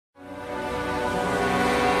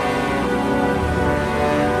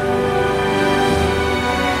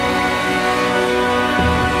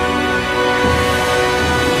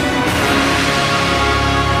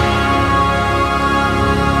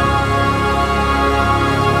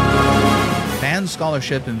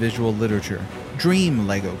scholarship in visual literature, dream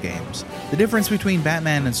Lego games, the difference between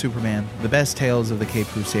Batman and Superman, the best tales of the Caped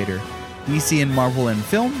Crusader, DC and Marvel in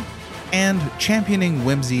film, and championing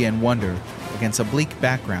whimsy and wonder against a bleak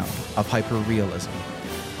background of hyper-realism.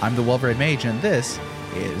 I'm the Well-Read Mage, and this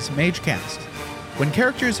is MageCast. When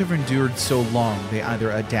characters have endured so long, they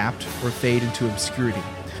either adapt or fade into obscurity.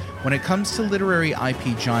 When it comes to literary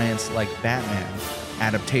IP giants like Batman,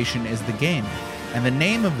 adaptation is the game, and the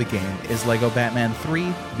name of the game is LEGO Batman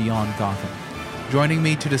 3 Beyond Gotham. Joining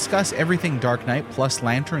me to discuss everything Dark Knight plus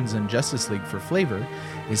Lanterns and Justice League for flavor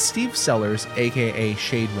is Steve Sellers, aka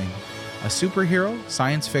Shadewing, a superhero,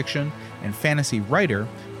 science fiction, and fantasy writer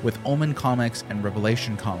with Omen Comics and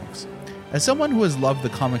Revelation Comics. As someone who has loved the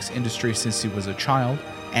comics industry since he was a child,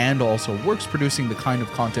 and also works producing the kind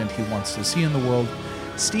of content he wants to see in the world,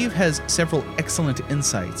 Steve has several excellent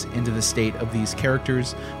insights into the state of these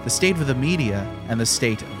characters, the state of the media, and the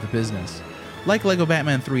state of the business. Like LEGO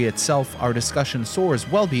Batman 3 itself, our discussion soars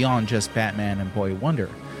well beyond just Batman and Boy Wonder,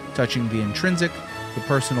 touching the intrinsic, the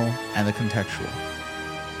personal, and the contextual.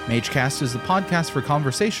 MageCast is the podcast for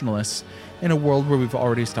conversationalists in a world where we've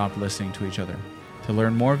already stopped listening to each other. To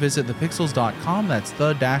learn more, visit thepixels.com, that's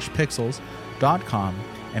the-pixels.com,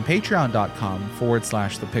 and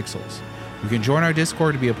patreon.com/thepixels. You can join our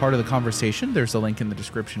Discord to be a part of the conversation. There's a link in the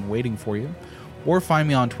description waiting for you. Or find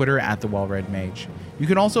me on Twitter at @TheWellReadMage. You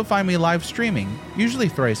can also find me live streaming, usually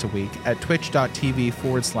thrice a week, at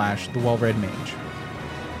twitch.tv/TheWellReadMage.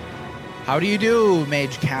 How do you do,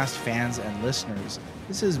 MageCast fans and listeners?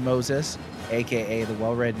 This is Moses, aka the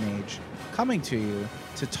Well-Read Mage, coming to you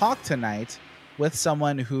to talk tonight with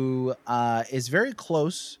someone who is very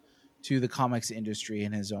close to the comics industry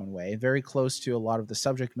in his own way, very close to a lot of the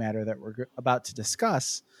subject matter that we're about to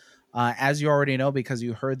discuss. As you already know, because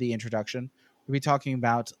you heard the introduction, we'll be talking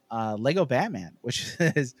about Lego Batman, which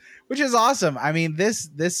is awesome. I mean, this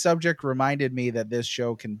subject reminded me that this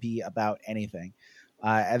show can be about anything.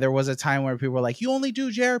 And there was a time where people were like, "You only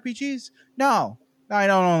do JRPGs?" No, I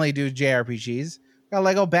don't only do JRPGs. Got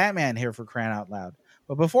Lego Batman here, for crying out loud.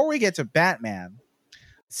 But before we get to Batman,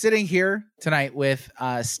 sitting here tonight with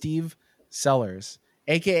Steve Sellers,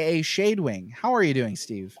 aka Shadewing. How are you doing,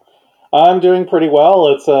 Steve? I'm doing pretty well.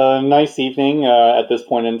 It's a nice evening at this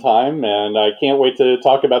point in time, and I can't wait to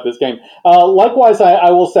talk about this game. Likewise, I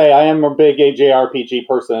will say I am a big JRPG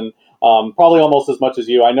person, probably almost as much as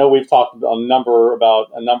you. I know we've talked about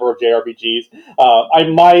a number of JRPGs.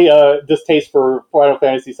 My distaste for Final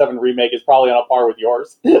Fantasy VII Remake is probably on a par with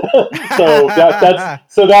yours. But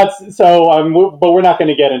we're not going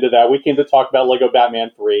to get into that. We came to talk about Lego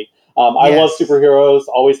Batman 3. I love superheroes,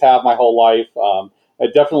 always have my whole life.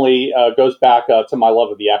 It definitely goes back to my love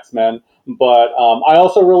of the X-Men. But I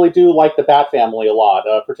also really do like the Bat family a lot,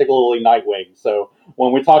 particularly Nightwing. So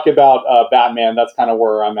when we talk about Batman, that's kind of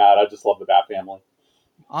where I'm at. I just love the Bat family.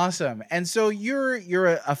 Awesome. And so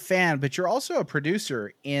you're a fan, but you're also a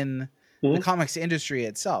producer in the comics industry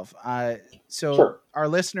itself. Sure. Our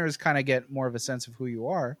listeners kind of get more of a sense of who you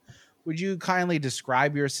are. Would you kindly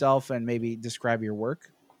describe yourself and maybe describe your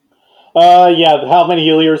work? Yeah. How many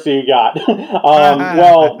years do you got?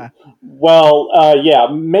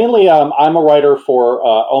 Mainly, I'm a writer for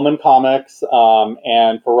Omen Comics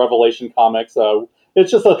and for Revelation Comics.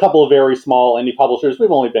 It's just a couple of very small indie publishers.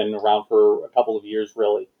 We've only been around for a couple of years,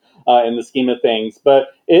 really, in the scheme of things. But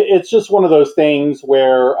it's just one of those things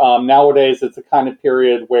where nowadays it's a kind of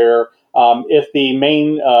period where if the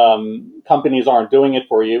main companies aren't doing it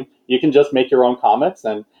for you, you can just make your own comics.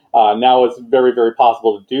 And now it's very, very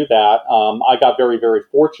possible to do that. I got very, very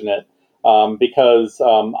fortunate because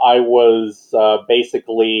I was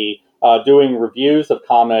basically doing reviews of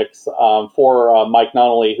comics for Mike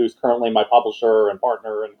Nunnally, who's currently my publisher and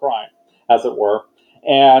partner in crime, as it were.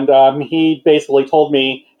 And he basically told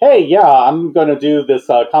me, "Hey, yeah, I'm going to do this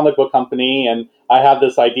comic book company, and I have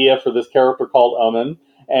this idea for this character called Omen,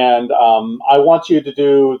 and I want you to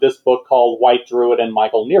do this book called White Druid and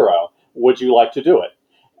Michael Nero. Would you like to do it?"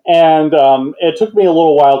 And it took me a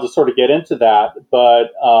little while to sort of get into that,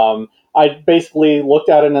 but I basically looked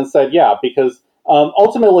at it and said, yeah, because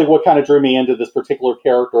ultimately what kind of drew me into this particular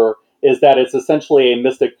character is that it's essentially a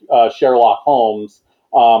mystic Sherlock Holmes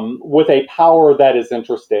with a power that is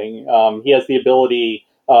interesting. He has the ability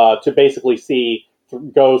to basically see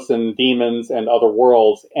ghosts and demons and other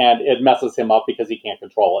worlds, and it messes him up because he can't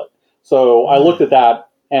control it. So I looked at that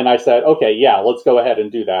and I said, okay, yeah, let's go ahead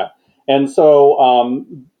and do that. And so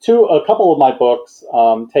a couple of my books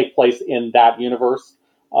take place in that universe.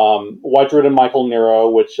 White Druid and Michael Nero,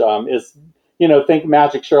 which is, think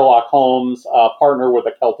magic Sherlock Holmes, partner with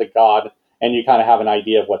a Celtic god, and you kind of have an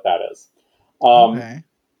idea of what that is. Okay.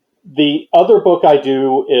 The other book I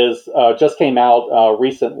do is just came out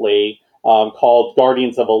recently called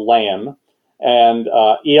Guardians of Elayim, and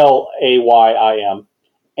Elayim,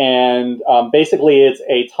 and basically it's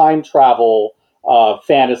a time travel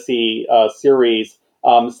fantasy series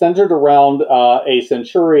centered around a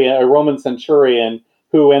centurion, a Roman centurion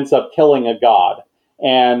who ends up killing a god,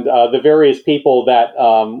 and the various people that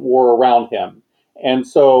were around him. And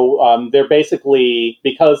so they're basically,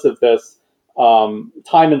 because of this,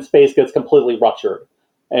 time and space gets completely ruptured.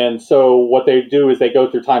 And so what they do is they go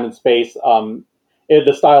through time and space in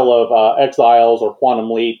the style of Exiles or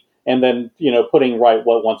Quantum Leap, and then putting right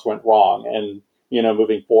what once went wrong, and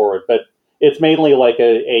moving forward. But it's mainly like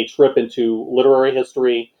a trip into literary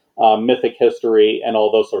history, mythic history, and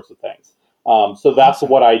all those sorts of things. So that's Awesome.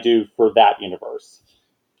 what I do for that universe.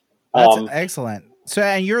 That's excellent. So,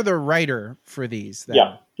 and you're the writer for these, then?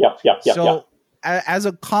 Yeah. So, as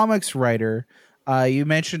a comics writer, you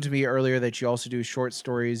mentioned to me earlier that you also do short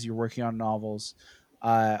stories. You're working on novels.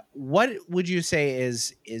 What would you say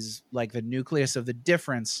is like the nucleus of the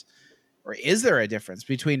difference, or is there a difference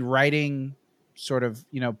between writing sort of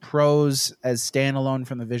prose as standalone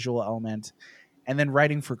from the visual element, and then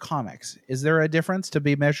writing for comics? Is there a difference to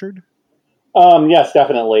be measured? Yes,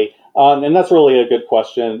 definitely. And that's really a good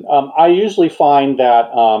question. I usually find that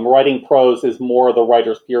writing prose is more the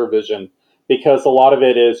writer's pure vision, because a lot of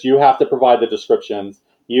it is you have to provide the descriptions,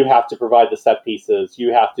 you have to provide the set pieces,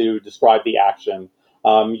 you have to describe the action.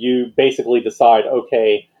 You basically decide,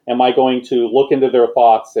 okay, am I going to look into their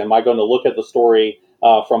thoughts? Am I going to look at the story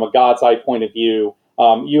from a God's eye point of view?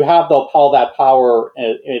 You have all that power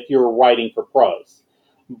if you're writing for prose.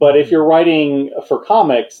 But if you're writing for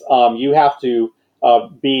comics, you have to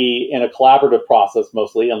be in a collaborative process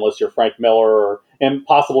mostly, unless you're Frank Miller and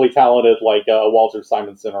possibly talented like Walter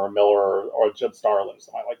Simonson or a Miller or Jim Starlin,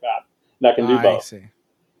 something like that can do I both. see. That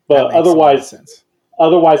But makes a lot of otherwise, sense.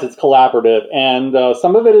 otherwise it's collaborative, and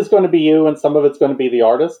some of it is going to be you, and some of it's going to be the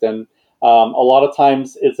artist, and a lot of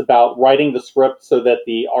times it's about writing the script so that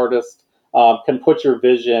the artist can put your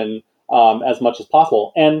vision as much as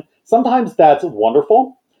possible. And sometimes that's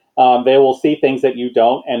wonderful. They will see things that you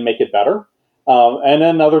don't and make it better. And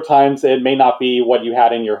then other times it may not be what you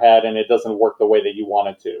had in your head, and it doesn't work the way that you want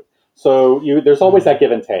it to. So there's always that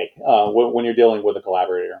give and take when you're dealing with a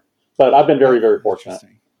collaborator. But I've been very, very fortunate.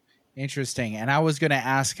 Interesting. And I was going to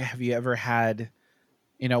ask, have you ever had,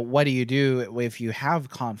 what do you do if you have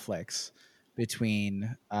conflicts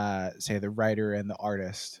between, say, the writer and the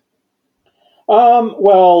artist?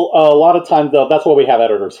 Well, a lot of times though, that's what we have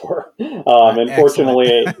editors for. And Excellent.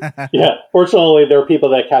 fortunately, there are people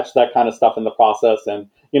that catch that kind of stuff in the process, and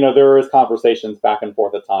there is conversations back and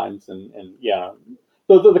forth at times, and yeah,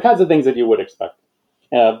 those are the kinds of things that you would expect.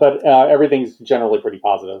 But everything's generally pretty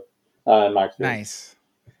positive in my experience. Nice.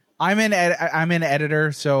 I'm an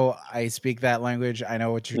editor, so I speak that language. I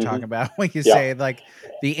know what you're talking about when you say like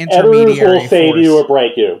the intermediary editors will save force. you or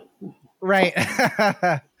break you. Right.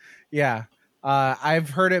 Yeah.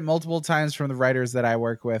 I've heard it multiple times from the writers that I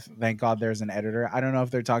work with. Thank God there's an editor. I don't know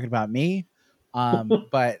if they're talking about me,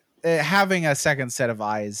 but having a second set of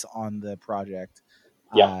eyes on the project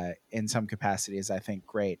in some capacity is, I think,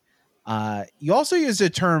 great. You also used a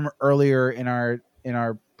term earlier in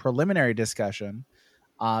our preliminary discussion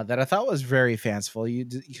that I thought was very fanciful. You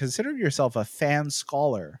considered yourself a fan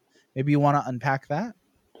scholar. Maybe you want to unpack that?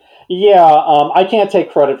 Yeah, I can't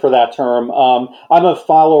take credit for that term. I'm a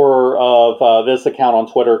follower of this account on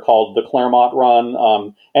Twitter called the Claremont Run,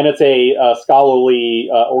 and it's a scholarly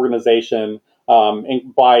organization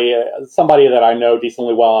by somebody that I know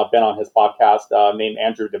decently well. I've been on his podcast named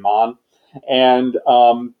Andrew DeMond, and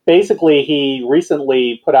basically he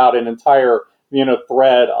recently put out an entire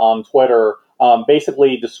thread on Twitter,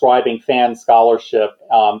 basically describing fan scholarship,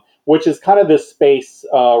 which is kind of this space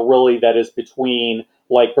really that is between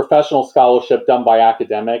like professional scholarship done by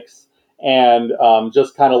academics and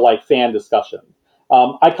just kind of like fan discussion.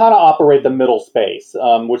 I kind of operate the middle space,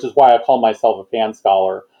 which is why I call myself a fan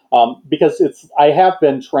scholar, because I have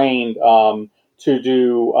been trained to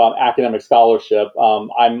do academic scholarship.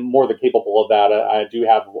 I'm more than capable of that. I do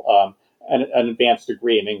have an advanced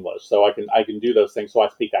degree in English, so I can do those things. So I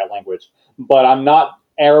speak that language, but I'm not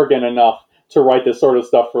arrogant enough to write this sort of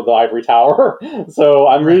stuff for the ivory tower. So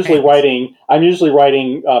I'm usually writing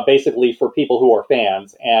basically for people who are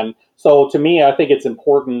fans. And so to me, I think it's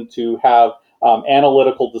important to have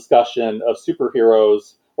analytical discussion of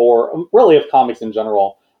superheroes, or really of comics in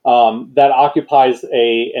general, that occupies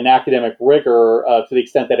an academic rigor to the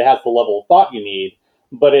extent that it has the level of thought you need.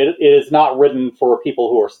 But it is not written for people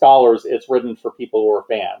who are scholars. It's written for people who are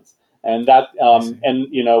fans. And that,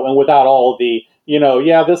 and without all the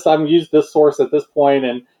yeah, this I'm used this source at this point,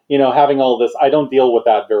 and having all this, I don't deal with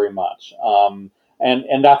that very much.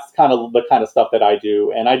 And that's kind of the kind of stuff that I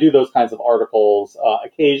do, and I do those kinds of articles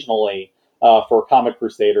occasionally for Comic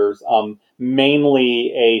Crusaders,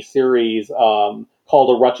 mainly a series called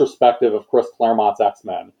A Retrospective of Chris Claremont's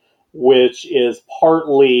X-Men, which is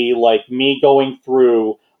partly like me going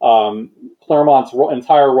through Claremont's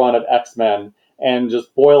entire run of X-Men and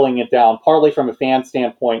just boiling it down, partly from a fan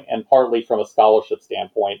standpoint and partly from a scholarship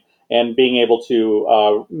standpoint, and being able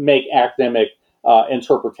to make academic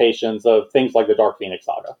interpretations of things like the Dark Phoenix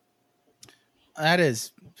saga. That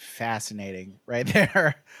is fascinating right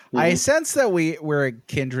there. I Mm-hmm. sense that we're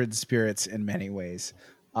kindred spirits in many ways.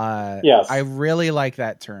 Yes. I really like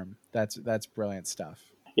that term. That's brilliant stuff.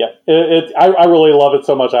 Yeah, I really love it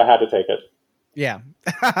so much I had to take it. Yeah.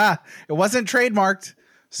 It wasn't trademarked,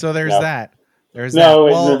 so there's No. that. There's No,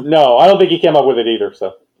 that. Well, no, I don't think he came up with it either.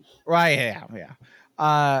 So right, yeah.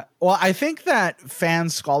 Well, I think that fan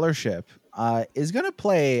scholarship is going to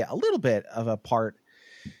play a little bit of a part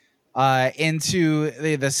into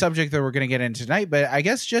the subject that we're going to get into tonight. But I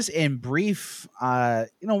guess just in brief,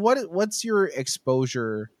 what's your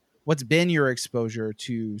exposure? What's been your exposure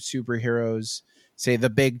to superheroes? Say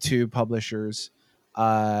the big two publishers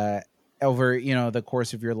over the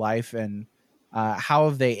course of your life, and how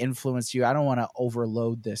have they influenced you? I don't want to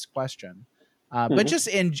overload this question, but just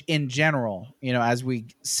in general, as we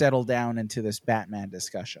settle down into this Batman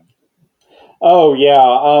discussion. Oh yeah.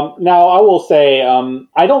 Now I will say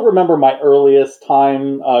I don't remember my earliest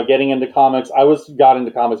time getting into comics. Got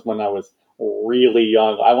into comics when I was really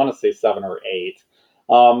young. I want to say 7 or 8.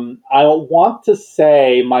 I want to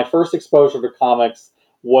say my first exposure to comics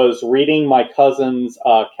was reading my cousin's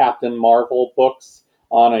Captain Marvel books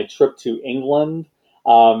on a trip to England,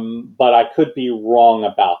 but I could be wrong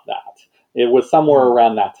about that. It was somewhere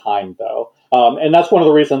around that time, though, and that's one of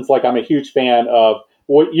the reasons. Like, I'm a huge fan of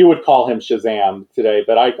what you would call him Shazam today,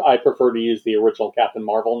 but I prefer to use the original Captain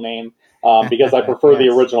Marvel name because I prefer the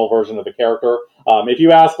original version of the character. If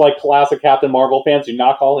you ask like classic Captain Marvel fans, do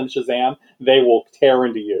not call him Shazam; they will tear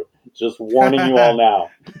into you. Just warning you all now.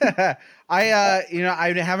 I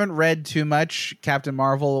haven't read too much Captain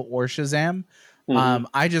Marvel or Shazam. Mm-hmm.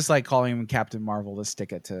 I just like calling him Captain Marvel to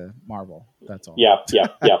stick it to Marvel. That's all. Yeah.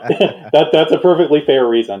 That's a perfectly fair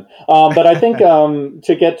reason. But I think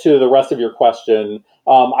to get to the rest of your question,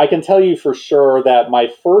 I can tell you for sure that my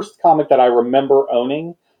first comic that I remember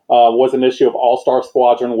owning was an issue of All-Star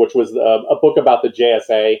Squadron, which was a book about the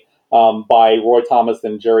JSA by Roy Thomas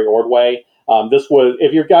and Jerry Ordway. This was,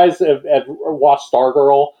 if you guys have watched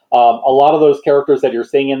Stargirl, a lot of those characters that you're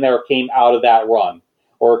seeing in there came out of that run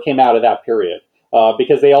or came out of that period.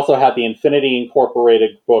 Because they also had the Infinity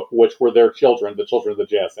Incorporated book, which were their children, the children of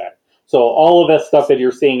the JSA. So all of that stuff that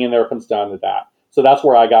you're seeing in there comes down to that. So that's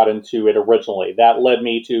where I got into it originally. That led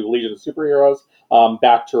me to Legion of Superheroes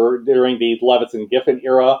back to during the Levitz and Giffen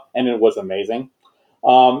era, and it was amazing.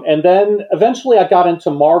 And then eventually I got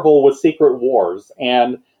into Marvel with Secret Wars,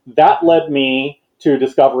 and that led me to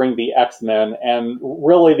discovering the X-Men, and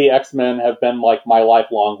really the X-Men have been like my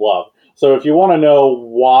lifelong love. So if you want to know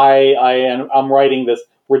why I'm writing this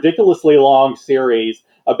ridiculously long series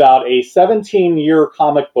about a 17-year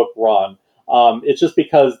comic book run, it's just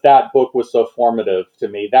because that book was so formative to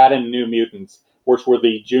me. That and New Mutants, which were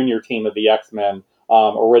the junior team of the X-Men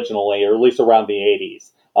originally, or at least around the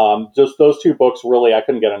 80s. Just those two books, really, I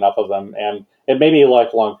couldn't get enough of them. And it made me a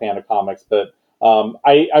lifelong fan of comics. But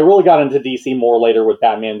I really got into DC more later with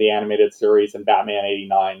Batman the Animated Series and Batman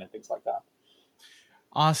 89 and things like that.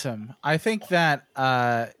 Awesome. I think that,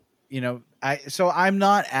 so I'm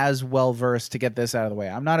not as well versed, to get this out of the way.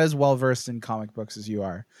 I'm not as well versed in comic books as you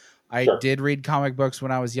are. I did read comic books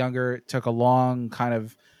when I was younger. It took a long kind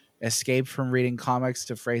of escape from reading comics,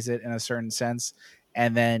 to phrase it in a certain sense,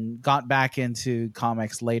 and then got back into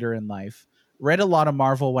comics later in life. Read a lot of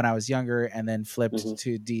Marvel when I was younger, and then flipped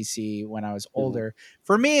to DC when I was older.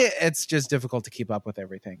 For me, it's just difficult to keep up with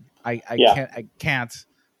everything. I can't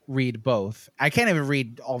read both. I can't even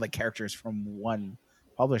read all the characters from one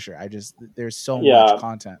publisher. There's so much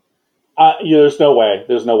content. There's no way.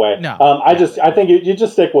 No. I think you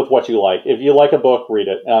just stick with what you like. If you like a book, read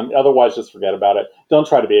it. Otherwise, just forget about it. Don't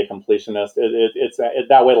try to be a completionist. It's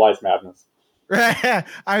that way lies madness.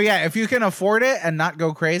 If you can afford it and not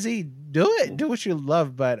go crazy, do it. Do what you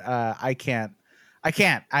love. But I can't.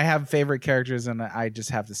 I have favorite characters, and I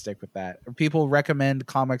just have to stick with that. People recommend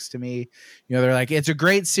comics to me. They're like, it's a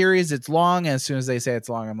great series. It's long. And as soon as they say it's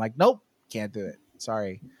long, I'm like, nope, can't do it.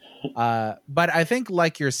 Sorry. But I think,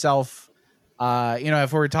 like yourself,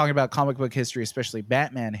 if we're talking about comic book history, especially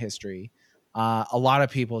Batman history, A lot of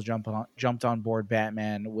people jumped on board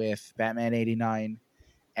Batman with Batman 89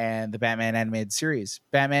 and the Batman animated series.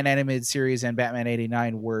 Batman animated series and Batman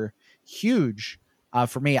 89 were huge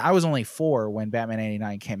for me. I was only 4 when Batman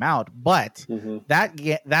 89 came out, but Mm-hmm.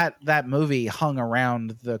 that movie hung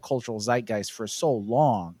around the cultural zeitgeist for so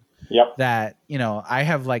long Yep. that, I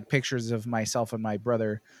have like pictures of myself and my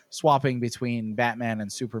brother swapping between Batman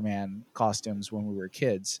and Superman costumes when we were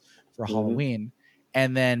kids for Mm-hmm. Halloween.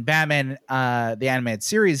 And then Batman, the animated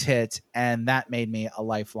series hit, and that made me a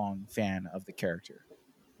lifelong fan of the character.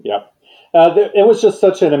 Yep. It was just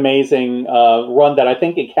such an amazing run that I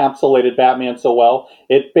think encapsulated Batman so well.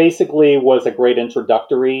 It basically was a great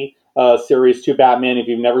introductory series to Batman if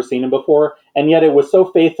you've never seen him before, and yet it was so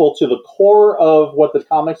faithful to the core of what the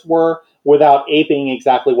comics were without aping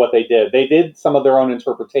exactly what they did. They did some of their own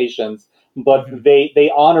interpretations, but Mhm. they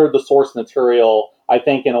honored the source material, I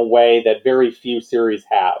think, in a way that very few series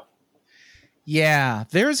have. Yeah,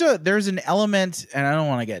 there's an element, and I don't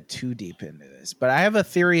want to get too deep into this, but I have a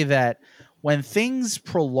theory that when things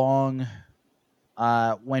prolong,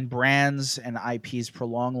 when brands and IPs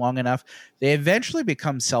prolong long enough, they eventually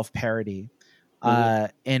become self-parody Mm-hmm.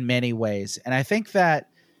 in many ways. And I think that,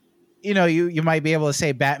 you might be able to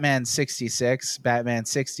say Batman 66, Batman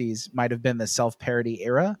 60s might have been the self-parody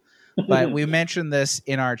era, but we mentioned this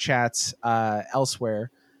in our chats elsewhere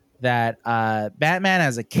that Batman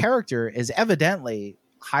as a character is evidently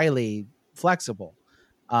highly flexible.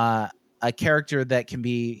 Uh, a character that can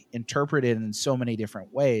be interpreted in so many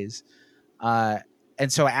different ways. Uh,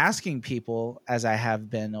 and so asking people, as I have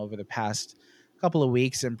been over the past couple of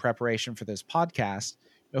weeks in preparation for this podcast,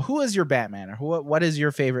 who is your Batman, or what is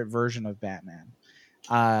your favorite version of Batman?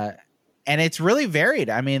 Uh, and it's really varied.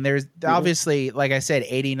 I mean, there's Mm-hmm. obviously, like I said,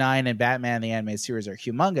 89 and Batman, the animated series, are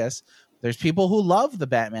humongous. There's people who love the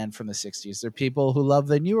Batman from the 60s. There are people who love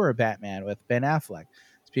the newer Batman with Ben Affleck.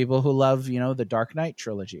 There's people who love, the Dark Knight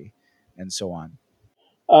trilogy and so on.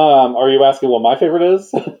 Are you asking what my favorite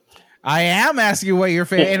is? I am asking you what your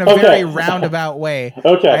favorite, in a very Okay. roundabout way.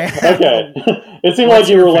 Okay, okay. It seemed like What's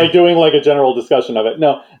you your were like favorite? doing like a general discussion of it.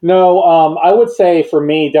 No, no. I would say for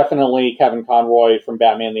me, definitely Kevin Conroy from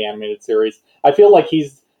Batman the Animated Series. I feel like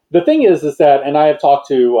he's the thing is that, and I have talked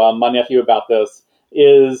to my nephew about this.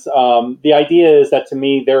 Is the idea is that to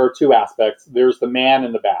me there are two aspects. There's the man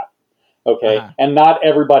and the bat. Okay, Uh-huh. and not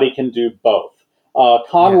everybody can do both. Yes.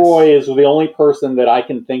 Conroy is the only person that I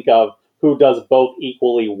can think of who does both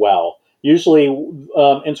equally well. Usually,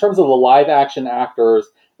 in terms of the live action actors,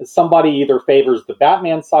 somebody either favors the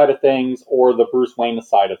Batman side of things or the Bruce Wayne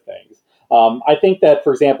side of things. I think that,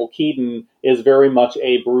 for example, Keaton is very much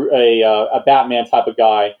a Batman type of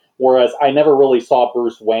guy, whereas I never really saw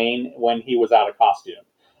Bruce Wayne when he was out of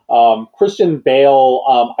costume. Christian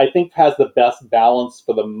Bale, I think, has the best balance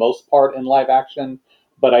for the most part in live action,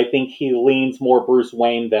 but I think he leans more Bruce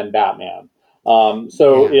Wayne than Batman.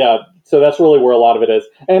 So Yeah. yeah, so that's really where a lot of it is.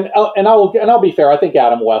 And I'll be fair. I think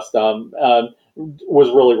Adam West was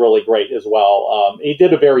really great as well. He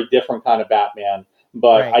did a very different kind of Batman,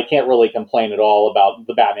 but Right. I can't really complain at all about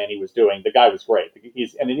the Batman he was doing. The guy was great.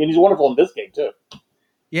 He's wonderful in this game too.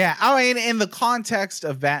 Yeah. I mean, in the context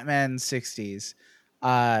of Batman 60s,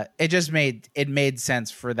 it made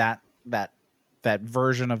sense for that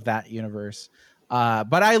version of that universe.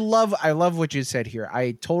 But I love what you said here.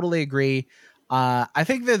 I totally agree. I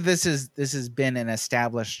think that this has been an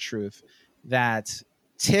established truth that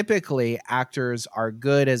typically actors are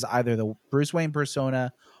good as either the Bruce Wayne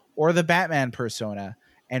persona or the Batman persona,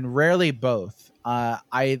 and rarely both.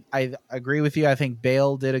 I agree with you. I think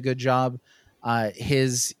Bale did a good job.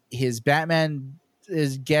 His Batman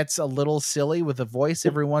gets a little silly with the voice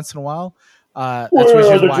every once in a while. That's Where which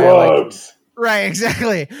are is the why I like. drugs? Right,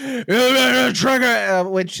 exactly. Trigger,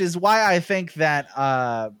 which is why I think that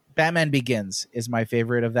Batman Begins is my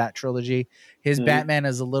favorite of that trilogy. His Mm-hmm. Batman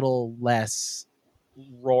is a little less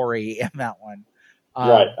Rory in that one.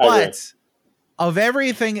 Right, I agree. But of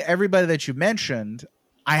everybody that you mentioned,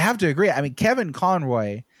 I have to agree. I mean, Kevin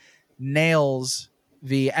Conroy nails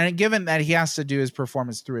and given that he has to do his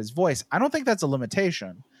performance through his voice, I don't think that's a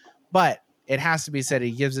limitation, but it has to be said he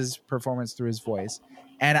gives his performance through his voice.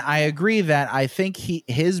 And I agree that I think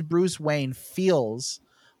his Bruce Wayne feels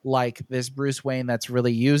like this Bruce Wayne that's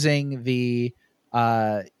really using the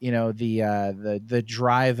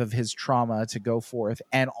drive of his trauma to go forth,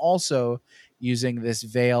 and also using this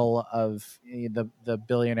veil of the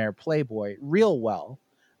billionaire playboy real well,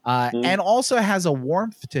 Mm-hmm. and also has a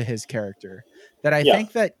warmth to his character that I Yes.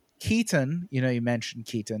 think that Keaton, you mentioned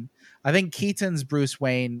Keaton. I think Keaton's Bruce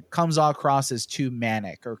Wayne comes across as too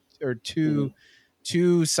manic or Mm-hmm. too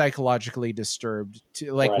too psychologically disturbed,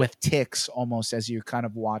 to like Right. with tics almost as you kind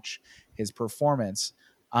of watch his performance,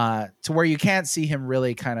 to where you can't see him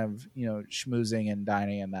really kind of, schmoozing and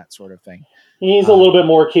dining and that sort of thing. He's a little bit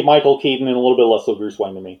more Michael Keaton and a little bit less of Bruce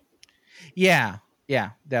Wayne to me. Yeah,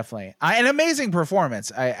 definitely. An amazing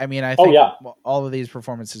performance. I mean, I Oh, think yeah. all of these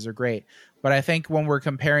performances are great, but I think when we're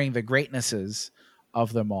comparing the greatnesses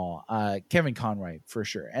of them all, Kevin Conroy for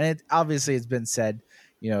sure. And it obviously it's been said,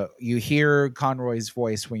 you hear Conroy's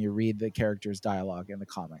voice when you read the character's dialogue in the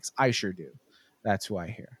comics. I sure do. That's who I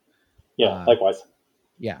hear. Yeah, likewise.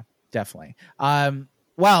 Yeah, definitely.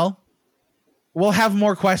 Well, we'll have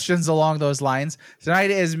more questions along those lines.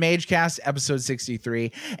 Tonight is MageCast episode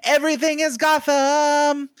 63. Everything is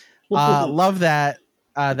Gotham. Love that.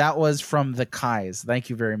 That was from the Kais.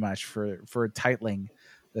 Thank you very much for titling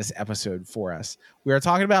this episode for us. We are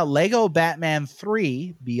talking about Lego Batman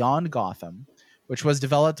 3 Beyond Gotham, which was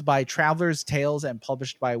developed by Traveller's Tales and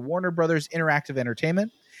published by Warner Brothers Interactive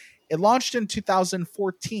Entertainment. It launched in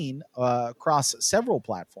 2014 across several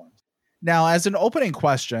platforms. Now, as an opening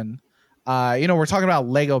question, we're talking about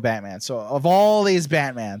Lego Batman. So of all these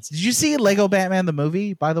Batmans, did you see Lego Batman, the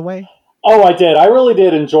movie, by the way? Oh, I did. I really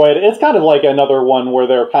did enjoy it. It's kind of like another one where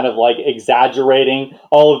they're kind of like exaggerating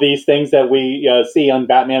all of these things that we see on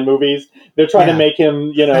Batman movies. They're trying to make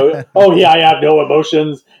him, oh yeah, I have no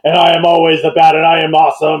emotions and I am always the bat and I am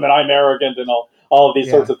awesome and I'm arrogant and all of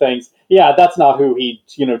these sorts of things. Yeah, that's not who he,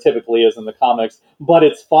 typically is in the comics, but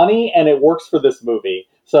it's funny and it works for this movie.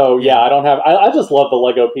 So yeah, I just love the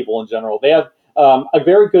Lego people in general. They have a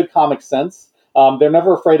very good comic sense. They're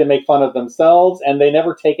never afraid to make fun of themselves, and they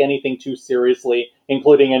never take anything too seriously,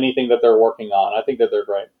 including anything that they're working on. I think that they're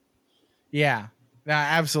great. Yeah, no,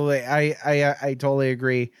 absolutely. I totally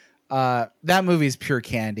agree. That movie's pure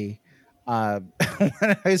candy. When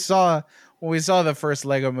we saw the first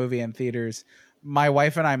Lego movie in theaters, my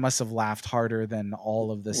wife and I must have laughed harder than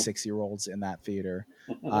all of the 6-year-olds in that theater.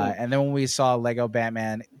 And then when we saw Lego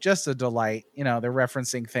Batman, just a delight. They're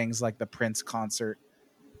referencing things like the Prince concert.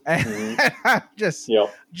 just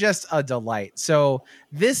a delight. So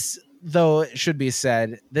this, though, it should be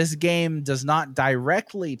said, this game does not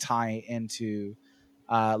directly tie into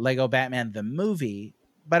Lego Batman the movie,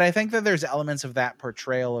 but I think that there's elements of that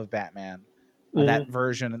portrayal of Batman, that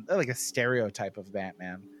version, like a stereotype of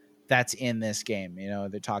Batman, that's in this game.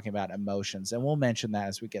 They're talking about emotions, and we'll mention that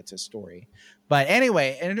as we get to story. But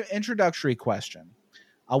anyway, an introductory question: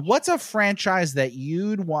 what's a franchise that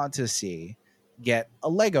you'd want to see get a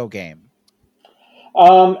Lego game?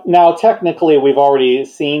 Now, technically, we've already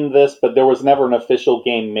seen this, but there was never an official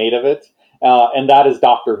game made of it, and that is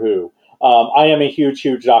Doctor Who. I am a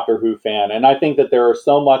huge Doctor Who fan, and I think that there are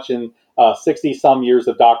so much in 60-some years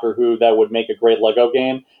of Doctor Who that would make a great Lego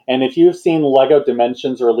game. And if you've seen Lego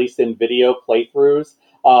Dimensions, or at least in video playthroughs,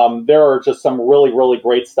 there are just some really, really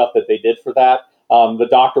great stuff that they did for that. The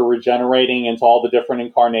Doctor regenerating into all the different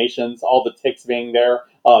incarnations, all the ticks being there,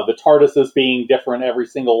 the TARDISes being different every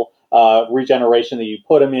single regeneration that you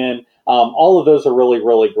put him in. All of those are really,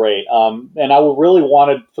 really great. And I really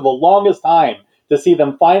wanted, for the longest time, to see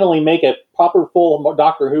them finally make a proper full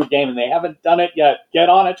Doctor Who game, and they haven't done it yet. Get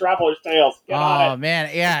on it, Traveler's Tales. Get on it. Oh, man.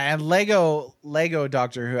 Yeah, and Lego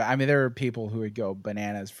Doctor Who, I mean, there are people who would go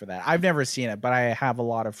bananas for that. I've never seen it, but I have a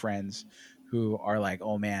lot of friends who are like,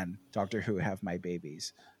 oh, man, Doctor Who, have my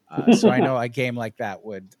babies. So I know a game like that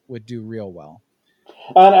would do real well.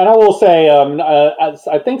 And I will say,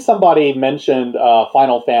 I think somebody mentioned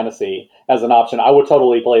Final Fantasy as an option. I would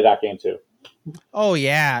totally play that game too. Oh,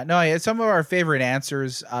 yeah. No, it's some of our favorite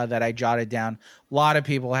answers that I jotted down. A lot of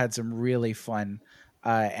people had some really fun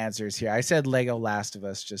answers here. I said Lego Last of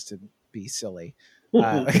Us just to be silly.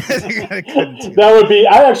 That would be,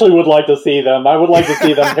 I actually would like to see them. I would like to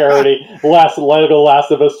see them parody Lego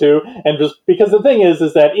Last of Us 2. And just because the thing is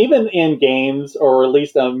that even in games, or at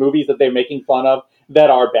least movies that they're making fun of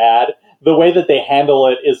that are bad, the way that they handle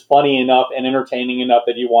it is funny enough and entertaining enough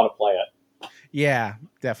that you want to play it. Yeah,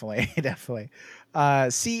 definitely.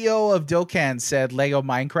 CEO of Dokkan said Lego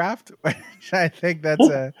Minecraft, which I think that's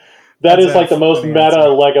a... That is like the most meta answer.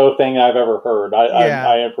 Lego thing I've ever heard.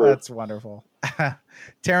 I approve. That's wonderful.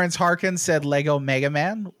 Terrence Harkin said Lego Mega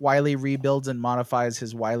Man. Wily rebuilds and modifies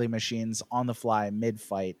his Wily machines on the fly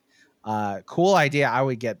mid-fight. Cool idea. I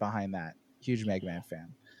would get behind that. Huge Mega Man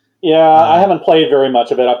fan. Yeah, I haven't played very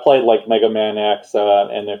much of it. I played like Mega Man X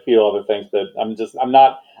and a few other things, but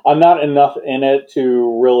I'm not enough in it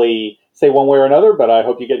to really say one way or another. But I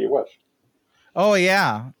hope you get your wish. Oh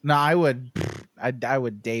yeah, no, I would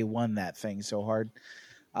day one that thing so hard.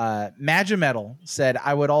 Magimetal said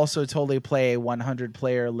I would also totally play a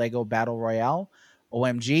 100-player Lego Battle Royale.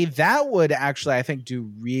 OMG, that would actually, I think,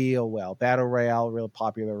 do real well. Battle Royale, real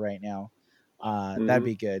popular right now. That'd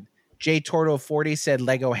be good. J Torto 40 said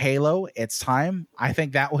Lego Halo. It's time. I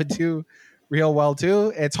think that would do real well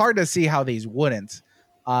too. It's hard to see how these wouldn't.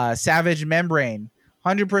 Savage Membrane,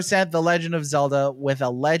 100% The Legend of Zelda with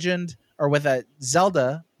a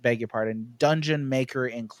Zelda, beg your pardon, Dungeon Maker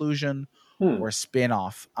inclusion or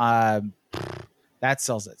spin-off. That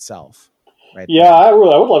sells itself. Right. Yeah, there. I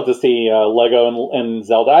would love to see Lego and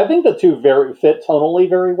Zelda. I think the two fit tonally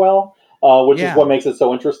very well, which is what makes it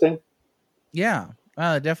so interesting. Yeah,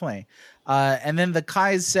 definitely. And then the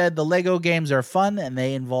Kais said the Lego games are fun and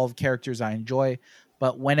they involve characters I enjoy,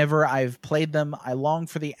 but whenever I've played them, I long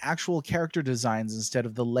for the actual character designs instead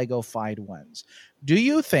of the Lego-fied ones. Do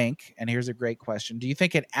you think, and here's a great question, do you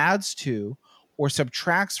think it adds to or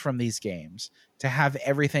subtracts from these games to have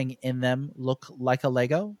everything in them look like a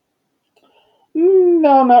Lego?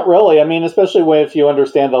 No, not really. I mean, especially if you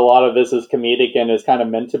understand that a lot of this is comedic and is kind of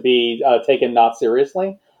meant to be taken not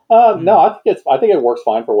seriously. No, I think it works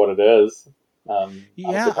fine for what it is.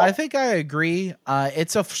 I think I agree.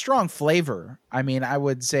 It's a strong flavor. I mean, I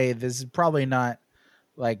would say this is probably not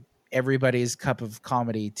like everybody's cup of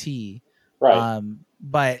comedy tea, right?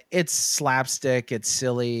 But it's slapstick. It's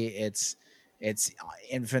silly. It's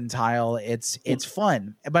infantile. It's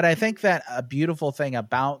fun. But I think that a beautiful thing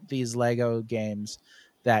about these Lego games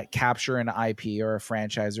that capture an IP or a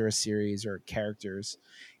franchise or a series or characters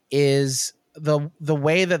is the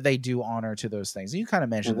way that they do honor to those things. And you kind of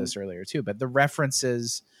mentioned this earlier too, but the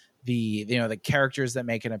references, the characters that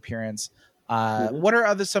make an appearance. What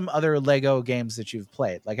are some other Lego games that you've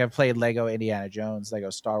played? Like I've played Lego Indiana Jones, Lego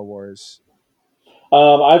Star Wars.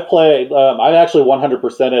 I've actually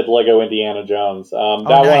 100%ed Lego Indiana Jones. One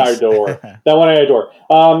I adore. That one I adore.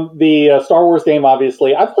 The Star Wars game,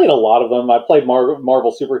 obviously, I've played a lot of them. I've played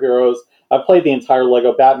Marvel superheroes. I've played the entire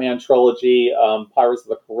Lego Batman trilogy, Pirates of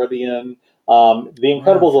the Caribbean, The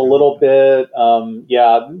Incredibles a little bit.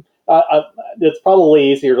 It's probably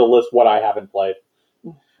easier to list what I haven't played.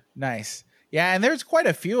 Nice. Yeah, and there's quite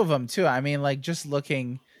a few of them too. I mean, like just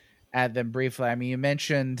looking at them briefly. I mean, you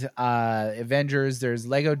mentioned Avengers. There's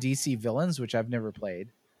Lego DC Villains, which I've never played.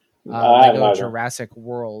 Lego Jurassic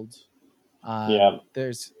World.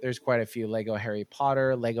 There's quite a few. Lego Harry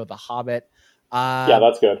Potter, Lego The Hobbit.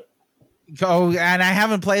 That's good. Oh, and I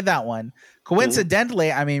haven't played that one.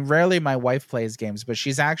 Coincidentally, I mean, rarely my wife plays games, but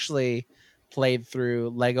she's actually played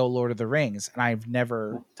through Lego Lord of the Rings, and I've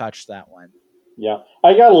never touched that one. Yeah,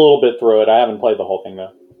 I got a little bit through it. I haven't played the whole thing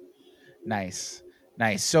though. Nice.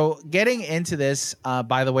 So getting into this,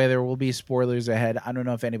 by the way, there will be spoilers ahead. I don't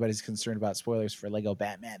know if anybody's concerned about spoilers for Lego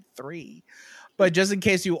Batman 3, but just in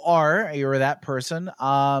case you're that person,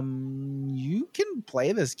 you can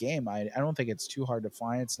play this game. I don't think it's too hard to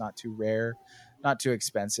find. It's not too rare, not too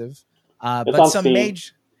expensive. But some Steam.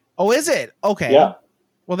 Oh, is it? Okay. Yeah.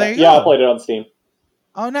 Well, there you go. Yeah, I played it on Steam.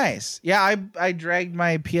 Oh, nice. Yeah, I dragged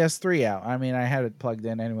my PS3 out. I mean, I had it plugged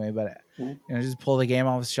in anyway, but just pull the game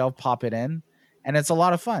off the shelf, pop it in, and it's a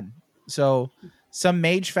lot of fun. So some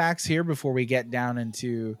mage facts here before we get down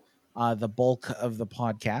into the bulk of the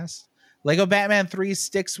podcast. Lego Batman 3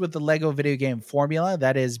 sticks with the Lego video game formula.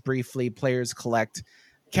 That is, briefly, players collect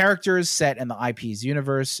characters set in the IP's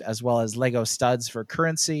universe, as well as Lego studs for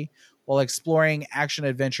currency, while exploring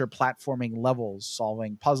action-adventure platforming levels,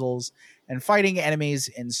 solving puzzles, and fighting enemies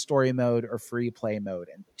in story mode or free play mode.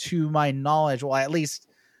 And to my knowledge, well, at least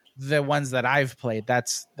the ones that I've played,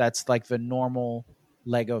 that's like the normal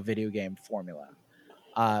Lego video game formula.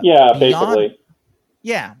 Basically.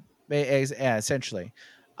 Yeah, essentially.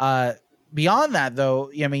 Beyond that, though,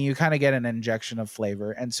 I mean, you kind of get an injection of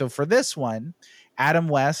flavor. And so for this one, Adam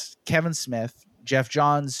West, Kevin Smith, Jeff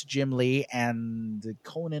Johns, Jim Lee, and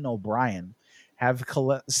Conan O'Brien have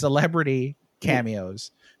celebrity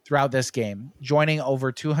cameos throughout this game, joining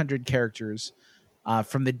over 200 characters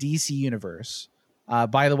from the DC universe.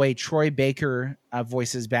 By the way, Troy Baker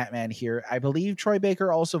voices Batman here. I believe Troy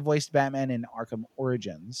Baker also voiced Batman in Arkham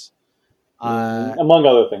Origins. Among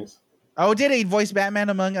other things. Oh, did he voice Batman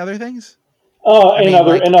among other things?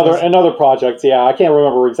 In other projects, yeah. I can't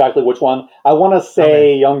remember exactly which one. I want to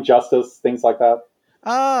say Young Justice, things like that.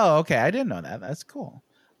 Oh, okay. I didn't know that. That's cool.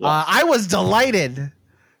 Yeah. I was delighted.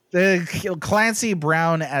 The Clancy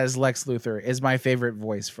Brown as Lex Luthor is my favorite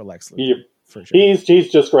voice for Lex Luthor. For sure.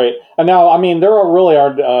 He's just great. And now, I mean, there really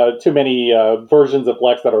aren't too many versions of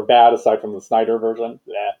Lex that are bad aside from the Snyder version.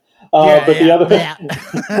 But there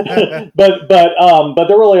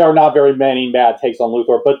really are not very many bad takes on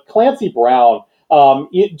Luthor. But Clancy Brown,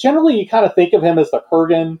 generally you kind of think of him as the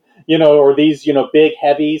Kurgan, or these, big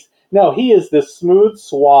heavies. No, he is this smooth,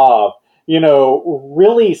 suave,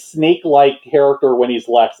 really snake-like character when he's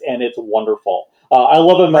Lex, and it's wonderful. I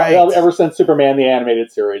love him ever since Superman the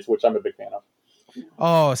Animated Series, which I'm a big fan of.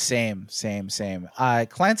 Oh, same.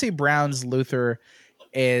 Clancy Brown's Luthor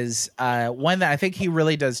is one that I think he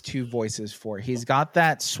really does two voices for. He's got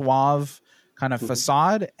that suave kind of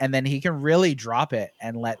facade, and then he can really drop it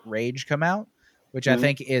and let rage come out, which I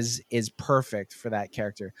think is perfect for that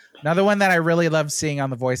character. Another one that I really love seeing on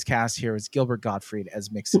the voice cast here is Gilbert Gottfried as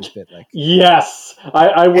Mxyzptlk. Yes,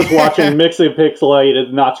 I was watching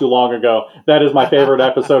Mxyzptlk not too long ago. That is my favorite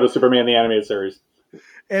episode of Superman the Animated Series.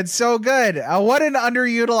 It's so good. What an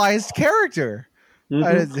underutilized character.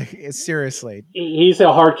 Seriously. He's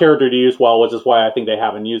a hard character to use well, which is why I think they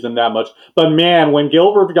haven't used him that much. But man, when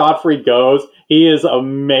Gilbert Gottfried goes, he is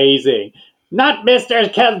amazing. Not Mr.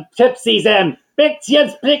 Tipsy's him.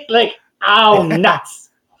 Mxyzptlk. Oh, nuts.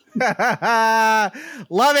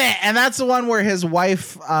 Love it. And that's the one where his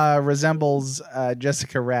wife resembles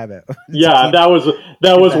Jessica Rabbit. Yeah, that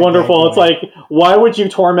was wonderful. It's like, why would you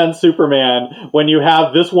torment Superman when you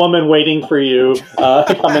have this woman waiting for you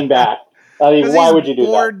coming back? I mean, why would you do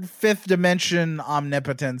that? Fifth dimension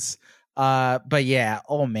omnipotence. But yeah,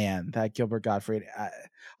 oh man, that Gilbert Gottfried.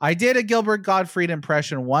 I did a Gilbert Gottfried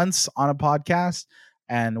impression once on a podcast,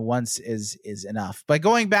 and once is enough. But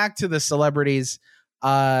going back to the celebrities,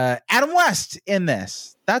 Adam West in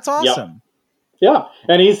this. That's awesome. Yep. Yeah,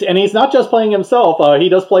 and he's not just playing himself. He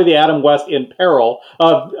does play the Adam West in peril.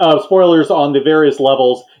 Spoilers on the various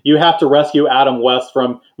levels. You have to rescue Adam West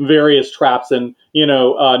from various traps and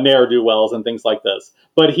ne'er-do-wells and things like this.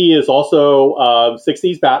 But he is also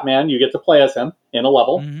 60s Batman. You get to play as him in a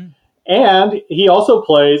level, and he also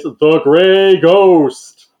plays the Gray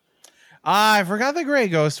Ghost. I forgot the Gray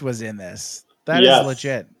Ghost was in this. That is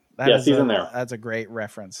legit. He's in there. That's a great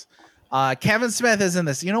reference. Kevin Smith is in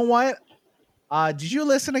this. You know what? Did you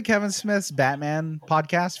listen to Kevin Smith's Batman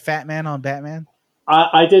podcast, Fat Man on Batman?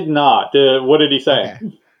 I did not. What did he say?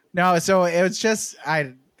 Okay. No, so it was just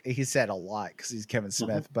he said a lot because he's Kevin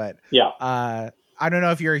Smith, but I don't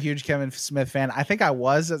know if you're a huge Kevin Smith fan. I think I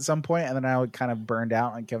was at some point, and then I would kind of burned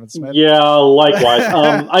out on Kevin Smith. Yeah, likewise.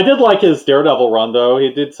 I did like his Daredevil run, though.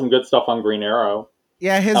 He did some good stuff on Green Arrow.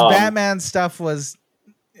 Yeah, his Batman stuff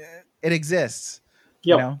it exists.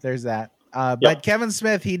 Yep. There's that. But Kevin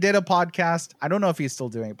Smith, he did a podcast. I don't know if he's still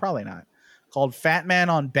doing it. Probably not. Called Fat Man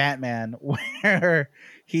on Batman, where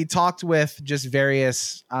he talked with just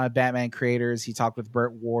various Batman creators. He talked with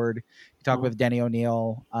Burt Ward. He talked with Denny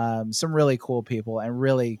O'Neil. Some really cool people and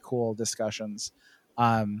really cool discussions.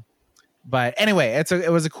 But anyway,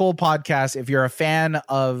 it was a cool podcast. If you're a fan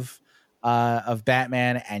of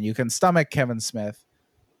Batman and you can stomach Kevin Smith,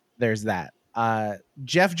 there's that.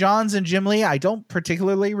 Jeff Johns and Jim Lee, I don't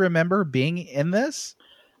particularly remember being in this.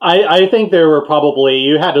 I think there were probably,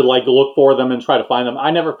 you had to look for them and try to find them. I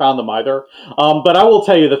never found them either. But I will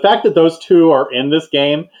tell you, the fact that those two are in this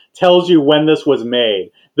game tells you when this was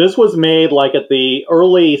made. This was made at the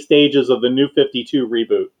early stages of the New 52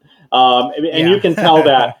 reboot. And you can tell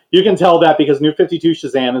that. You can tell that because New 52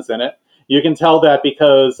 Shazam is in it. You can tell that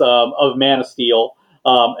because of Man of Steel.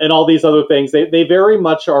 And all these other things, they very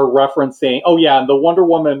much are referencing, and the Wonder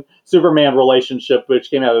Woman Superman relationship, which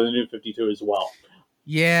came out of the New 52 as well.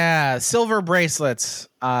 Yeah, silver bracelets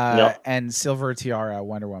and silver tiara,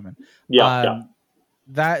 Wonder Woman.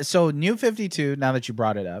 So New 52, now that you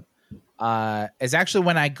brought it up, is actually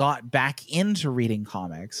when I got back into reading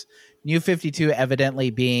comics. New 52 evidently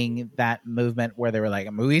being that movement where they were like,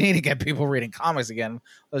 we need to get people reading comics again.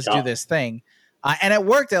 Let's do this thing. And it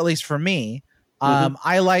worked, at least for me.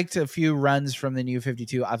 I liked a few runs from the New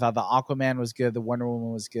 52. I thought the Aquaman was good. The Wonder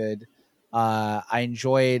Woman was good. I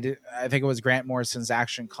enjoyed, I think it was Grant Morrison's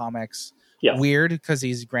Action Comics. Yes. Weird because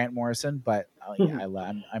he's Grant Morrison, but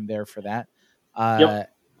I'm there for that.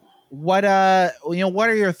 What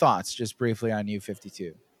are your thoughts, just briefly, on New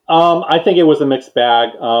 52? I think it was a mixed bag.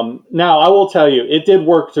 Now, I will tell you, it did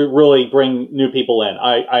work to really bring new people in.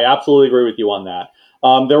 I absolutely agree with you on that.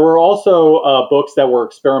 There were also books that were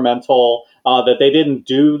experimental that they didn't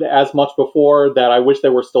do as much before that I wish they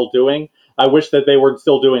were still doing. I wish that they were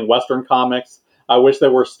still doing Western comics. I wish they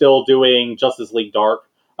were still doing Justice League Dark.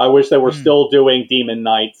 I wish they were still doing Demon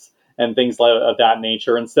Knights and things of that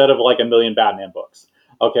nature instead of a million Batman books.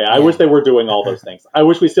 Okay, I wish they were doing all those things. I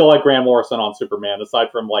wish we still had Grant Morrison on Superman,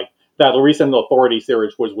 aside from that recent Authority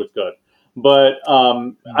series was good. But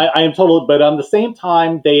I am totally. But on the same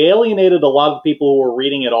time, they alienated a lot of people who were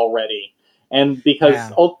reading it already, and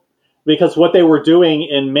because what they were doing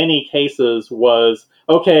in many cases was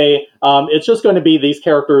it's just going to be these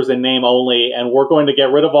characters in name only, and we're going to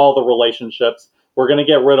get rid of all the relationships. We're going to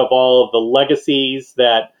get rid of all of the legacies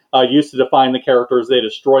that used to define the characters. They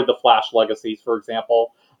destroyed the Flash legacies, for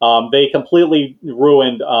example. They completely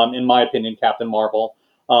ruined, in my opinion, Captain Marvel.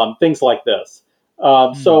 Things like this.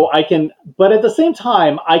 So I can, but at the same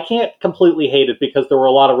time, I can't completely hate it because there were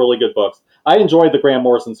a lot of really good books. I enjoyed the Grant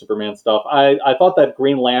Morrison Superman stuff. I thought that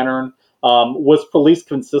Green Lantern was at least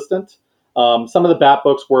consistent. Some of the Bat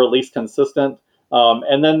books were at least consistent.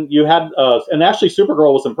 And then you had, and actually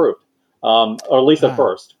Supergirl was improved, or at least at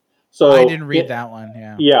first. So I didn't read that one.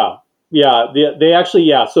 They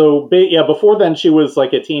actually, So before then she was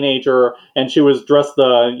like a teenager and she was dressed,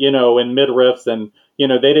 in midriffs, and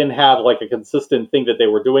they didn't have like a consistent thing that they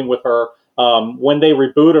were doing with her. When they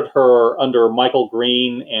rebooted her under Michael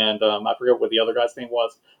Green and I forget what the other guy's name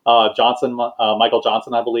was, Michael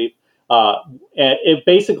Johnson, I believe. It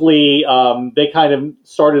basically they kind of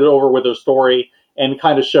started over with her story and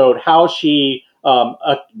kind of showed how she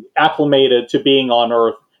acclimated to being on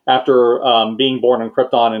Earth after being born in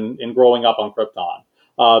Krypton and growing up on Krypton.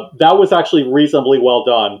 That was actually reasonably well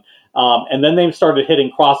done. And then they started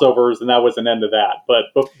hitting crossovers, and that was an end of that.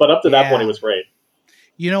 But up to that point, it was great.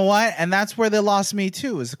 You know what? And that's where they lost me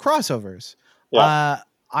too, is the crossovers. Yeah.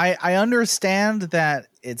 I understand that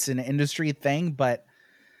it's an industry thing, but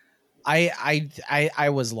I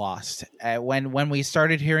was lost when we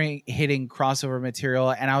started hitting crossover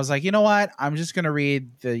material, and I was like, you know what? I'm just gonna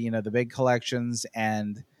read the big collections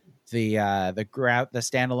and the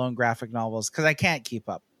standalone graphic novels, because I can't keep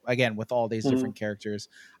up again with all these different characters.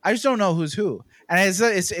 I just don't know who's who, and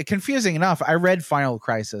it's confusing enough. I read Final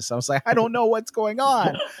Crisis. I was like, I don't know what's going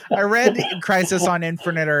on. I read Crisis on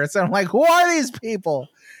Infinite Earths, and I'm like, who are these people?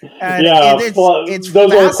 And it's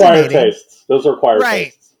those are acquired tastes. Those are acquired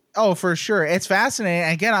tastes. Oh, for sure. It's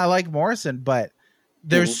fascinating. Again, I like Morrison, but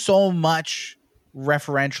there's so much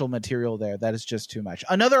referential material there that is just too much.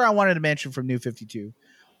 Another I wanted to mention from New 52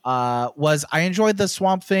 was I enjoyed the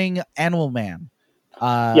Swamp Thing Animal Man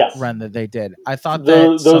run that they did. I thought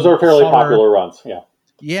those are fairly popular runs. Yeah.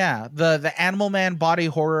 Yeah. The Animal Man body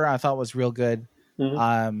horror I thought was real good.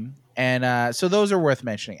 So those are worth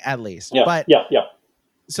mentioning at least. Yeah. But yeah.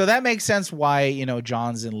 So that makes sense why,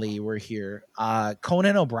 Johns and Lee were here.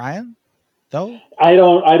 Conan O'Brien, though? I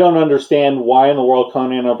don't understand why in the world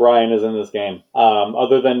Conan O'Brien is in this game,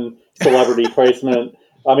 other than celebrity placement.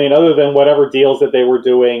 I mean, other than whatever deals that they were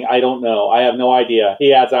doing, I don't know. I have no idea.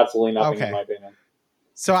 He adds absolutely nothing, in my opinion.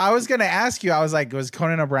 So I was going to ask you, I was like, was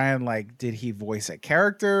Conan O'Brien, like, did he voice a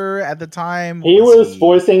character at the time? He was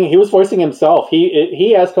voicing himself.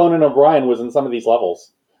 He as Conan O'Brien was in some of these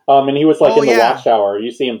levels. And he was like in the Watchtower.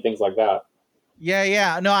 You see him, things like that.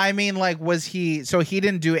 Yeah. No, I mean, like, was he? So he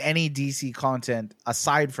didn't do any DC content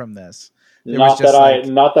aside from this. Not that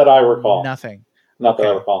I recall. Nothing. Not that I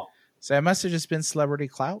recall. So it must have just been celebrity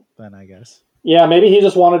clout, then, I guess. Yeah, maybe he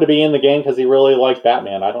just wanted to be in the game because he really likes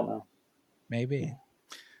Batman. I don't know. Maybe.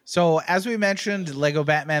 So, as we mentioned, Lego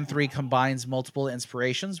Batman 3 combines multiple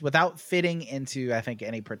inspirations without fitting into, I think,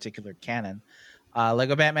 any particular canon.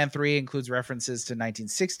 Lego Batman 3 includes references to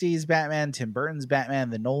 1960s Batman, Tim Burton's Batman,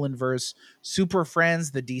 the Nolanverse, Super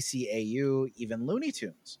Friends, the DCAU, even Looney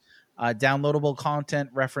Tunes. Downloadable content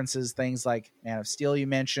references things like Man of Steel, you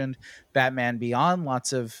mentioned, Batman Beyond,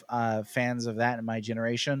 lots of fans of that in my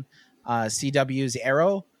generation. CW's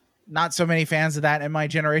Arrow, not so many fans of that in my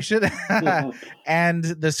generation. And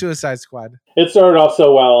the Suicide Squad. It started off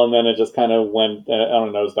so well, and then it just kind of went on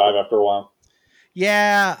a nosedive after a while.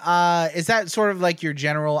 Yeah. Is that sort of like your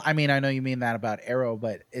general, I mean, I know you mean that about Arrow,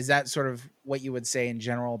 but is that sort of what you would say in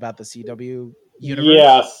general about the CW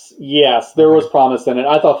universe? Yes. There was promise in it.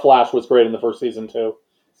 I thought Flash was great in the first season too.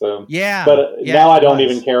 So but now I don't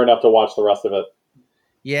even care enough to watch the rest of it.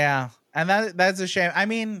 Yeah. And that's a shame. I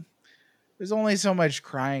mean, there's only so much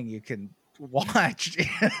crying you can watch.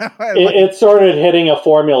 It started hitting a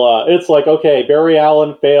formula. It's like, okay, Barry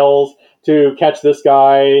Allen fails to catch this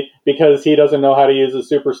guy because he doesn't know how to use his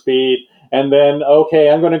super speed. And then,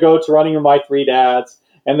 okay, I'm going to go to running with my three dads.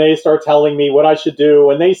 And they start telling me what I should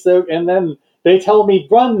do. And then they tell me,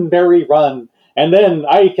 run, Barry, run. And then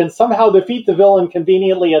I can somehow defeat the villain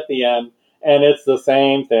conveniently at the end. And it's the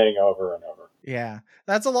same thing over and over. Yeah.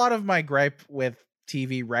 That's a lot of my gripe with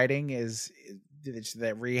TV writing is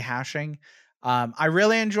that rehashing. I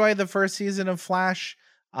really enjoyed the first season of Flash.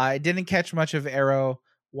 I didn't catch much of Arrow.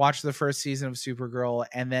 Watched the first season of Supergirl,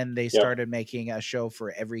 and then they started making a show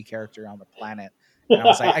for every character on the planet. And I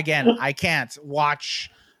was like, again, I can't watch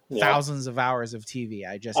thousands of hours of TV.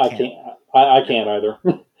 I just can't. I can't either.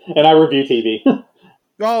 And I review TV.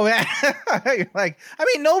 Oh, yeah. Like, I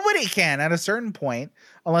mean, nobody can at a certain point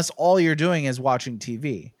unless all you're doing is watching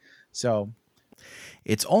TV. So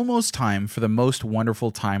It's almost time for the most wonderful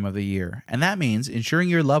time of the year, and that means ensuring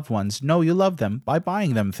your loved ones know you love them by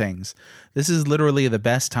buying them things. This is literally the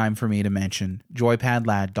best time for me to mention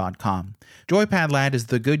joypadlad.com. Joypadlad is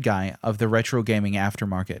the good guy of the retro gaming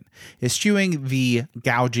aftermarket, eschewing the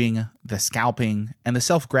gouging, the scalping, and the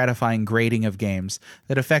self-gratifying grading of games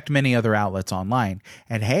that affect many other outlets online.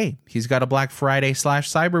 And hey, he's got a Black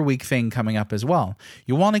Friday/Cyber Week thing coming up as well.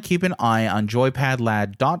 You want to keep an eye on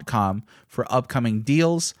joypadlad.com for upcoming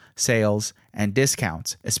deals, sales, and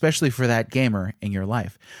discounts, especially for that gamer in your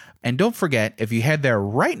life. And don't forget, if you head there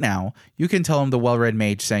right now, you can tell them the Well-Read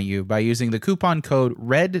Mage sent you by using the coupon code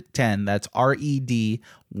RED10, that's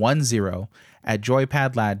RED10, at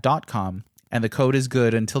joypadlad.com, and the code is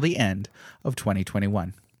good until the end of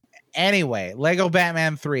 2021. Anyway, Lego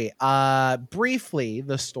Batman 3. Briefly,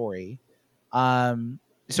 the story.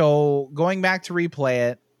 So going back to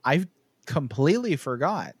replay it, I completely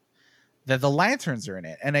forgot that the lanterns are in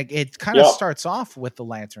it, and it kind of starts off with the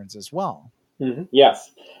lanterns as well. Mm-hmm.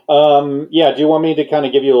 Yes. Do you want me to kind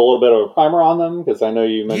of give you a little bit of a primer on them? Because I know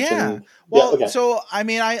you mentioned... Yeah. Well, okay. So, I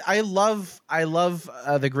mean, I love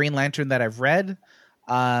the Green Lantern that I've read.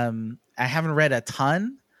 I haven't read a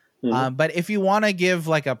ton. Mm-hmm. But if you want to give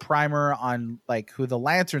like a primer on like who the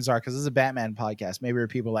lanterns are, because this is a Batman podcast, maybe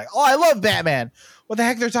people are like, oh, I love Batman. What the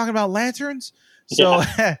heck? They're talking about lanterns? So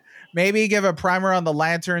maybe give a primer on the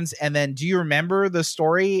lanterns. And then do you remember the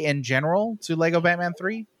story in general to Lego Batman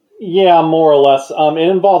 3? Yeah, more or less. It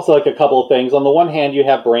involves like a couple of things. On the one hand, you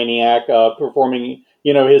have Brainiac performing,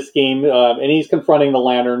 his scheme, and he's confronting the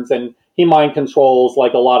lanterns, and he mind controls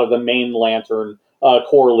like a lot of the main lantern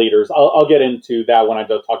core leaders. I'll get into that when I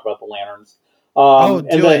talk about the lanterns.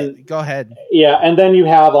 Go ahead. Yeah, and then you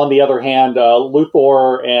have, on the other hand,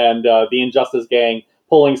 Luthor and the Injustice Gang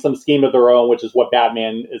pulling some scheme of their own, which is what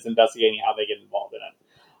Batman is investigating, how they get involved in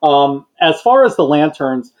it. As far as the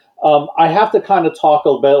lanterns, I have to kind of talk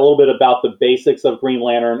a little bit about the basics of Green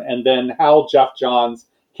Lantern and then how Jeff Johns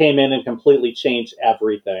came in and completely changed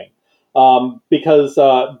everything. Because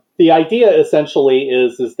the idea essentially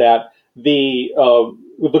is that the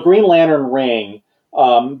Green Lantern ring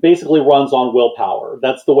basically runs on willpower.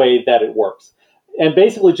 That's the way that it works. And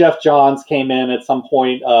basically Jeff Johns came in at some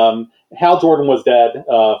point. Hal Jordan was dead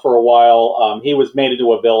for a while. He was made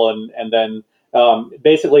into a villain, and then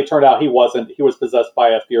basically turned out he wasn't. He was possessed by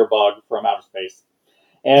a fear bug from outer space.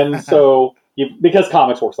 And so, because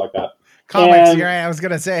comics works like that. You're right, I was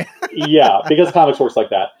going to say. Yeah, because comics works like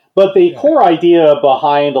that. But the core idea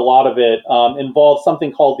behind a lot of it involves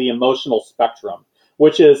something called the emotional spectrum,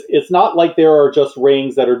 which is, it's not like there are just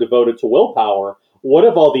rings that are devoted to willpower. What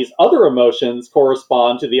if all these other emotions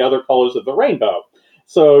correspond to the other colors of the rainbow?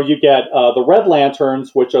 So you get the red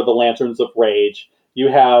lanterns, which are the lanterns of rage. You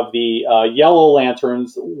have the yellow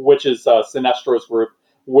lanterns, which is Sinestro's group,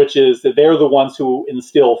 which is that they're the ones who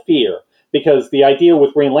instill fear. Because the idea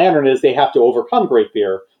with Green Lantern is they have to overcome great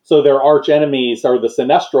fear. So their arch enemies are the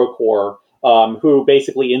Sinestro Corps, who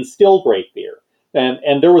basically instill great fear.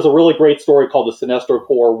 And there was a really great story called the Sinestro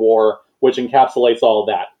Corps War, which encapsulates all of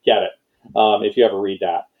that. Get it, if you ever read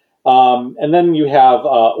that. And then you have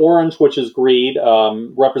orange, which is greed,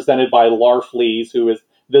 represented by Larfleeze, who is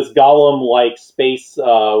this golem-like space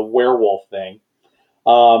werewolf thing.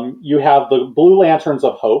 You have the blue lanterns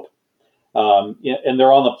of hope, and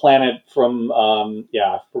they're on the planet from,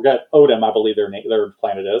 I forget, Odin, I believe their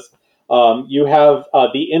planet is. You have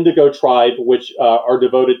the Indigo tribe, which are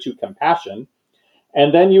devoted to compassion.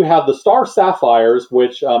 And then you have the Star Sapphires,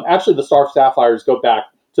 which actually the Star Sapphires go back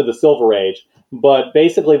to the Silver Age. But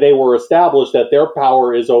basically they were established that their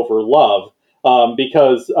power is over love,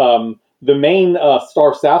 because the main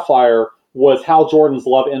Star Sapphire was Hal Jordan's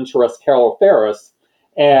love interest, Carol Ferris,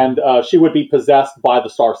 and she would be possessed by the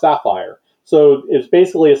Star Sapphire. So it's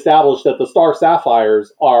basically established that the Star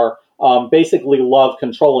Sapphires are basically love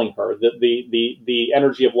controlling her, the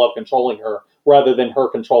energy of love controlling her, rather than her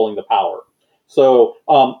controlling the power. So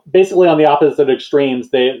basically on the opposite extremes,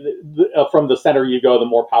 from the center you go, the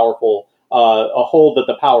more powerful a hold that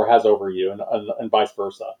the power has over you, and vice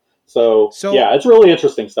versa. So yeah, it's really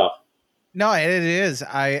interesting stuff. No, it is.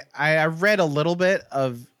 I read a little bit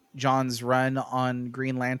of John's run on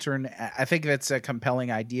Green Lantern. I think that's a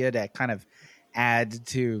compelling idea to kind of add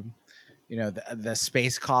to, the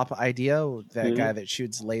space cop idea. That guy that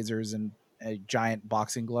shoots lasers and giant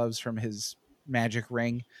boxing gloves from his magic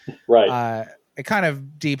ring. Right. It kind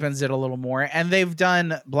of deepens it a little more. And they've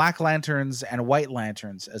done Black Lanterns and White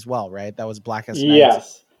Lanterns as well, right? That was Blackest Night.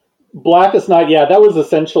 Yes. Blackest Night, yeah, that was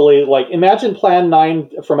essentially like, imagine Plan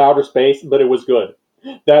 9 from outer space, but it was good.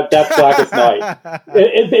 That's Blackest Night.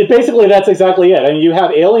 Basically, that's exactly it. I mean, you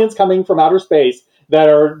have aliens coming from outer space that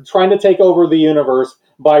are trying to take over the universe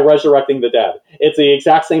by resurrecting the dead. It's the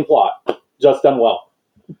exact same plot, just done well.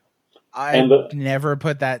 I never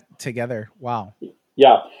put that together. Wow.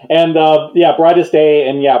 Yeah, and Brightest Day,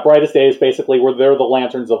 and Brightest Day is basically where they're the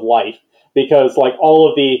lanterns of light, because like all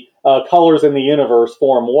of the colors in the universe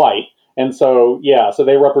form white, and so so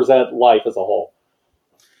they represent life as a whole.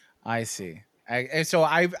 I see. So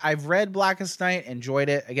I've read Blackest Night, enjoyed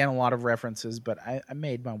it. Again, a lot of references, but I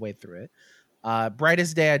made my way through it.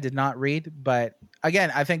 Brightest Day I did not read, but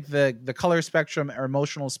again, I think the color spectrum or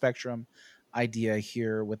emotional spectrum idea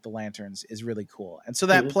here with the lanterns is really cool, and so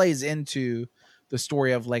that plays into the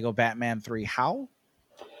story of Lego Batman 3. How?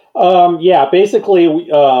 Basically,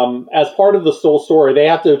 as part of the Soul story, they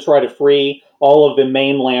have to try to free all of the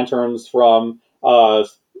main lanterns from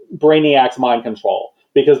Brainiac's mind control,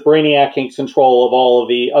 because Brainiac takes control of all of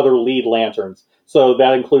the other lead lanterns. So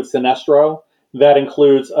that includes Sinestro, that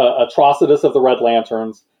includes Atrocitus of the Red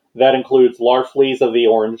Lanterns, that includes Larfleeze of the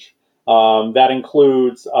Orange, that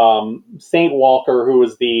includes Saint Walker, who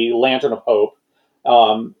is the Lantern of Hope.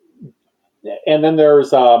 And then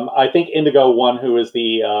there's, I think, Indigo One, who is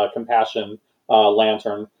the Compassion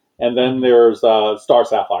Lantern. And then there's Star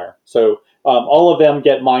Sapphire. So all of them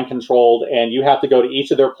get mind controlled, and you have to go to each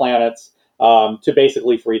of their planets to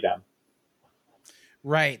basically free them.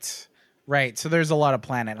 Right. So there's a lot of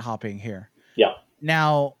planet hopping here. Yeah.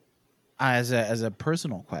 Now, as a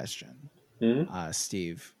personal question,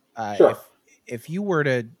 Steve, sure. if you were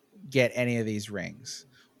to get any of these rings,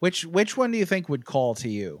 which one do you think would call to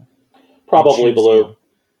you? Probably blue. You?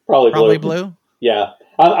 Probably blue. Yeah,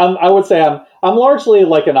 I would say I'm largely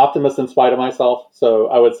like an optimist in spite of myself, so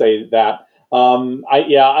I would say that.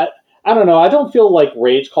 I don't know. I don't feel like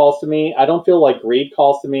rage calls to me. I don't feel like greed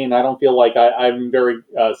calls to me, and I don't feel like I'm very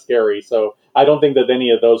scary. So I don't think that any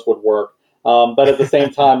of those would work. But at the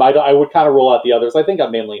same time, I would kind of rule out the others. I think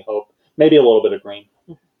I'm mainly hope, maybe a little bit of green.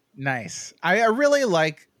 Nice. I really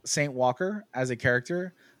like Saint Walker as a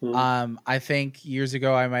character. I think years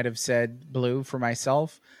ago I might have said blue for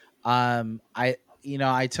myself. I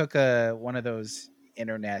took one of those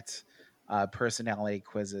internet personality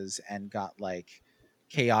quizzes and got like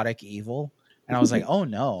chaotic evil, and I was like, oh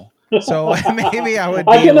no. So maybe I would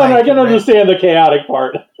be I can understand the chaotic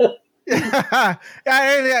part.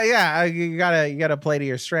 yeah. You gotta play to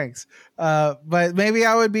your strengths. But maybe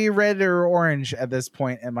I would be red or orange at this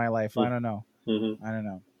point in my life. I don't know. I don't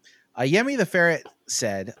know. Yemi the Ferret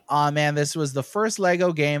said, "Aw man, this was the first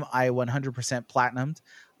Lego game I 100% platinumed.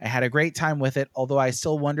 I had a great time with it, although I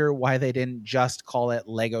still wonder why they didn't just call it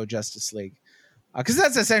Lego Justice League. Because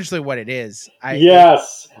that's essentially what it is." I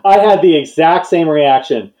had the exact same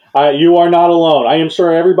reaction. You are not alone. I am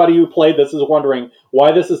sure everybody who played this is wondering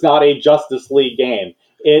why this is not a Justice League game.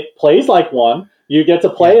 It plays like one. You get to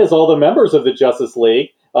play as all the members of the Justice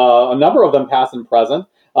League, a number of them past and present.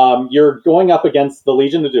 You're going up against the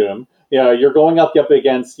Legion of Doom. You're going up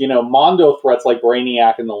against, Mondo threats like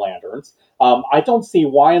Brainiac and the Lanterns. I don't see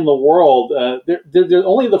why in the world,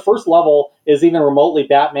 only the first level is even remotely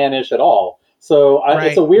Batman-ish at all. So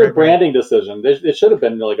it's a weird branding decision. It should have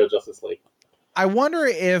been Lego Justice League. I wonder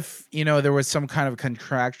if, there was some kind of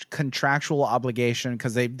contractual obligation,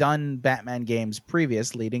 because they've done Batman games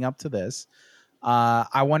previous leading up to this.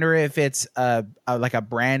 I wonder if it's like a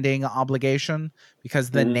branding obligation, because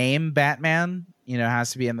the name Batman,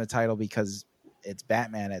 has to be in the title because it's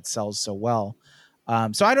Batman. It sells so well.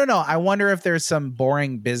 So I don't know. I wonder if there's some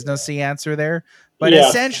boring businessy answer there, but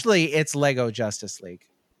essentially it's Lego Justice League.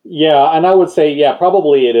 Yeah, and I would say,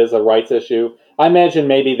 probably it is a rights issue. I imagine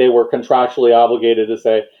maybe they were contractually obligated to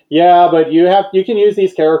say, but you can use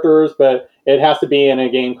these characters, but it has to be in a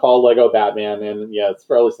game called Lego Batman, and it's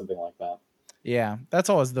probably something like that. Yeah, that's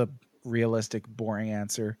always the realistic, boring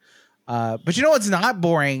answer. But what's not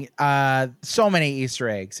boring? So many Easter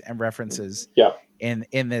eggs and references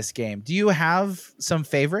in this game. Do you have some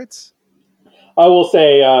favorites? I will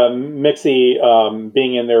say Mixie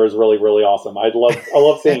being in there is really, really awesome. I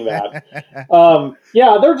love seeing that.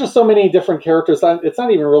 There are just so many different characters. It's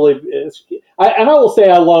not even really. I will say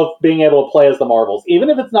I love being able to play as the Marvels, even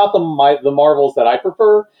if it's not the Marvels that I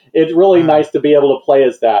prefer. It's really nice to be able to play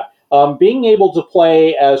as that. Being able to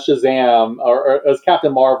play as Shazam or as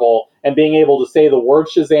Captain Marvel, and being able to say the word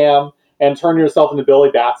Shazam and turn yourself into Billy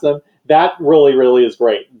Batson, that really, really is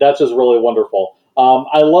great. That's just really wonderful.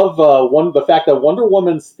 I love the fact that Wonder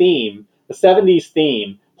Woman's theme, the 70s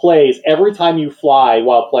theme, plays every time you fly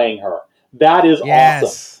while playing her. That is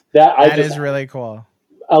awesome. That is really cool.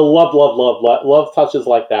 I love touches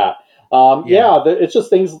like that. Yeah. It's just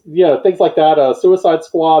things, things like that. Suicide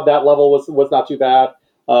Squad, that level was not too bad.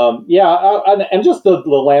 And just the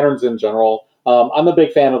lanterns in general. I'm a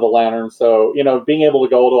big fan of the lanterns, so being able to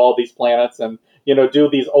go to all these planets and do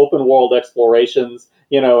these open world explorations,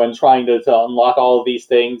 and trying to unlock all of these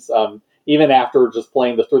things, even after just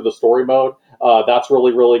playing through the story mode. That's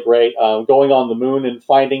really, really great. Going on the moon and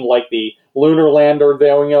finding like the lunar lander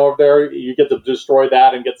going over there, you get to destroy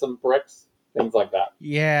that and get some bricks, things like that.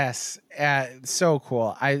 Yes, so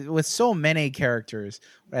cool. I with so many characters,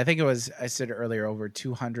 but I think I said earlier over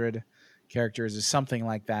 200 characters or something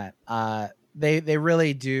like that. They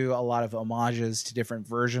really do a lot of homages to different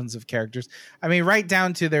versions of characters. I mean, right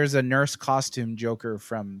down to there's a nurse costume Joker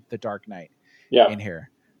from The Dark Knight Yeah. in here.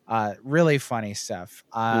 Really funny stuff.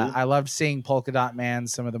 Mhm. I loved seeing Polka Dot Man,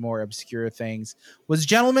 some of the more obscure things. Was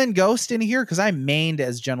Gentleman Ghost in here? Because I mained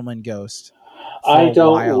as Gentleman Ghost for a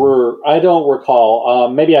while. I don't recall.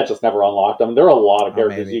 Maybe I just never unlocked them. There are a lot of Oh,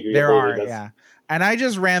 characters maybe you could there play are, this. yeah. And I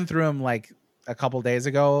just ran through them like a couple days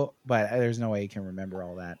ago, but there's no way you can remember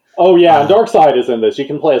all that. Oh yeah, and Darkseid is in this. You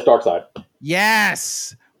can play as Darkseid.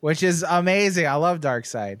 Yes, which is amazing. I love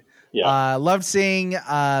Darkseid. Yeah. Loved seeing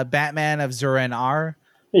Batman of Zurin R.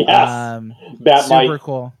 Yes. Super Batmite.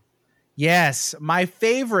 cool. Yes, my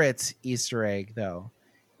favorite Easter egg though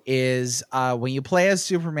is when you play as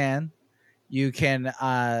Superman, you can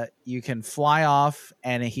fly off,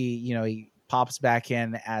 and he pops back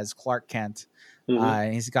in as Clark Kent. Hmm.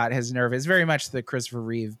 And he's got his nerve. It's very much the Christopher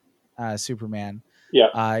Reeve Superman.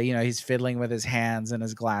 Yeah. He's fiddling with his hands and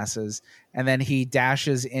his glasses, and then he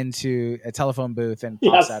dashes into a telephone booth and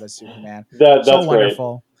pops Yes. out as Superman. That's So great.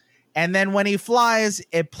 wonderful. And then when he flies,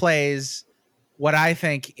 it plays what I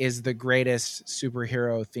think is the greatest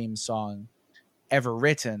superhero theme song ever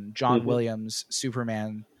written, John Williams'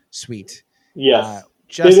 Superman Suite. Yes. They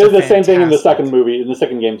Just a did the same thing in the fantastic. second movie, in the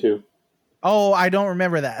second game too. Oh, I don't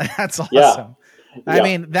remember that. That's Yeah. awesome. I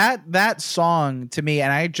mean, that song to me,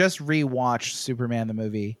 and I just rewatched Superman the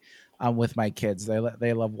movie with my kids.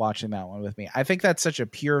 They love watching that one with me. I think that's such a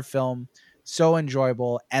pure film, so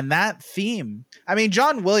enjoyable, and that theme. I mean,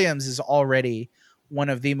 John Williams is already one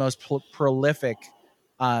of the most prolific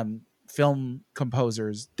film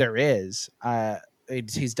composers there is.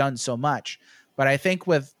 He's done so much, but I think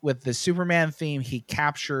with the Superman theme, he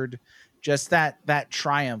captured just that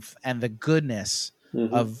triumph and the goodness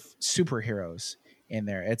of superheroes in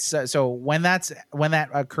there. It's so when that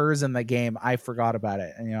occurs in the game, I forgot about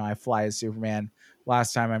it, and I fly as Superman.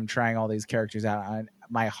 Last time I'm trying all these characters out, and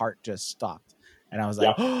my heart just stopped, and I was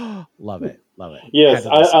like, oh, love it. Yes,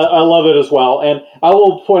 I love it as well. And I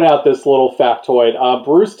will point out this little factoid.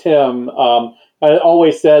 Bruce Timm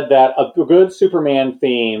always said that a good Superman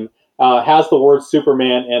theme has the word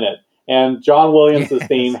Superman in it. And John Williams'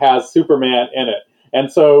 theme has Superman in it.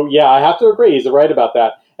 And so, yeah, I have to agree. He's right about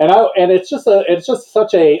that. And it's just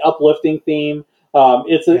such a uplifting theme.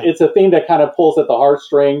 It's a theme that kind of pulls at the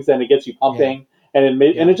heartstrings and it gets you pumping. Yeah.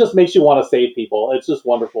 And it just makes you want to save people. It's just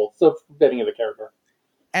wonderful. It's so fitting of the character.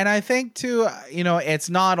 And I think too, it's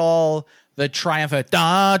not all the triumph of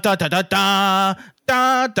da da da da da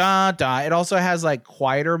da da da. It also has like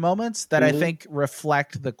quieter moments that I think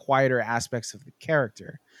reflect the quieter aspects of the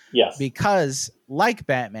character. Yes. Because like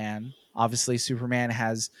Batman, obviously Superman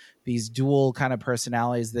has these dual kind of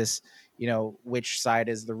personalities. This, which side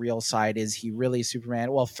is the real side? Is he really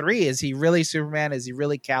Superman? Well, 3, is he really Superman? Is he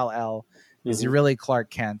really Kal-El? Is he really Clark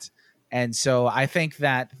Kent? And so I think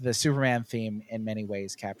that the Superman theme in many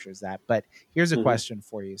ways captures that. But here's a question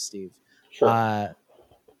for you, Steve. Sure.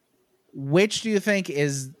 Which do you think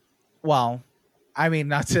is, well, I mean,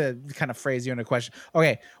 not to kind of phrase you in a question.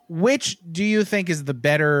 Okay. Which do you think is the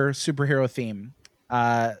better superhero theme?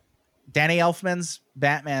 Danny Elfman's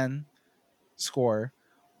Batman score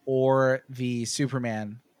or the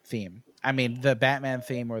Superman theme? I mean, the Batman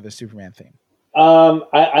theme or the Superman theme? I'm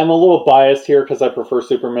a little biased here because I prefer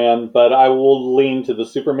Superman, but I will lean to the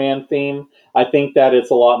Superman theme. I think that it's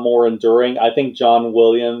a lot more enduring. I think John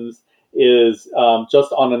Williams is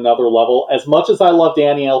just on another level. As much as I love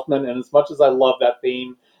Danny Elfman and as much as I love that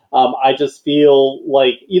theme, I just feel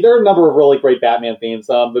like there are a number of really great Batman themes.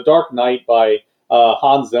 The Dark Knight by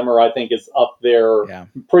Hans Zimmer, I think, is up there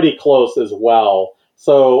pretty close as well.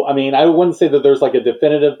 So, I mean, I wouldn't say that there's like a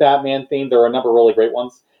definitive Batman theme. There are a number of really great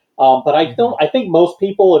ones. But I don't. I think most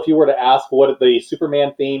people, if you were to ask what the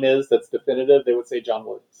Superman theme is that's definitive, they would say John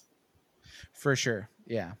Williams. For sure,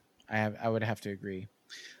 yeah, I would have to agree.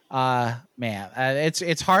 Man,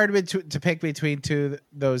 it's hard to pick between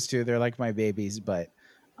those two. They're like my babies, but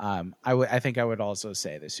I think I would also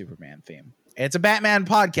say the Superman theme. It's a Batman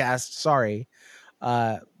podcast. Sorry,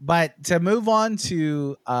 But to move on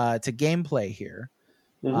to gameplay here,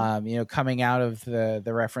 coming out of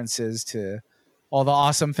the references to all the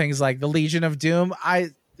awesome things like the Legion of Doom,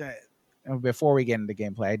 before we get into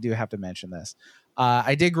gameplay, I do have to mention this.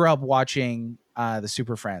 I did grow up watching the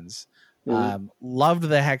Super Friends. Loved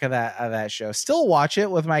the heck of that show. Still watch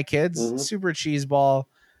it with my kids. Super cheeseball.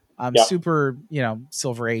 Super,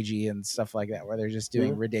 Silver Agey and stuff like that, where they're just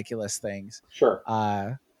doing ridiculous things. Sure.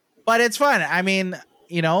 But it's fun. I mean,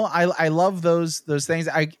 I love those things.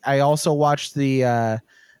 I also watched the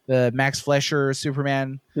Max Fleischer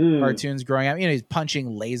Superman cartoons growing up. He's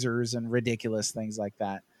punching lasers and ridiculous things like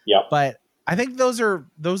that. Yeah. But I think those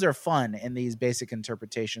are fun in these basic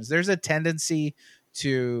interpretations. There's a tendency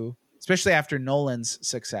to, especially after Nolan's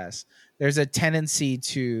success, there's a tendency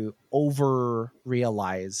to over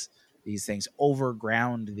realize these things,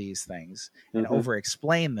 overground these things, and over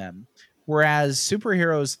explain them. Whereas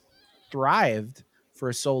superheroes thrived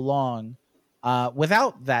for so long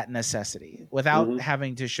without that necessity, without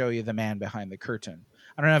having to show you the man behind the curtain.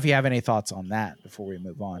 I don't know if you have any thoughts on that before we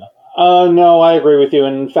move on. No, I agree with you.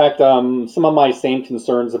 In fact, some of my same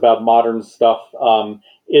concerns about modern stuff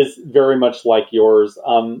is very much like yours.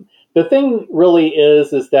 The thing really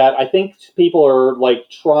is that I think people are like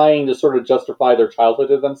trying to sort of justify their childhood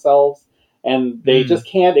to themselves, and they just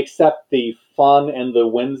can't accept the fun and the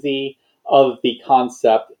whimsy of the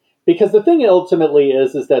concept. Because the thing ultimately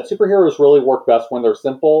is that superheroes really work best when they're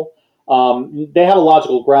simple. They have a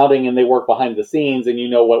logical grounding and they work behind the scenes, and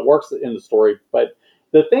what works in the story. But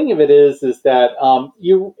the thing of it is that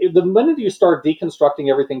the minute you start deconstructing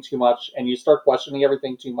everything too much and you start questioning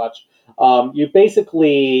everything too much, you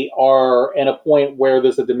basically are at a point where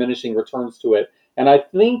there's a diminishing returns to it. And I'm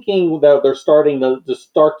thinking that they're starting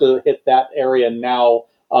to hit that area now,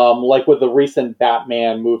 like with the recent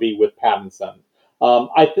Batman movie with Pattinson.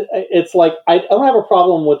 It's like I don't have a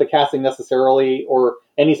problem with the casting necessarily or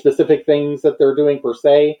any specific things that they're doing per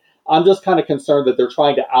se. I'm just kind of concerned that they're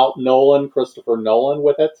trying to out Christopher Nolan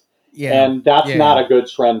with it. Yeah. And that's not a good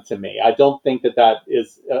trend to me. I don't think that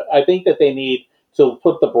is, I think that they need to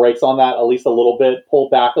put the brakes on that at least a little bit, pull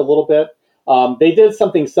back a little bit. They did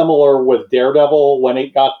something similar with Daredevil when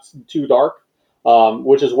it got too dark,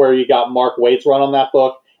 which is where you got Mark Waid's run on that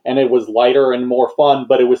book. And it was lighter and more fun,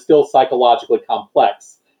 but it was still psychologically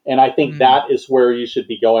complex. And I think that is where you should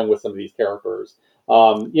be going with some of these characters.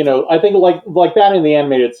 I think like Batman the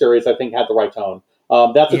Animated Series, I think had the right tone.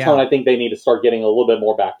 That's a tone I think they need to start getting a little bit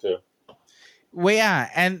more back to. Well, yeah.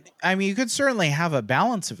 And I mean, you could certainly have a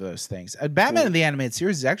balance of those things. Batman the Animated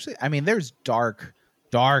Series is actually, I mean, there's dark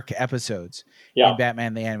episodes in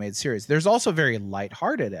Batman the Animated Series. There's also very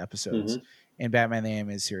lighthearted episodes in Batman the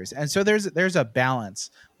Animated Series. And so there's a balance.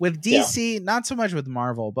 With DC, not so much with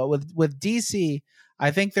Marvel, but with DC,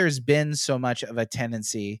 I think there's been so much of a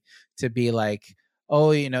tendency to be like,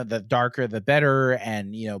 oh, the darker the better,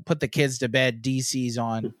 and put the kids to bed. DC's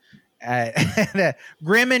on.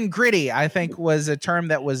 Grim and gritty, I think, was a term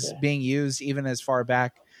that was being used even as far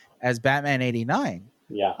back as Batman '89.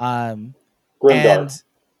 Yeah.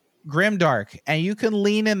 Grimdark, and you can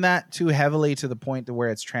lean in that too heavily to the point to where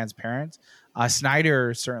it's transparent.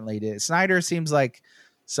 Snyder certainly did. Snyder seems like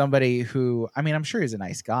somebody who, I mean, I'm sure he's a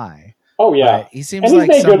nice guy. Oh yeah, he seems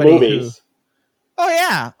like somebody who. Oh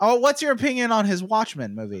yeah. Oh, what's your opinion on his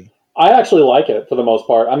Watchmen movie? I actually like it for the most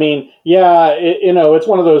part. I mean, it's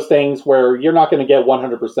one of those things where you're not going to get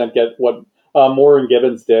 100% get what Moore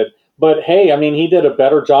Gibbons did. But hey, I mean, he did a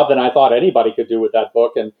better job than I thought anybody could do with that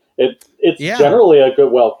book, and it's generally a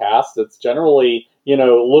good, well cast. It's generally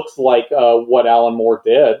looks like what Alan Moore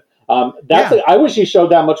did. I wish he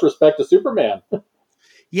showed that much respect to Superman.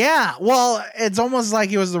 Yeah, well, it's almost like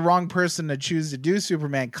he was the wrong person to choose to do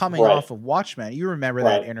Superman coming off of Watchmen. You remember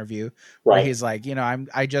that interview where he's like,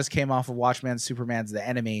 I just came off of Watchmen. Superman's the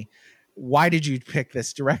enemy. Why did you pick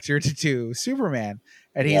this director to do Superman?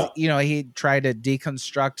 And he tried to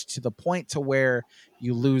deconstruct to the point to where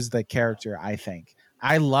you lose the character. I think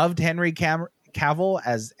I loved Henry Cavill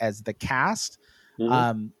as the cast,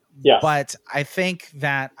 but I think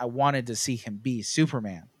that I wanted to see him be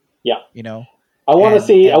Superman. Yeah, I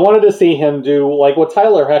wanted to see him do like what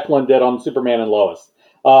Tyler Hoechlin did on Superman and Lois.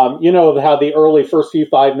 How the early first few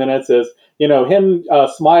 5 minutes is, him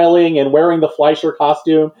smiling and wearing the Fleischer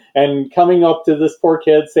costume and coming up to this poor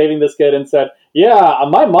kid, saving this kid, and said, "Yeah,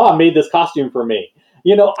 my mom made this costume for me."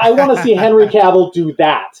 I want to see Henry Cavill do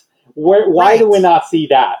that Why do we not see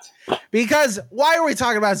that? Because why are we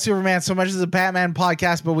talking about Superman so much as a Batman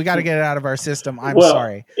podcast? But we got to get it out of our system. I'm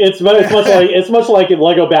sorry. It's much like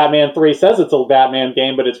Lego Batman 3 says it's a Batman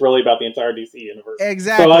game, but it's really about the entire DC universe.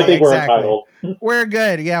 Exactly. So I think we're entitled. We're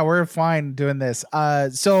good. Yeah, we're fine doing this.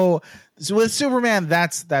 So with Superman,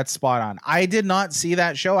 that's spot on. I did not see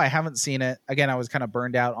that show. I haven't seen it. Again, I was kind of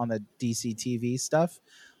burned out on the DC TV stuff.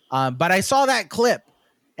 But I saw that clip.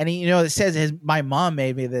 And he, it says my mom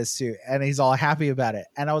made me this suit, and he's all happy about it.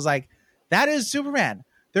 And I was like, that is Superman.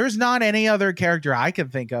 There's not any other character I can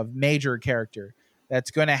think of, major character, that's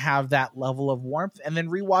going to have that level of warmth. And then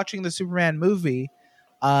rewatching the Superman movie,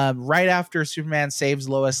 right after Superman saves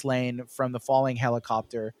Lois Lane from the falling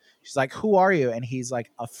helicopter, she's like, "Who are you?" And he's like,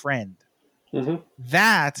 "A friend." Mm-hmm.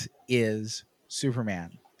 That is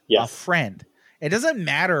Superman. Yes. A friend. It doesn't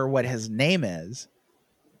matter what his name is.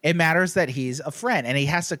 It matters that he's a friend, and he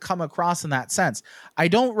has to come across in that sense. I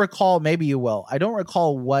don't recall, maybe you will. I don't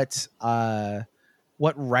recall what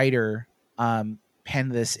writer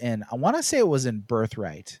penned this in. I want to say it was in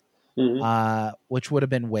Birthright, which would have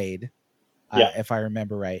been Wade, if I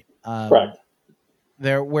remember right. Correct.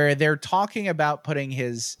 Where they're talking about putting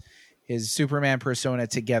his Superman persona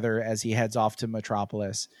together as he heads off to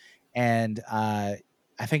Metropolis, and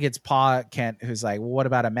I think it's Pa Kent who's like, "Well, what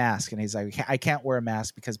about a mask?" And he's like, "I can't wear a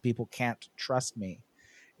mask because people can't trust me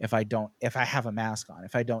if I have a mask on,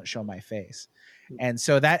 if I don't show my face." And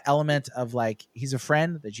so that element of like, he's a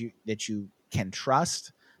friend that you can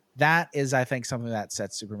trust, that is, I think, something that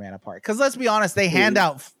sets Superman apart. Because let's be honest, they hand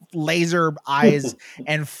out laser eyes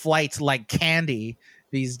and flight like candy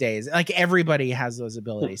these days. Like, everybody has those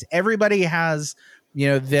abilities. Everybody has,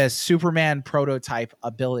 the Superman prototype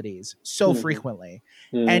abilities so frequently.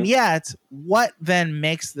 And yet, what then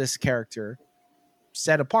makes this character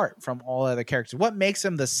set apart from all other characters? What makes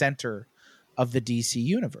him the center of the DC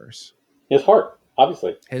universe? His heart,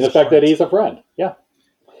 obviously. The fact that he's a friend. Yeah.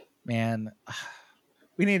 Man,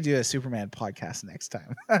 we need to do a Superman podcast next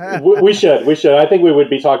time. We should. I think we would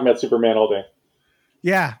be talking about Superman all day.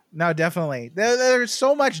 Yeah, no, definitely. There's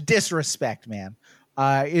so much disrespect, man.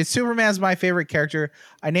 Superman's my favorite character.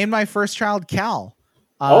 I named my first child Cal.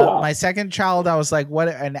 Wow. My second child, I was like, what?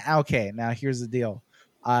 And okay, now here's the deal.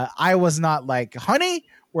 I was not like, honey,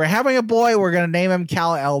 we're having a boy. We're going to name him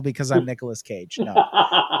Kal-El because I'm Nicolas Cage. No,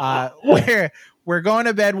 we're going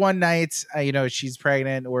to bed one night. She's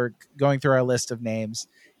pregnant. We're going through our list of names,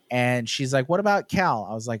 and she's like, what about Cal?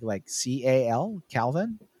 I was like C-A-L,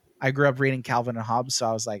 Calvin. I grew up reading Calvin and Hobbes, so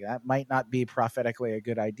I was like, that might not be prophetically a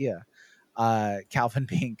good idea. Calvin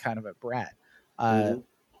being kind of a brat.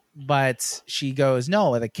 But she goes,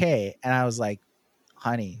 no, with a K. And I was like,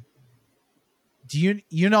 honey, do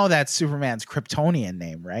you know that's Superman's Kryptonian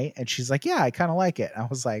name, right? And she's like, yeah, I kind of like it. I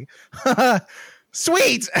was like,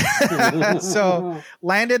 sweet. So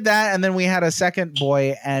landed that. And then we had a second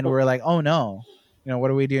boy, and we were like, oh no, what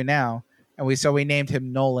do we do now? And we named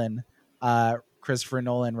him Nolan, Christopher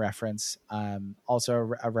Nolan reference.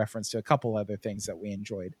 Also a reference to a couple other things that we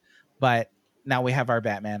enjoyed. But now we have our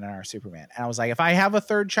Batman and our Superman. And I was like, if I have a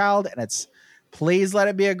third child, and please let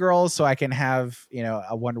it be a girl so I can have,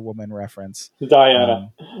 a Wonder Woman reference.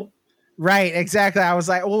 Diana. Right, exactly. I was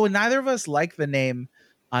like, well, neither of us like the name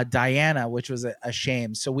Diana, which was a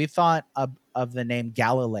shame. So we thought of the name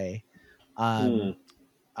Galilei,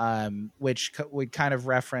 which would kind of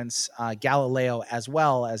reference Galileo as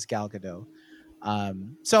well as Gal Gadot.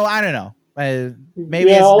 So I don't know.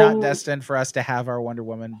 Maybe it's not destined for us to have our Wonder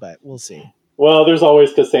Woman, but we'll see. Well, there's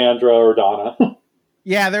always Cassandra or Donna.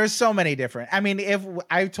 Yeah, there's so many different. I mean, if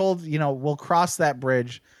I told, we'll cross that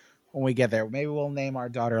bridge when we get there. Maybe we'll name our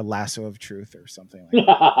daughter Lasso of Truth or something like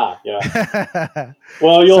that. Yeah.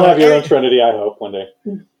 Well, you'll have your own Trinity, I hope, one day.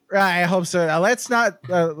 Right, I hope so. Let's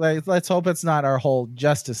hope it's not our whole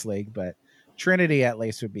Justice League, but Trinity at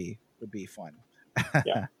least would be fun.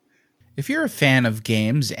 Yeah. If you're a fan of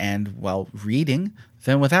games and, reading,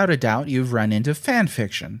 then without a doubt you've run into fan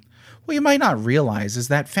fiction. What you might not realize is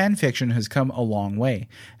that fan fiction has come a long way,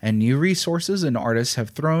 and new resources and artists have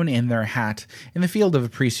thrown in their hat in the field of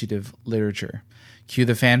appreciative literature. Cue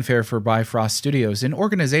the fanfare for Bifrost Studios, an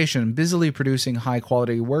organization busily producing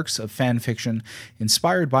high-quality works of fan fiction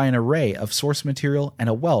inspired by an array of source material and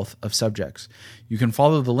a wealth of subjects. You can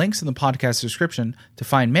follow the links in the podcast description to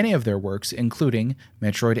find many of their works, including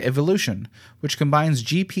Metroid Evolution, which combines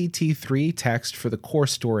GPT-3 text for the core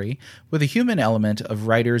story with a human element of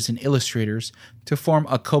writers and illustrators to form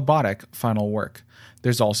a cobotic final work.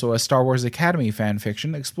 There's also a Star Wars Academy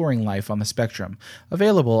fanfiction exploring life on the spectrum,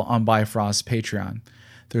 available on Bifrost's Patreon.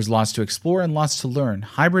 There's lots to explore and lots to learn,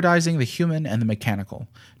 hybridizing the human and the mechanical.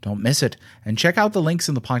 Don't miss it, and check out the links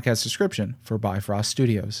in the podcast description for Bifrost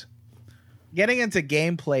Studios. Getting into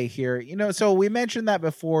gameplay here, so we mentioned that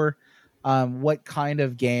before, what kind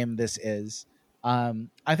of game this is.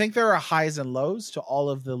 I think there are highs and lows to all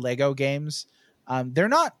of the Lego games. They're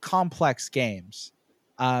not complex games,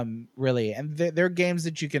 really, and they're games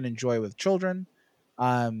that you can enjoy with children.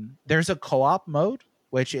 There's a co-op mode,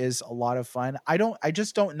 which is a lot of fun. I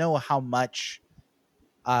just don't know how much,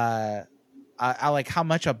 I like how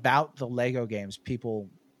much about the Lego games people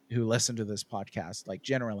who listen to this podcast like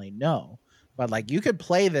generally know, but like you could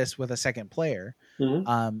play this with a second player.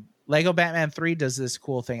 Mm-hmm. Lego Batman 3 does this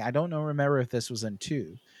cool thing. I don't remember if this was in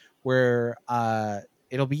 2, where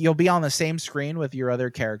you'll be on the same screen with your other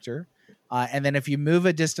character. And then if you move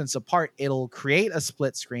a distance apart, it'll create a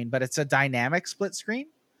split screen, but it's a dynamic split screen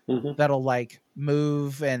that'll like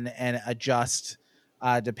move and adjust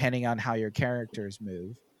depending on how your characters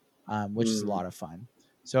move, which is a lot of fun.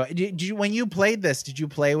 So did you, when you played this, did you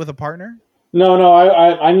play with a partner? No,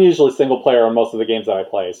 I'm usually single player on most of the games that I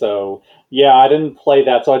play. So yeah, I didn't play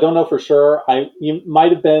that, so I don't know for sure. You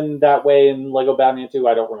might have been that way in Lego Batman 2.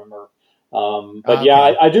 I don't remember. But okay.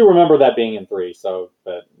 Yeah, I do remember that being in 3. So,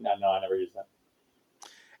 but no, I never used that.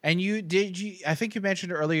 And I think you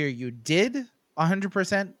mentioned earlier you did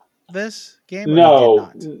 100% this game?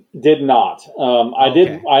 No, did not.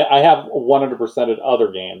 I have 100%ed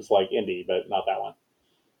other games like Indie, but not that one.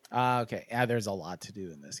 Okay. Yeah, there's a lot to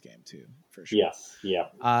do in this game too, for sure. Yes.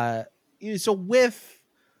 Yeah. So with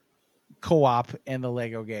co-op in the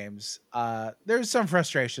Lego games, there's some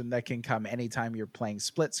frustration that can come anytime you're playing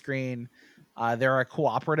split screen. There are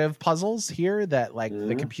cooperative puzzles here that like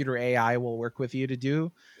the computer AI will work with you to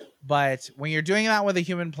do. But when you're doing that with a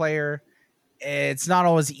human player, it's not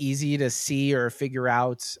always easy to see or figure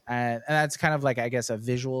out. And that's kind of like, I guess, a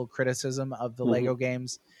visual criticism of the Lego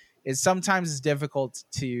games. Is sometimes it's difficult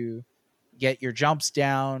to get your jumps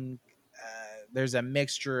down. There's a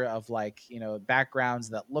mixture of like,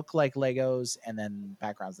 backgrounds that look like Legos and then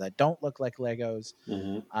backgrounds that don't look like Legos.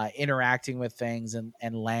 Interacting with things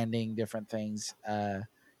and landing different things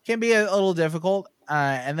can be a little difficult.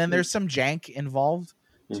 And then there's some jank involved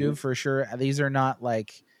too, for sure. These are not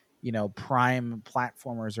like, prime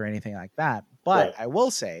platformers or anything like that. But right. I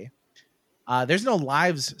will say there's no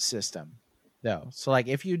lives system. though. So like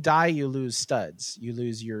if you die, you lose studs, you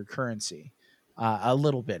lose your currency, a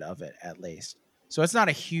little bit of it at least. So it's not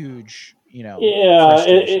a huge, Yeah,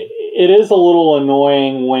 it is a little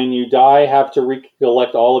annoying when you die, have to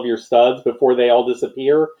recollect all of your studs before they all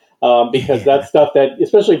disappear. Because that's stuff that,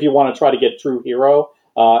 especially if you want to try to get True Hero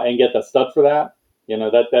and get the stud for that,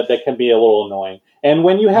 that can be a little annoying. And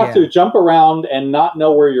when you have to jump around and not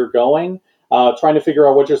know where you're going, trying to figure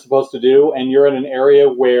out what you're supposed to do, and you're in an area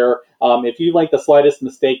where if you make the slightest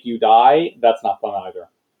mistake, you die, that's not fun either.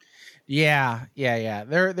 Yeah.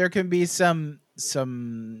 There can be some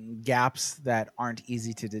gaps that aren't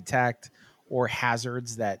easy to detect, or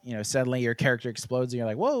hazards that, suddenly your character explodes and you're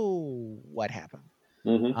like, whoa, what happened?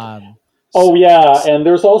 Mm-hmm. And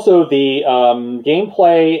there's also the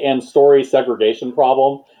gameplay and story segregation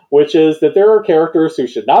problem, which is that there are characters who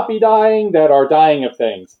should not be dying that are dying of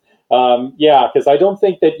things. Because I don't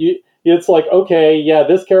think that it's like, okay,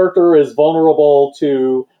 this character is vulnerable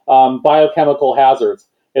to biochemical hazards.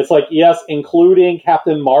 It's like, yes, including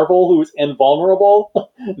Captain Marvel, who's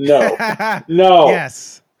invulnerable. No.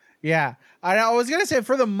 Yes. Yeah. I was going to say,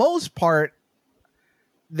 for the most part,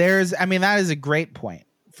 that is a great point.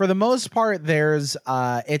 For the most part, there's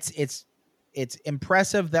it's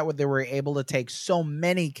impressive that they were able to take so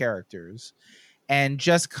many characters and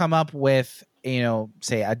just come up with,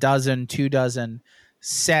 say a dozen, 2 dozen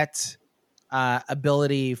set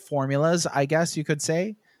ability formulas, I guess you could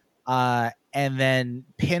say, and then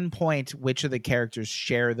pinpoint which of the characters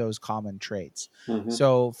share those common traits. Mm-hmm.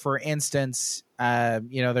 So, for instance,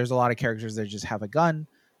 there's a lot of characters that just have a gun.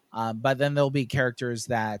 But then there'll be characters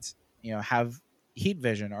that, have heat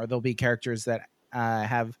vision, or there'll be characters that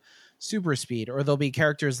have super speed, or there'll be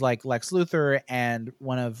characters like Lex Luthor and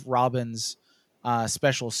one of Robin's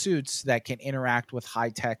special suits that can interact with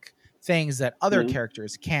high-tech things that other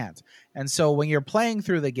characters can't. And so when you're playing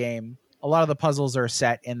through the game, a lot of the puzzles are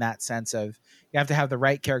set in that sense of you have to have the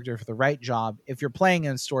right character for the right job. If you're playing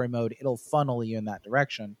in story mode, it'll funnel you in that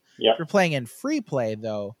direction. Yep. If you're playing in free play,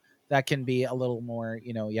 though, that can be a little more,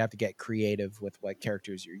 you have to get creative with what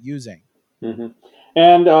characters you're using. Mm-hmm.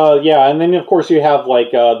 And and then of course you have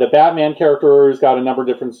like the Batman character who's got a number of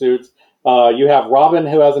different suits. You have Robin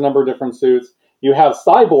who has a number of different suits. You have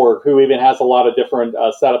Cyborg who even has a lot of different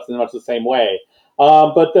setups in much the same way.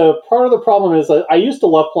 But the part of the problem is I used to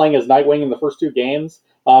love playing as Nightwing in the first two games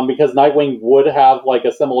because Nightwing would have like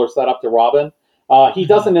a similar setup to Robin. He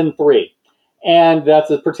doesn't in 3. And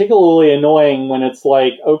that's particularly annoying when it's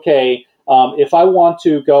like, okay, if I want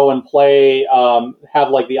to go and play, have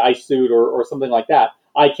like the ice suit or something like that,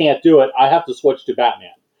 I can't do it. I have to switch to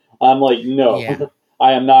Batman. I'm like, no, Yeah.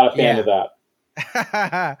 I am not a fan of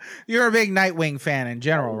that. You're a big Nightwing fan in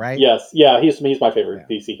general, right? Yes. Yeah, he's my favorite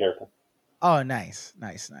DC character. Oh, nice.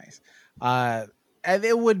 And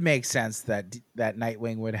it would make sense that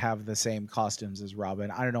Nightwing would have the same costumes as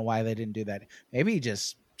Robin. I don't know why they didn't do that. Maybe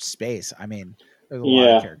just space. I mean, there's a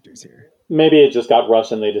lot of characters here. Maybe it just got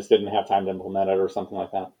rushed and they just didn't have time to implement it or something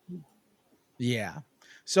like that. Yeah.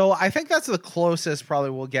 So I think that's the closest probably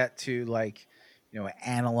we'll get to like,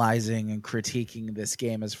 analyzing and critiquing this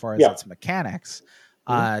game as far as its mechanics.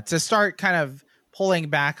 To start kind of pulling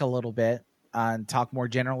back a little bit and talk more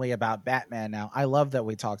generally about Batman now. I love that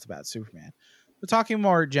we talked about Superman. We're talking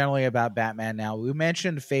more generally about Batman now. We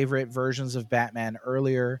mentioned favorite versions of Batman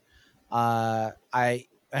earlier. I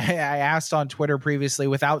asked on Twitter previously,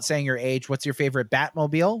 without saying your age, what's your favorite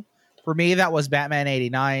Batmobile? For me, that was Batman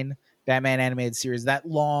 89, Batman Animated Series, that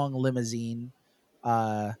long limousine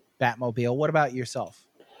Batmobile. What about yourself?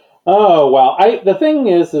 Oh, wow. The thing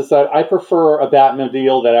is that I prefer a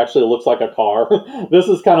Batmobile that actually looks like a car. This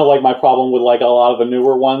is kind of like my problem with like a lot of the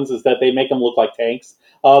newer ones is that they make them look like tanks.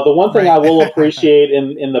 The one thing I will appreciate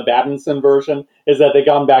in the Battinson version is that they've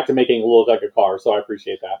gone back to making it look like a car, so I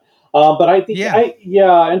appreciate that. But I think,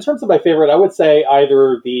 in terms of my favorite, I would say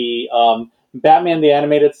either the Batman the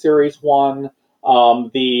Animated Series one,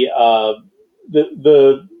 the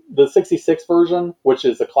 66 version, which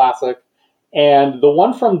is a classic, and the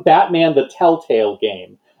one from Batman the Telltale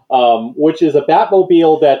game, which is a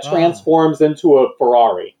Batmobile that transforms into a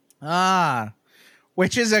Ferrari.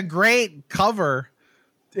 Which is a great cover.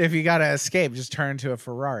 If you got to escape, just turn into a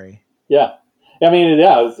Ferrari. Yeah. I mean, it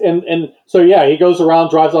does. And so, he goes around,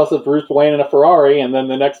 drives off with Bruce Wayne in a Ferrari, and then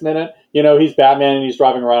the next minute, he's Batman and he's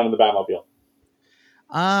driving around in the Batmobile.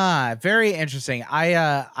 Very interesting.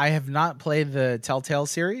 I have not played the Telltale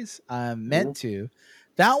series. Meant to.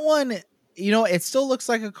 That one, it still looks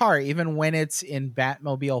like a car, even when it's in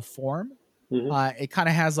Batmobile form. It kind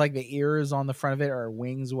of has like the ears on the front of it or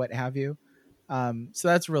wings, what have you. So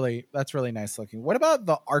that's really nice looking. What about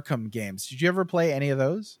the Arkham games? Did you ever play any of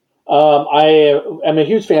those? I am a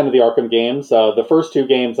huge fan of the Arkham games. The first two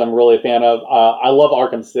games I'm really a fan of. I love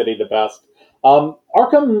Arkham City the best.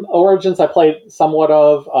 Arkham Origins I played somewhat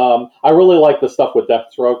of. I really like the stuff with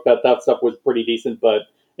Deathstroke. That stuff was pretty decent, but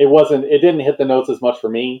it didn't hit the notes as much for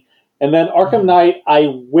me. And then Arkham Knight, I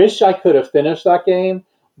wish I could have finished that game,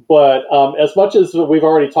 but as much as we've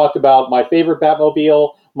already talked about my favorite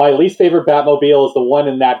Batmobile, my least favorite Batmobile is the one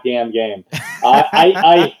in that damn game.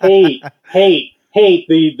 I hate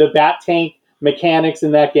the Bat Tank mechanics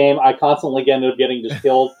in that game. I constantly end up getting just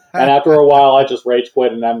killed, and after a while, I just rage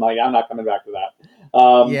quit, and I'm like, I'm not coming back to that.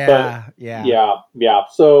 Yeah.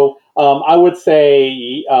 So I would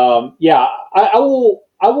say,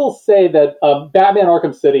 I will say that Batman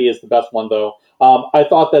Arkham City is the best one, though. I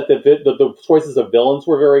thought that the choices of villains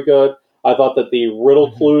were very good. I thought that the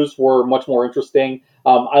riddle clues were much more interesting.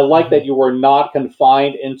 I like that you were not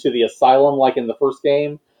confined into the asylum like in the first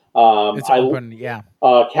game. It's open,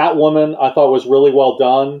 Catwoman, I thought was really well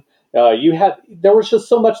done. There was just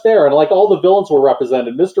so much there, and like all the villains were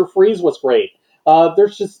represented. Mr. Freeze was great.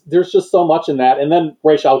 There's just so much in that, and then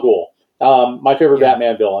Ra's al Ghul, my favorite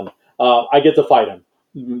Batman villain. I get to fight him.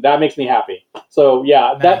 That makes me happy. So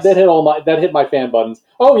nice. that hit my fan buttons.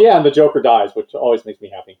 Oh yeah, and the Joker dies, which always makes me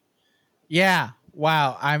happy. Yeah.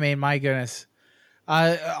 Wow. I mean, my goodness.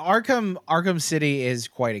 Arkham City is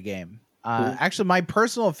quite a game. Actually, my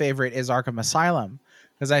personal favorite is Arkham Asylum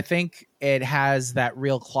because I think it has that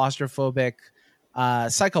real claustrophobic,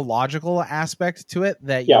 psychological aspect to it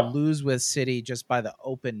that you lose with City just by the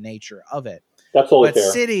open nature of it. That's totally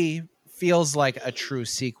fair. City feels like a true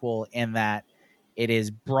sequel in that it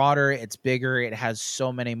is broader, it's bigger, it has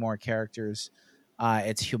so many more characters.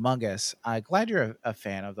 It's humongous. Glad you're a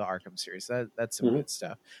fan of the Arkham series. That's some good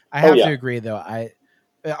stuff. I have to agree, though.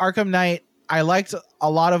 Arkham Knight, I liked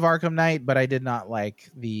a lot of Arkham Knight, but I did not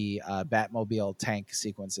like the Batmobile tank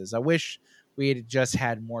sequences. I wish we had just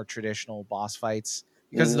had more traditional boss fights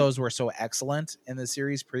because those were so excellent in the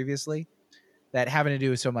series previously. That having to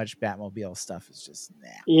do with so much Batmobile stuff is just nah.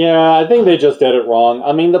 Yeah, I think they just did it wrong.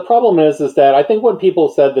 I mean, the problem is that I think when people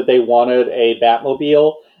said that they wanted a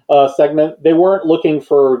Batmobile segment, they weren't looking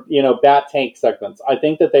for Bat Tank segments. I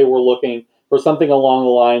think that they were looking for something along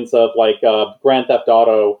the lines of like Grand Theft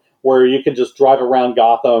Auto, where you can just drive around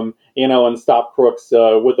Gotham, and stop crooks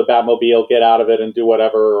with the Batmobile, get out of it, and do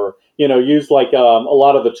whatever, or use like a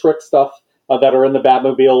lot of the trick stuff that are in the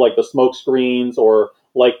Batmobile, like the smoke screens or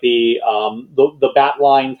like the bat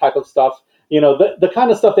line type of stuff. The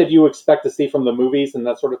kind of stuff that you expect to see from the movies and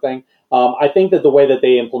that sort of thing. I think that the way that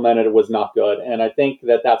they implemented it was not good, and I think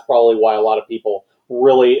that that's probably why a lot of people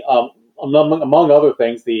really, among other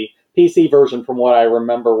things, the PC version, from what I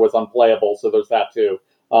remember, was unplayable. So there's that too.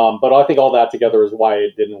 But I think all that together is why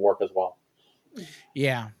it didn't work as well.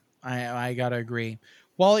 Yeah, I gotta agree.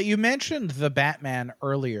 Well, you mentioned the Batman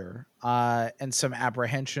earlier, and some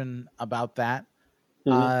apprehension about that.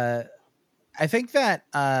 Mm-hmm. I think that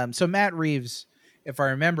so Matt Reeves, if I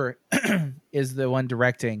remember, is the one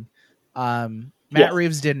directing. Matt Yes.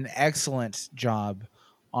 Reeves did an excellent job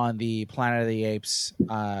on the Planet of the Apes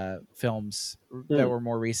films that were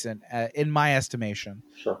more recent, in my estimation.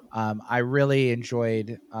 Sure. I really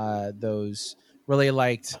enjoyed those. Really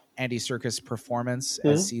liked Andy Serkis' performance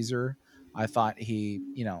as Mm-hmm. Caesar. I thought he,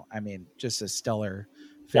 just a stellar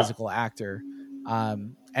Yeah. physical actor.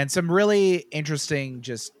 And some really interesting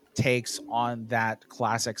just takes on that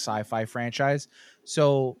classic sci-fi franchise.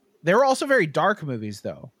 So they were also very dark movies,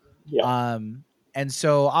 though. Yeah. And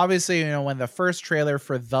so obviously, when the first trailer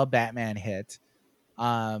for The Batman hit,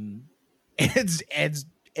 um,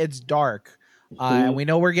 it's dark, and we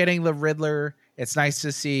know we're getting the Riddler. It's nice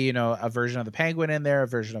to see, a version of the Penguin in there, a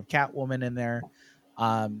version of Catwoman in there.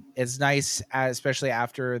 It's nice, especially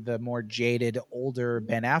after the more jaded, older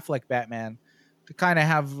Ben Affleck Batman, to kind of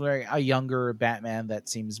have like a younger Batman that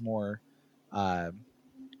seems more, uh,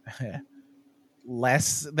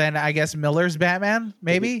 less than, I guess, Miller's Batman,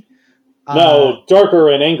 maybe. No, darker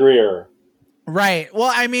and angrier. Right.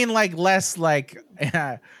 Well, I mean, like less like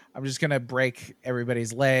I'm just gonna break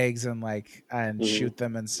everybody's legs and shoot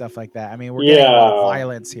them and stuff like that. I mean, we're getting a lot of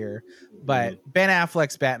violence here, but Ben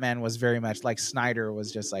Affleck's Batman was very much like Snyder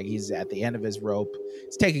was, just like he's at the end of his rope.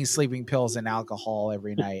 He's taking sleeping pills and alcohol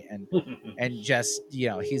every night, and just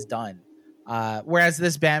he's done. Whereas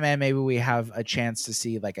this Batman, maybe we have a chance to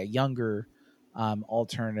see like a younger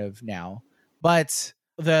alternative now, but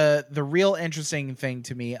the real interesting thing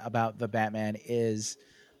to me about the Batman is,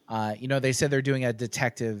 they said they're doing a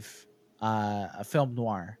detective, a film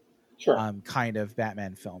noir, Sure. kind of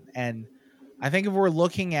Batman film. And I think if we're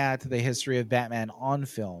looking at the history of Batman on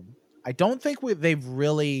film, I don't think they've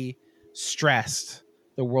really stressed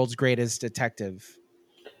the world's greatest detective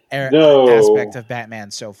aspect of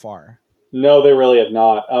Batman so far. No, they really have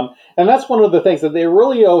not. And that's one of the things that they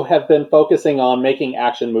really have been focusing on, making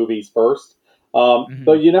action movies first.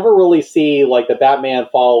 But you never really see like the Batman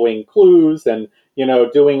following clues and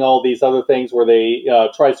doing all these other things where they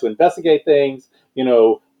tries to investigate things,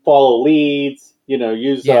 follow leads,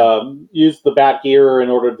 use the Bat gear in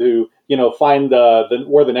order to find the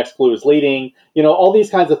where the next clue is leading, all these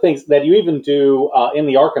kinds of things that you even do in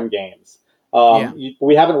the Arkham games.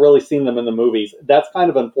 We haven't really seen them in the movies. That's kind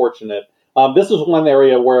of unfortunate. This is one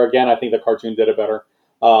area where, again, I think the cartoon did it better.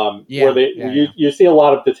 Where you see a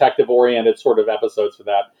lot of detective-oriented sort of episodes for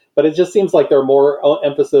that. But it just seems like there are more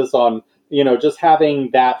emphasis on, just having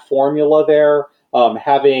that formula there,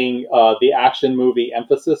 having the action movie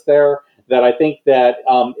emphasis there, that I think that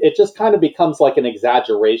it just kind of becomes like an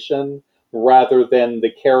exaggeration rather than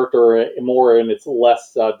the character more in its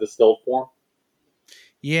less distilled form.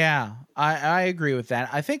 Yeah, I agree with that.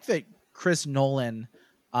 I think that Chris Nolan,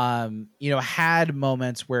 had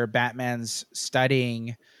moments where Batman's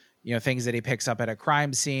studying, things that he picks up at a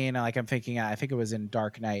crime scene. Like I think it was in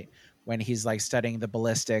Dark Knight when he's like studying the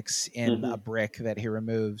ballistics in a brick that he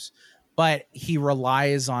removes, but he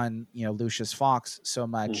relies on, Lucius Fox so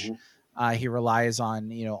much. He relies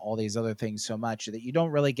on, all these other things so much that you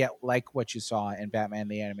don't really get like what you saw in Batman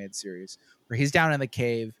the Animated Series, where he's down in the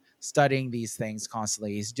cave studying these things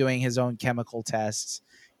constantly. He's doing his own chemical tests.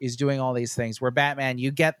 He's doing all these things, where Batman,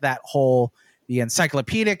 you get that whole, the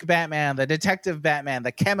encyclopedic Batman, the detective Batman,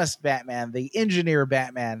 the chemist Batman, the engineer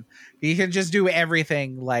Batman. He can just do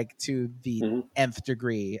everything like to the nth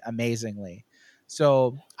degree amazingly.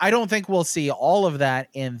 So I don't think we'll see all of that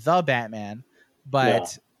in the Batman,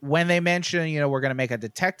 but when they mention, we're going to make a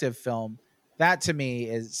detective film, that to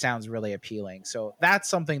me sounds really appealing. So that's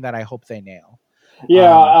something that I hope they nail.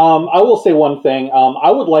 Yeah, I will say one thing.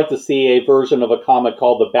 I would like to see a version of a comic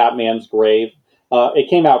called The Batman's Grave. It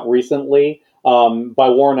came out recently by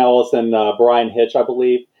Warren Ellis and Brian Hitch, I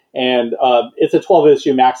believe. And it's a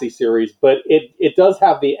 12-issue maxi series, but it does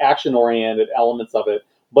have the action-oriented elements of it.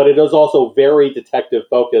 But it is also very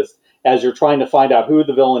detective-focused as you're trying to find out who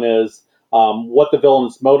the villain is, what the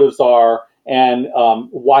villain's motives are, and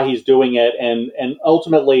why he's doing it, and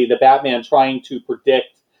ultimately the Batman trying to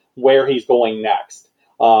predict where he's going next,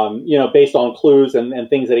 based on clues and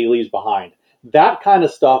things that he leaves behind. That kind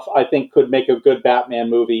of stuff, I think, could make a good Batman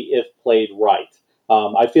movie if played right.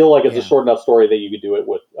 I feel like it's a Yeah. short enough story that you could do it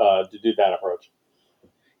with to do that approach.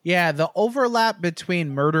 Yeah, the overlap between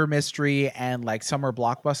murder mystery and like summer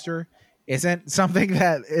blockbuster isn't something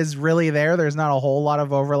that is really there. There's not a whole lot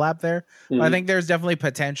of overlap there. But I Mm-hmm. think there's definitely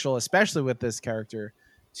potential, especially with this character,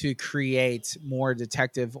 to create more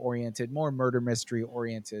detective oriented, more murder mystery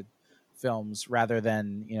oriented films rather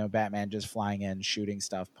than, Batman just flying in, shooting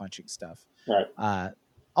stuff, punching stuff. Right. Uh,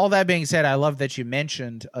 all that being said, I love that you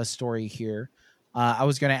mentioned a story here. I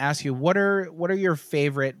was going to ask you what are your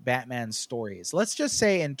favorite Batman stories? Let's just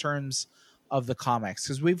say in terms of the comics,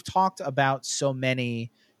 because we've talked about so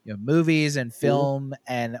many movies and Mm-hmm. film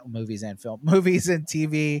and movies and film movies and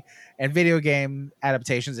TV and video game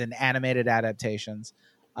adaptations and animated adaptations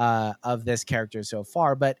of this character so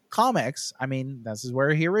far. But comics, I mean, this is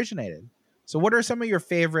where he originated. So, what are some of your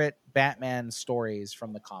favorite Batman stories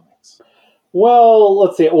from the comics? Well,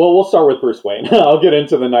 let's see. Well, we'll start with Bruce Wayne. I'll get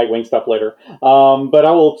into the Nightwing stuff later. But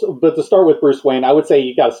I will. But to start with Bruce Wayne, I would say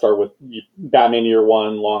you got to start with Batman Year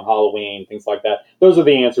One, Long Halloween, things like that. Those are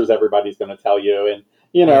the answers everybody's going to tell you, and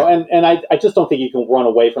Yeah. I just don't think you can run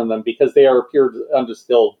away from them because they are pure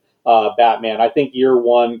undistilled Batman. I think Year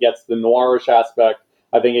One gets the noirish aspect.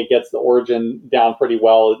 I think it gets the origin down pretty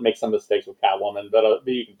well. It makes some mistakes with Catwoman, but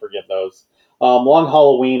you can forgive those. Long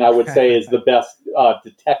Halloween, I would say, is the best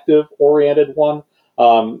detective-oriented one.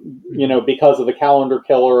 Mhm. Because of the calendar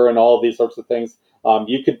killer and all of these sorts of things,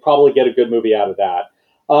 you could probably get a good movie out of that.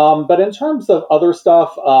 But in terms of other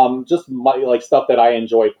stuff, like stuff that I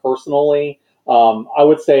enjoy personally, I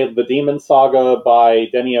would say the Demon Saga by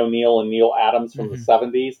Denny O'Neil and Neil Adams from the Mhm.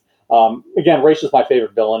 '70s. Again, Ra's is my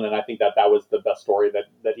favorite villain, and I think that was the best story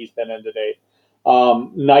that he's been in to date.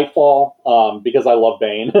 Nightfall, because I love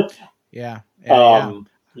Bane. Yeah. Yeah. Yeah. Um,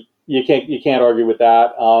 you can't argue with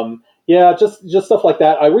that. Yeah, just stuff like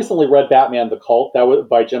that. I recently read Batman: The Cult that was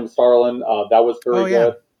by Jim Starlin. That was Oh very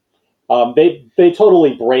yeah. good. They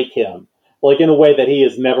totally break him like in a way that he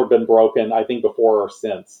has never been broken. I think before or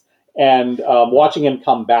since. And Wow. watching him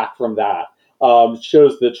come back from that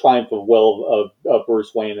shows the triumph of will of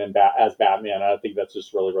Bruce Wayne as Batman. I think that's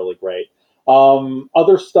just really really great.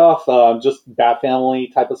 Other stuff, just Bat Family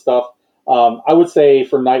type of stuff. I would say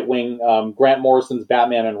for Nightwing, Grant Morrison's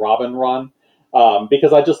Batman and Robin run,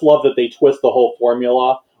 because I just love that they twist the whole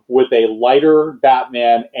formula with a lighter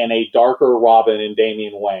Batman and a darker Robin in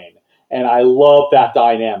Damian Wayne. And I love that Mm.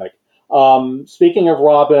 dynamic. Speaking of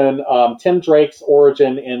Robin, Tim Drake's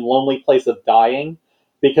origin in Lonely Place of Dying,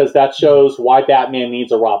 because that Mhm. shows why Batman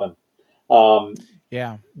needs a Robin. Um,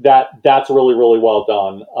 Yeah. that's really really well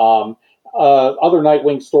done. Other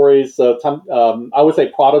Nightwing stories, I would say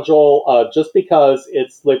Prodigal, just because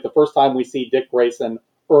it's like the first time we see Dick Grayson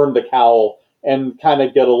earn the cowl and kind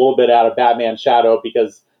of get a little bit out of Batman's shadow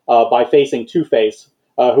because by facing Two Face,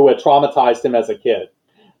 who had traumatized him as a kid.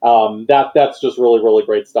 That's just really really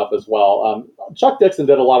great stuff as well. Chuck Dixon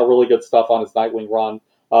did a lot of really good stuff on his Nightwing run.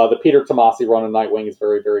 The Peter Tomasi run in Nightwing is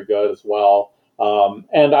very very good as well.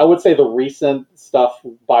 And I would say the recent stuff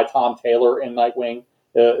by Tom Taylor in Nightwing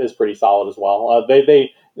is pretty solid as well.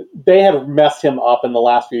 They have messed him up in the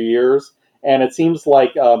last few years, and it seems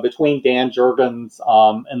like between Dan Jurgens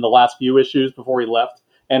in the last few issues before he left,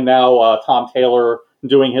 and now Tom Taylor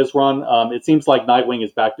doing his run, it seems like Nightwing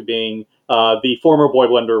is back to being the former Boy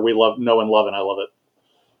Blender we love, know and love, and I love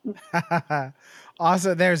it.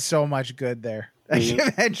 Also, there's so much good there. Like Mm-hmm.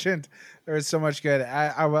 you mentioned, there's so much good.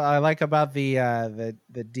 I like about the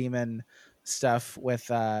demon stuff with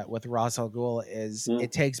Ra's al Ghul is Mm-hmm.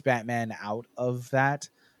 it takes Batman out of that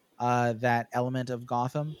element of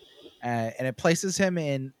Gotham, and it places him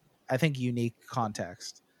in I think unique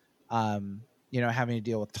context. Having to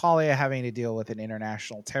deal with Talia, having to deal with an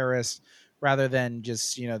international terrorist, rather than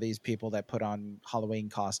just these people that put on Halloween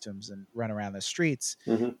costumes and run around the streets,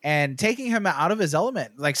 Mm-hmm. and taking him out of his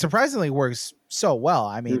element like surprisingly works so well.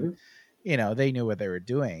 I mean, Mm-hmm. they knew what they were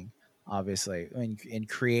doing, obviously, in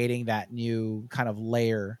creating that new kind of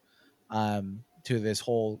layer to this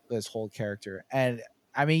whole character. And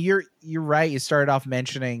I mean, you're right. You started off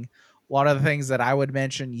mentioning a lot of the things that I would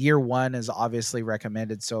mention. Year One is obviously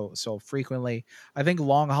recommended so frequently. I think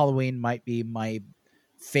Long Halloween might be my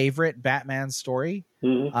favorite Batman story.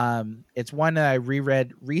 Mm-hmm. It's one that I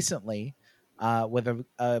reread recently with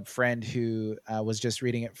a friend who was just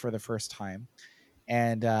reading it for the first time,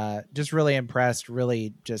 and just really impressed,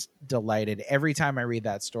 really just delighted every time I read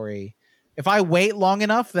that story. If I wait long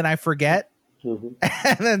enough, then I forget. Mhm.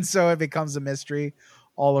 And then so it becomes a mystery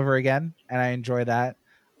all over again, and I enjoy that.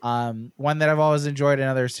 One that I've always enjoyed,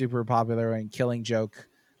 another super popular one, Killing Joke,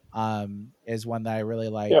 is one that I really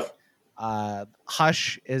like. Yep.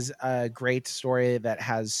 Hush is a great story that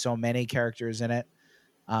has so many characters in it,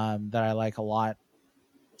 that I like a lot.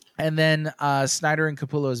 And then Snyder and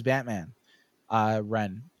Capullo's Batman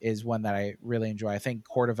run is one that I really enjoy. I think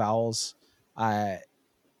Court of Owls. Uh,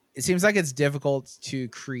 it seems like it's difficult to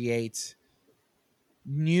create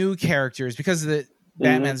new characters because the Hmm.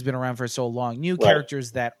 Batman's been around for so long. New Right.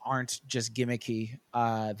 characters that aren't just gimmicky,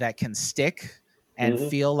 that can stick and Hmm.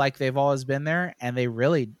 feel like they've always been there, and they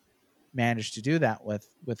really managed to do that with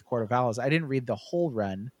Court of Owls. I didn't read the whole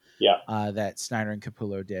run Yeah. that Snyder and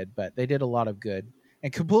Capullo did, but they did a lot of good.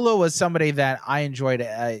 And Capullo was somebody that I enjoyed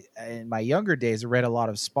in my younger days. I read a lot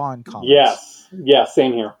of Spawn comics. Yes. Yes.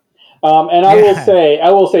 Same here. And Yeah, I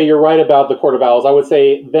will say, you're right about the Court of Owls. I would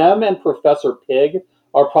say them and Professor Pig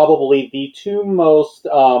are probably the two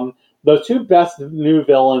best new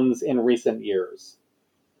villains in recent years.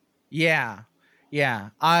 yeah, yeah.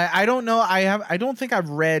 I don't know. I don't think I've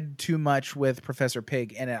read too much with Professor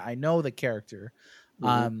Pig in it. I know the character,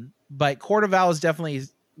 Hmm. but Court of Owls definitely,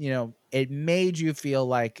 it made you feel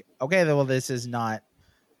like, okay, well, this is not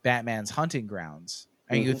Batman's hunting grounds,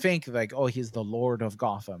 and you Hmm. think like, oh, he's the Lord of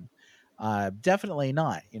Gotham. Definitely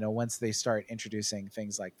not. Once they start introducing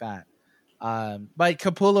things like that. But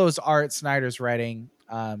Capullo's art, Snyder's writing,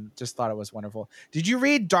 just thought it was wonderful. Did you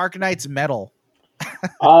read Dark Knight's Metal?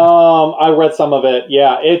 I read some of it.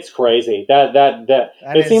 Yeah, it's crazy. That That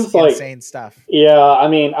it is seems like. insane stuff. Yeah, I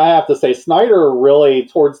mean, I have to say, Snyder really,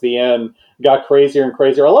 towards the end, got crazier and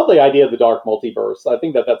crazier. I love the idea of the dark multiverse. I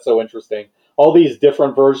think that's so interesting. All these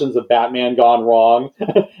different versions of Batman gone wrong,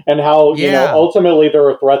 and how Yeah. ultimately they're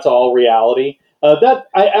a threat to all reality.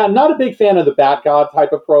 I'm not a big fan of the Bat God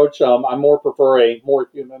type approach. I more prefer a more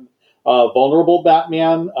human, vulnerable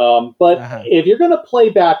Batman. But Uh-huh. if you're going to play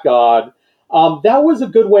Bat God, that was a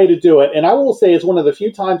good way to do it. And I will say, it's one of the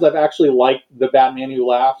few times I've actually liked the Batman Who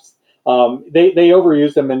Laughs. They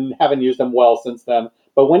overused him and haven't used him well since then.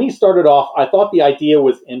 But when he started off, I thought the idea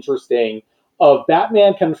was interesting of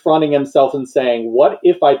Batman confronting himself and saying, "What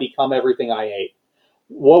if I become everything I hate?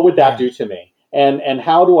 What would that Yeah. do to me? And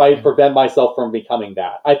how do I Yeah. prevent myself from becoming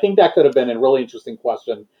that?" I think that could have been a really interesting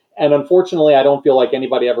question. And unfortunately, I don't feel like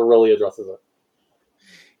anybody ever really addresses it.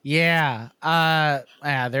 Yeah.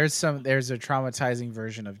 Yeah, there's a traumatizing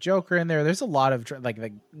version of Joker in there. There's a lot of like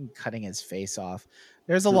cutting his face off.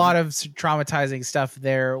 There's a Mhm. lot of traumatizing stuff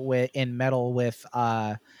there in Metal with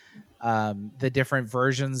the different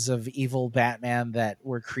versions of evil Batman that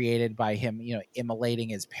were created by him, immolating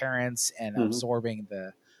his parents and Mhm. absorbing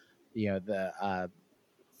the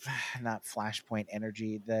not flashpoint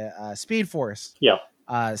energy, the Speed Force Yeah.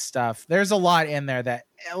 stuff. There's a lot in there that,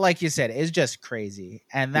 like you said, is just crazy,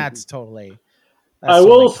 and Mhm. that's I totally will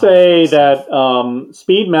comic book say stuff. that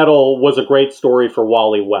Speed Metal was a great story for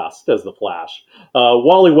Wally West as the Flash.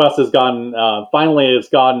 Wally West has gotten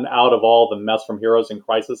out of all the mess from Heroes in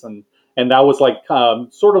Crisis, and that was like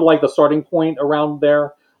sort of like the starting point around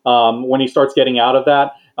there, when he starts getting out of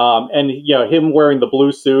that, and him wearing the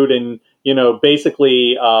blue suit and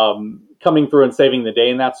basically coming through and saving the day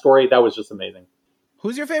in that story. That was just amazing.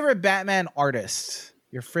 Who's your favorite Batman artist?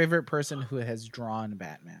 Your favorite person who has drawn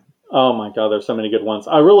Batman? Oh my God, there's so many good ones.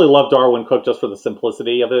 I really love Darwin Cook just for the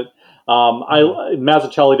simplicity of it. I Mm-hmm.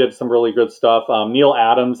 Mazzucchelli did some really good stuff. Neil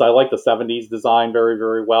Adams, I like the '70s design very,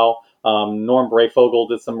 very well. Norm Brayfogle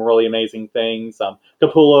did some really amazing things.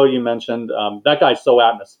 Capullo, you mentioned, that guy's so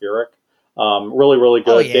atmospheric. Really, really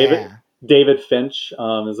Oh good. yeah. David Finch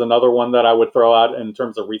is another one that I would throw out in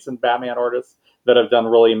terms of recent Batman artists that have done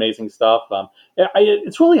really amazing stuff.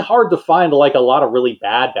 It's really hard to find like a lot of really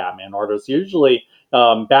bad Batman artists. Usually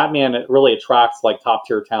Batman, it really attracts like top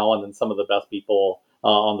tier talent and some of the best people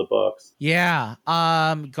on the books. Yeah.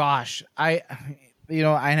 Gosh, I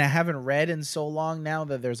haven't read in so long now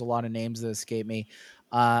that there's a lot of names that escape me.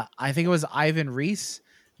 I think it was Ivan Reis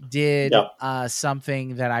did Yeah.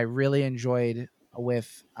 something that I really enjoyed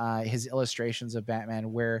with his illustrations of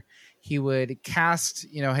Batman, where he would cast,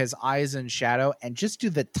 his eyes in shadow and just do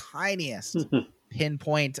the tiniest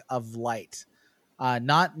pinpoint of light.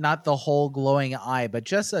 Not the whole glowing eye, but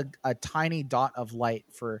just a tiny dot of light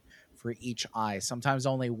for each eye, sometimes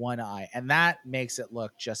only one eye, and that makes it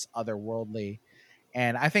look just otherworldly,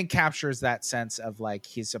 and I think captures that sense of like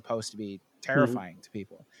he's supposed to be terrifying to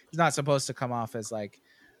people. He's not supposed to come off as like,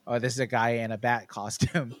 oh, this is a guy in a bat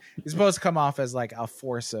costume. He's supposed to come off as like a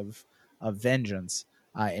force of vengeance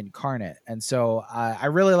incarnate, and so I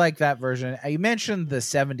really like that version. You mentioned the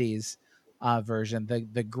 '70s version,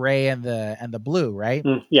 the gray and the blue, right?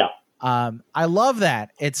 Yeah. I love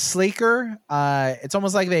that. It's sleeker. It's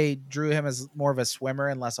almost like they drew him as more of a swimmer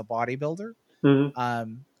and less a bodybuilder.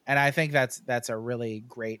 Mm-hmm. And I think that's a really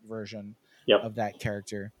great version Yep. of that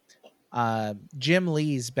character. Jim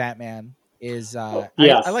Lee's Batman is I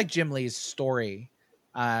Yes. like Jim Lee's story.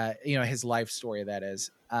 His life story, that is.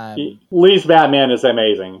 Lee's Batman is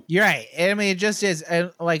amazing. You're right. I mean, it just is.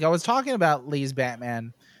 Like I was talking about Lee's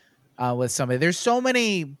Batman with somebody. There's so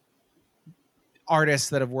many artists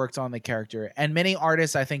that have worked on the character, and many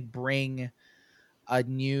artists I think bring a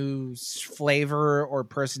new flavor or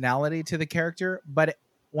personality to the character. But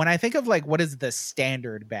when I think of like what is the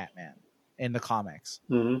standard Batman in the comics,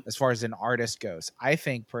 as far as an artist goes, I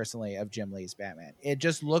think personally of Jim Lee's Batman. It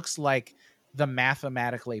just looks like the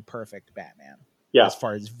mathematically perfect Batman. Yeah. As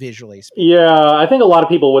far as visually speaking. Yeah, I think a lot of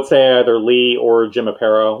people would say either Lee or Jim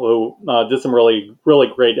Aparo, who did some really, really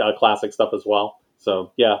great classic stuff as well.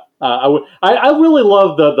 So yeah, I really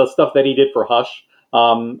love the stuff that he did for Hush.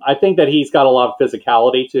 I think that he's got a lot of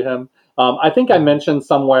physicality to him. I think I mentioned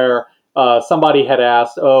somewhere somebody had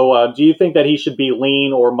asked, do you think that he should be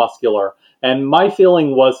lean or muscular? And my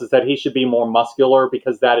feeling is that he should be more muscular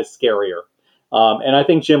because that is scarier. And I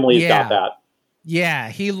think Jim Lee's got that. Yeah,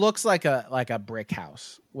 he looks like a brick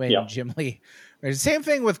house when Jim Lee. Same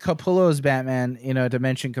thing with Capullo's Batman. To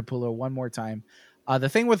mention Capullo one more time, the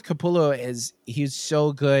thing with Capullo is he's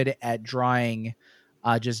so good at drawing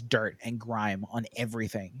just dirt and grime on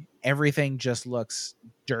everything. Everything just looks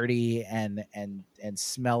dirty and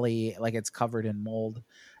smelly, like it's covered in mold,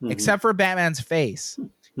 except for Batman's face.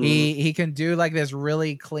 He can do like this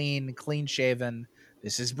really clean shaven.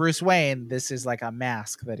 This is Bruce Wayne. This is like a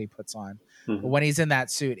mask that he puts on. But when he's in that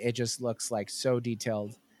suit, it just looks like so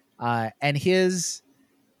detailed. And his,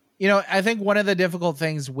 I think one of the difficult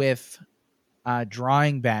things with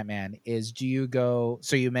drawing Batman is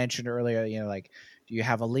so you mentioned earlier, do you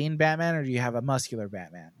have a lean Batman or do you have a muscular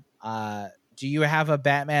Batman? Do you have a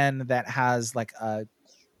Batman that has like a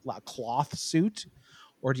cloth suit,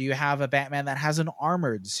 or do you have a Batman that has an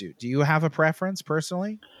armored suit? Do you have a preference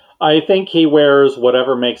personally? I think he wears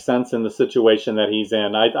whatever makes sense in the situation that he's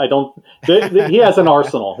in. I don't. He has an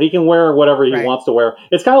arsenal. He can wear whatever he wants to wear.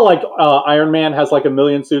 It's kind of like Iron Man has like a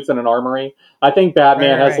million suits in an armoury. I think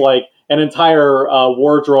Batman has like an entire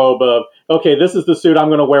wardrobe of, okay, this is the suit I'm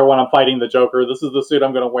going to wear when I'm fighting the Joker. This is the suit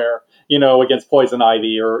I'm going to wear, against Poison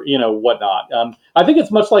Ivy or whatnot. I think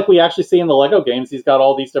it's much like we actually see in the Lego games. He's got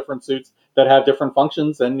all these different suits that have different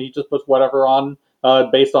functions, and he just puts whatever on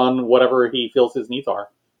based on whatever he feels his needs are.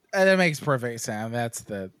 That makes perfect sense. That's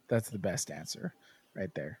the best answer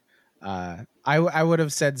right there. I would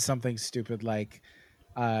have said something stupid like,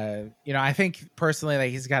 I think personally that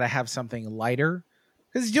he's got to have something lighter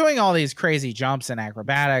because he's doing all these crazy jumps and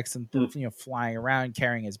acrobatics and flying around,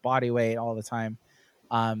 carrying his body weight all the time.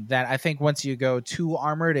 That I think once you go too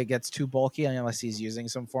armored, it gets too bulky unless he's using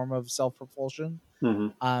some form of self-propulsion.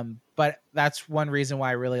 But that's one reason why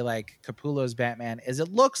I really like Capullo's Batman is it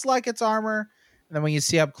looks like it's armor. And then when you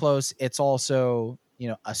see up close, it's also,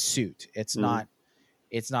 a suit. It's not,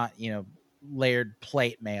 layered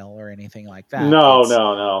plate mail or anything like that.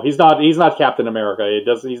 No. He's not Captain America.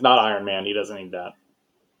 He's not Iron Man. He doesn't need that.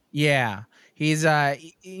 Yeah. He's,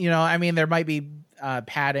 there might be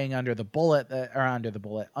padding under the bullet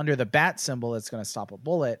under the bat symbol that's going to stop a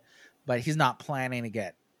bullet, but he's not planning to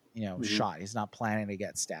get, shot. He's not planning to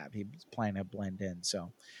get stabbed. He's planning to blend in.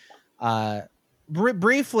 So,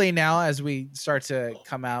 briefly now, as we start to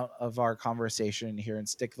come out of our conversation here and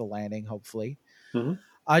stick the landing, hopefully,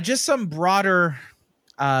 just some broader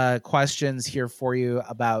questions here for you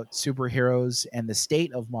about superheroes and the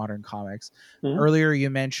state of modern comics. Earlier, you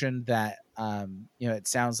mentioned that it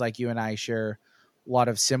sounds like you and I share a lot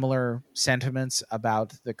of similar sentiments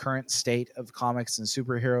about the current state of comics and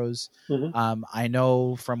superheroes. I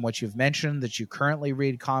know from what you've mentioned that you currently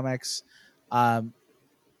read comics.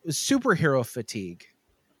 Superhero fatigue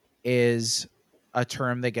is a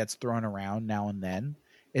term that gets thrown around now and then.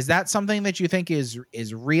 Is that something that you think is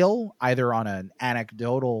real, either on an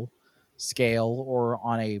anecdotal scale or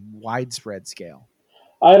on a widespread scale?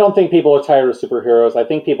 I don't think people are tired of superheroes. I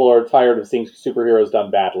think people are tired of seeing superheroes done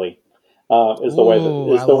badly. Is the way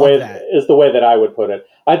that I would put it.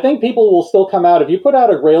 I think people will still come out if you put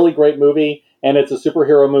out a really great movie and it's a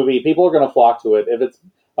superhero movie. People are going to flock to it. If it's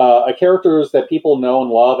characters that people know and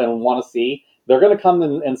love and want to see, they're going to come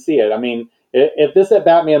and see it. I mean, if this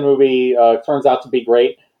Batman movie turns out to be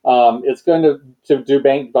great, it's going to do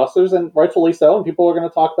bankbusters, and rightfully so, and people are going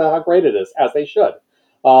to talk about how great it is, as they should.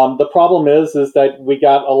 The problem is that we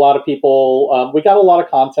got a lot of people, we got a lot of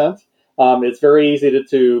content, It's very easy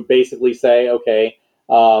to basically say, okay,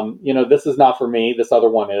 this is not for me. This other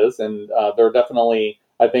one is, and there are definitely,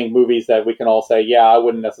 I think, movies that we can all say, yeah, I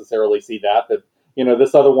wouldn't necessarily see that. That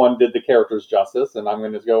this other one did the characters justice, and I'm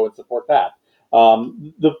going to go and support that.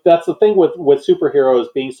 That's the thing with superheroes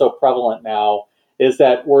being so prevalent now, is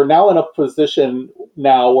that we're now in a position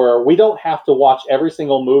now where we don't have to watch every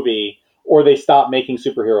single movie or they stop making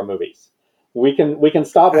superhero movies. We can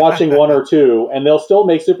stop watching one or two and they'll still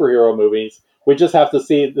make superhero movies. We just have to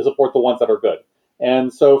support the ones that are good.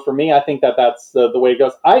 And so for me, I think that that's the way it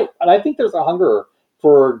goes. I think there's a hunger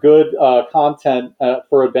for good content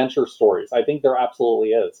for adventure stories. I think there absolutely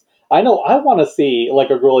is. I know I want to see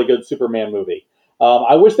like a really good Superman movie.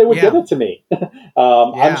 I wish they would give Yeah. it to me.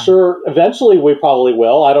 I'm Yeah. sure eventually we probably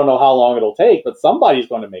will. I don't know how long it'll take, but somebody's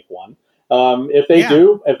going to make one. Yeah. If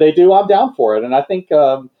they do, I'm down for it. And I think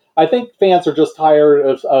fans are just tired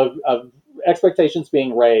of expectations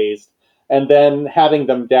being raised and then having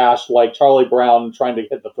them dash like Charlie Brown trying to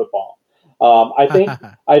hit the football. I think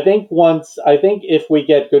if we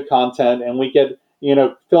get good content and we get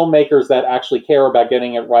filmmakers that actually care about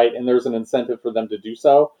getting it right, and there's an incentive for them to do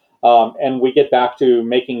so, and we get back to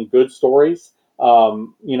making good stories,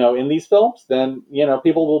 in these films, then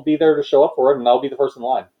people will be there to show up for it, and I'll be the first in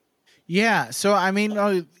line. Yeah, so I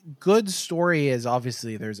mean, good story is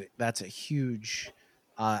obviously that's a huge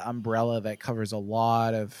umbrella that covers a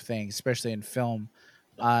lot of things, especially in film.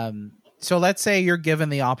 So let's say you're given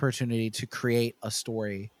the opportunity to create a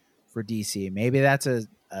story for DC. Maybe that's a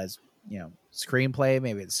screenplay,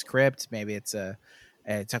 maybe it's script, maybe it's a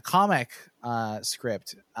comic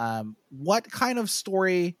script. What kind of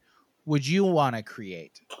story would you want to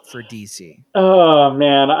create for DC? Oh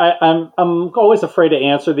man, I'm always afraid to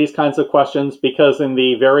answer these kinds of questions because in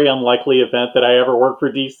the very unlikely event that I ever work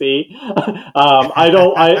for DC, I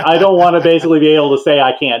don't want to basically be able to say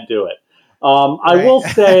I can't do it. I Right. will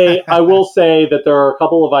say that there are a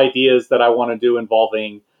couple of ideas that I want to do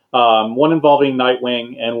involving one involving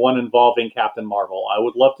Nightwing and one involving Captain Marvel. I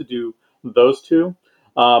would love to do those two.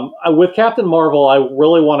 With Captain Marvel, I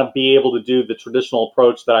really want to be able to do the traditional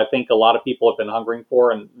approach that I think a lot of people have been hungering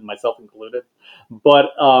for, and myself included. But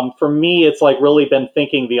for me, it's like really been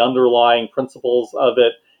thinking the underlying principles of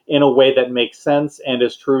it in a way that makes sense and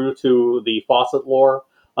is true to the Fawcett lore.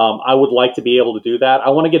 I would like to be able to do that. I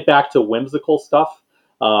want to get back to whimsical stuff.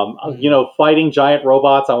 Mm. Fighting giant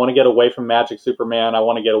robots. I want to get away from Magic Superman. I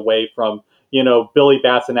want to get away from Billy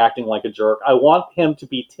Batson acting like a jerk. I want him to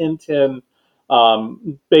be Tintin,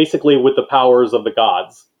 basically with the powers of the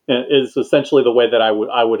gods. Is essentially the way that I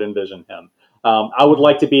would envision him. I would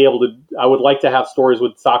like to be able to. I would like to have stories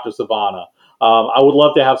with Doctor Savannah. I would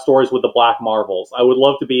love to have stories with the Black Marvels. I would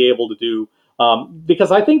love to be able to do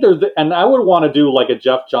because I think and I would want to do like a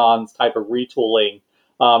Jeff Johns type of retooling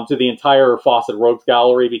to the entire Fawcett Rogues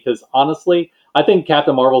Gallery, because honestly, I think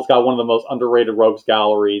Captain Marvel's got one of the most underrated Rogues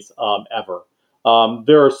Galleries ever.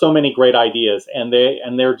 There are so many great ideas, and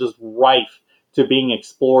they're just rife to being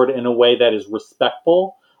explored in a way that is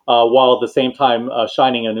respectful, while at the same time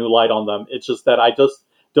shining a new light on them. It's just that I just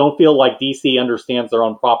don't feel like DC understands their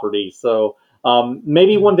own property. So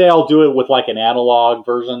maybe Mm. one day I'll do it with like an analog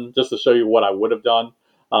version just to show you what I would have done.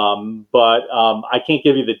 But I can't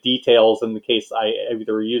give you the details in the case I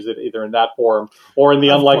either use it either in that form or in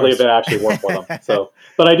the Of unlikely course. event I actually work for them. So,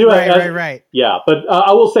 but I do, Right. yeah. But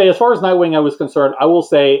I will say, as far as Nightwing I was concerned, I will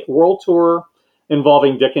say World Tour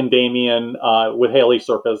involving Dick and Damian with Haley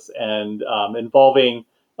Circus and involving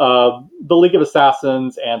the League of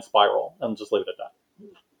Assassins and Spiral, and just leave it at that.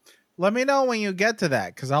 Let me know when you get to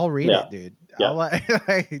that because I'll read Yeah, it, dude.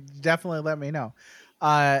 yeah, Definitely let me know.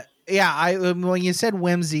 Yeah, I when you said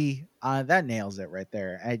whimsy, that nails it right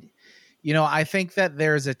there. I think that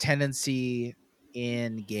there's a tendency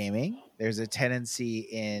in gaming, there's a tendency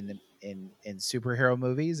in superhero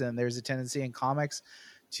movies, and there's a tendency in comics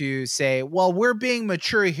to say, well, we're being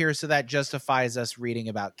mature here, so that justifies us reading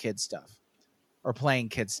about kid stuff or playing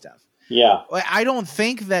kid stuff. yeah. I don't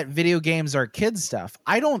think that video games are kid stuff.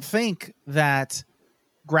 I don't think that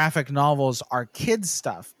graphic novels are kids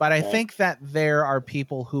stuff, but I Right. think that there are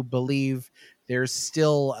people who believe there's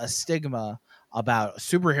still a stigma about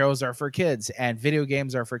superheroes are for kids and video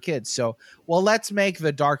games are for kids. So, well, let's make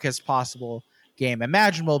the darkest possible game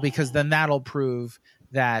imaginable, because then that'll prove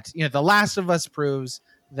that, The Last of Us proves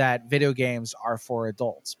that video games are for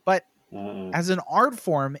adults. But Mm-mm. as an art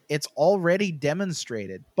form, it's already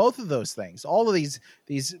demonstrated both of those things. All of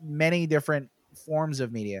these many different forms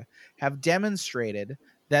of media have demonstrated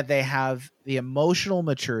that they have the emotional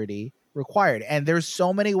maturity required, and there's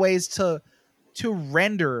so many ways to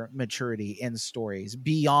render maturity in stories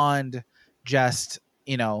beyond just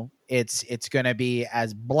It's going to be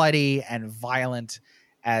as bloody and violent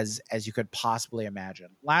as you could possibly imagine.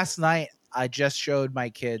 Last night, I just showed my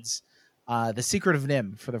kids The Secret of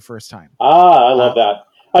Nim for the first time. I love that.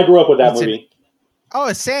 I grew up with that movie.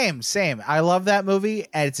 Same. I love that movie,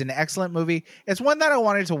 and it's an excellent movie. It's one that I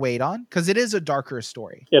wanted to wait on because it is a darker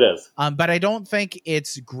story. It is. But I don't think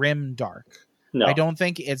it's grim dark. No. I don't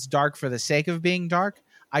think it's dark for the sake of being dark.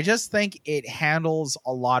 I just think it handles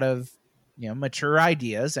a lot of, mature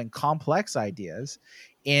ideas and complex ideas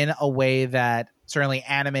in a way that certainly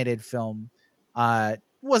animated film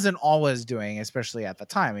wasn't always doing, especially at the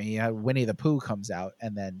time. I mean, Winnie the Pooh comes out,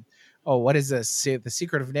 and then, oh, what is this? The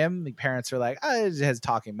Secret of Nim? The parents are like, oh, it has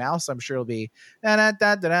talking mouse. I'm sure it'll be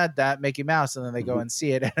Mickey Mouse. And then they go and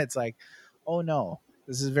see it, and it's like, oh no,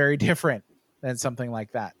 this is very different than something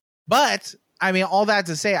like that. But I mean, all that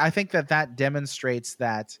to say, I think that demonstrates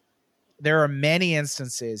that there are many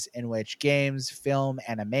instances in which games, film,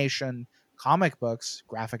 animation, comic books,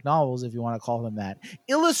 graphic novels, if you want to call them that,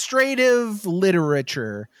 illustrative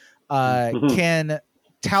literature can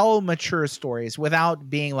tell mature stories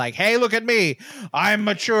without being like, hey, look at me, I'm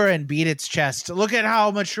mature, and beat its chest. Look at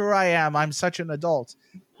how mature I am. I'm such an adult.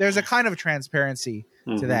 There's a kind of transparency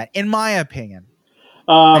to that, in my opinion.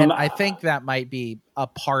 And I think that might be a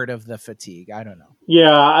part of the fatigue. I don't know.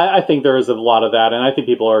 Yeah, I think there is a lot of that, and I think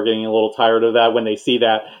people are getting a little tired of that when they see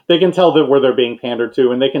that. They can tell that where they're being pandered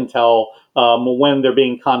to, and they can tell when they're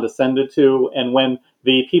being condescended to, and when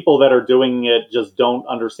the people that are doing it just don't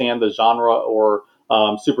understand the genre or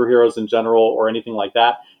superheroes in general or anything like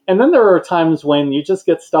that. And then there are times when you just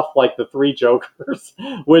get stuff like the Three Jokers,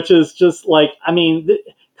 which is just like, I mean,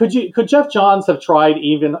 could Jeff Johns have tried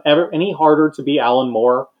any harder to be Alan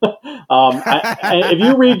Moore? If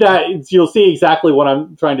you read that, you'll see exactly what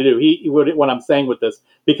I'm trying to do. What I'm saying with this,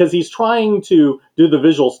 because he's trying to do the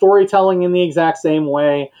visual storytelling in the exact same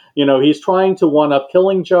way. He's trying to one up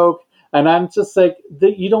Killing Joke. And I'm just like,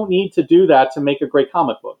 you don't need to do that to make a great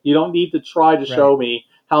comic book. You don't need to try to show me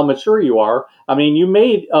how mature you are. I mean, you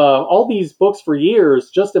made all these books for years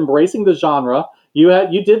just embracing the genre.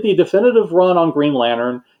 You did the definitive run on Green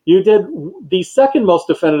Lantern. You did the second most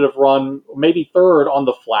definitive run, maybe third, on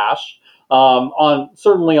The Flash,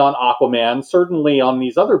 certainly on Aquaman, certainly on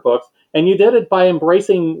these other books. And you did it by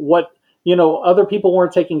embracing what other people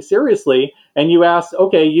weren't taking seriously. And you asked,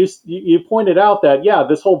 okay, you pointed out that,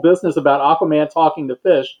 this whole business about Aquaman talking to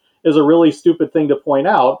fish is a really stupid thing to point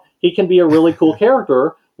out. He can be a really cool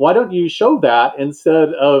character. Why don't you show that instead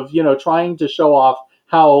of, trying to show off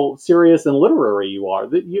how serious and literary you are?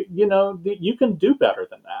 That you can do better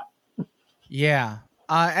than that. Yeah.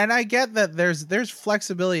 And I get that there's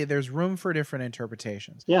flexibility. There's room for different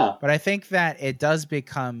interpretations. Yeah. But I think that it does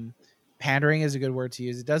become, pandering is a good word to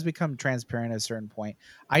use. It does become transparent at a certain point.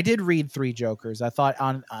 I did read Three Jokers. I thought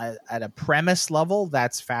at a premise level,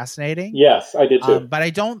 that's fascinating. Yes, I did too. But I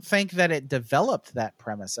don't think that it developed that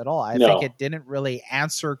premise at all. I think it didn't really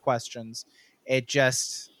answer questions. It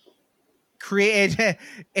just created.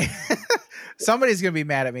 Somebody's going to be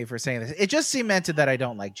mad at me for saying this. It just cemented that I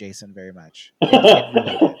don't like Jason very much. It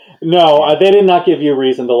really did. No, they did not give you a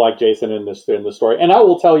reason to like Jason in the story. And I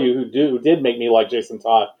will tell you who did make me like Jason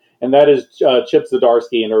Todd, and that is Chip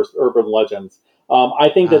Zdarsky in Urban Legends. I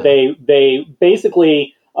think that they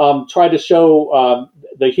basically try to show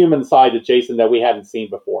the human side of Jason that we hadn't seen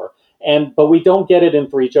before. But we don't get it in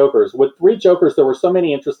Three Jokers. With Three Jokers, there were so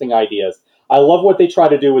many interesting ideas. I love what they try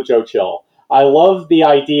to do with Joe Chill. I love the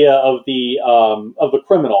idea of the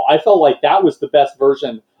criminal. I felt like that was the best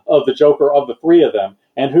version of the Joker of the three of them.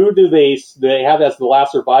 And who do they have as the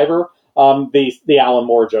last survivor? The Alan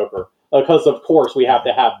Moore Joker. Because of course we have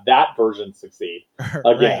to have that version succeed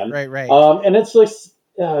again. Right. And it's like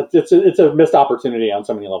it's a missed opportunity on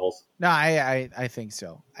so many levels. No, I think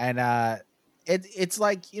so. And it's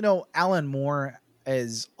like, Alan Moore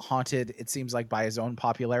is haunted, it seems like, by his own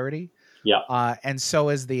popularity. Yeah. And so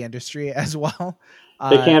is the industry as well.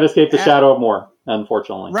 They can't escape the shadow of Moore,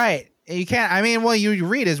 unfortunately. Right. You can't. I mean, well, you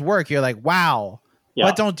read his work, you're like, wow. Yeah.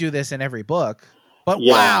 But don't do this in every book. But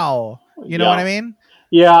wow. You know what I mean?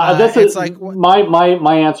 Yeah. It's like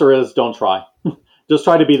my answer is don't try. Just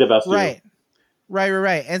try to be the best. Right.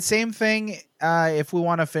 Right. And same thing. If we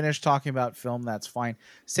want to finish talking about film, that's fine.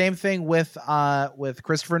 Same thing with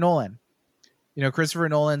Christopher Nolan. Christopher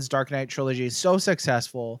Nolan's Dark Knight trilogy is so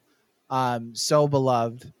successful, so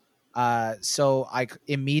beloved, so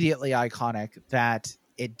immediately iconic that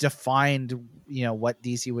it defined, what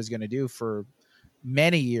DC was going to do for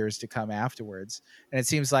many years to come afterwards. And it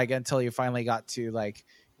seems like until you finally got to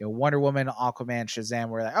Wonder Woman, Aquaman, Shazam,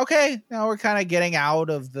 we're like, okay, now we're kind of getting out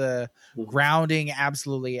of the grounding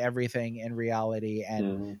absolutely everything in reality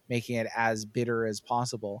and making it as bitter as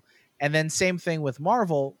possible. And then same thing with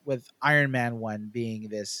Marvel, with Iron Man 1 being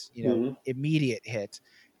this, immediate hit.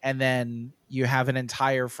 And then you have an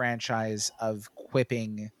entire franchise of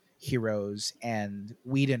quipping heroes and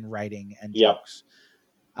Whedon writing and jokes.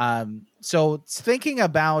 So thinking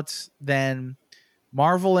about then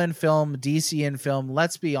Marvel in film, DC in film,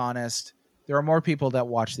 let's be honest, there are more people that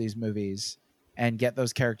watch these movies and get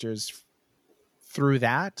those characters through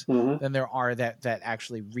that than there are that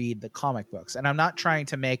actually read the comic books. And I'm not trying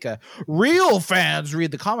to make a real fans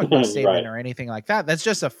read the comic book statement or anything like that. That's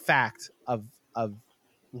just a fact of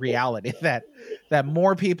reality that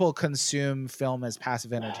more people consume film as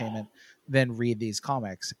passive entertainment than read these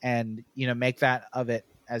comics, and make that of it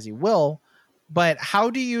as you will. But how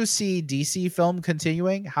do you see DC film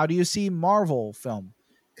continuing? How do you see Marvel film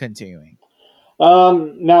continuing?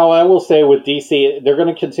 Now, I will say with DC, they're going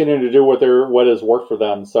to continue to do what has worked for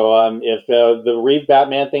them. So if the Reeve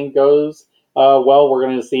Batman thing goes well, we're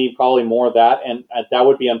going to see probably more of that, and that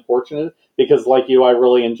would be unfortunate because, like you, I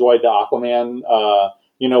really enjoyed the Aquaman,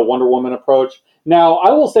 Wonder Woman approach. Now,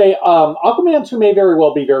 I will say Aquaman 2 may very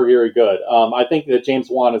well be very, very good. I think that James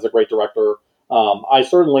Wan is a great director. I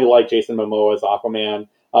certainly like Jason Momoa as Aquaman.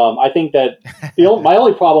 I think that my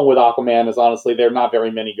only problem with Aquaman is honestly there are not very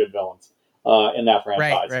many good villains in that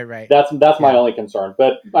franchise. Right. That's my only concern.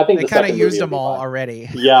 But I think they kind of used them all already.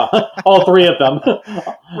 Yeah, all three of them.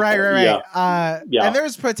 Right. And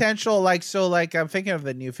there's potential, I'm thinking of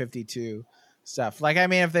the New 52 stuff.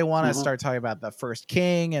 If they want to start talking about the first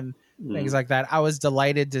king and things like that, I was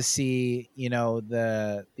delighted to see,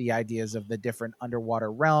 the ideas of the different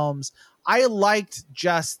underwater realms. I liked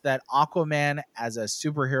just that Aquaman as a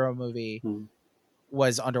superhero movie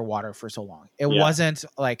was underwater for so long. It wasn't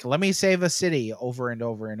like, let me save a city over and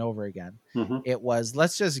over and over again. It was,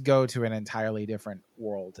 let's just go to an entirely different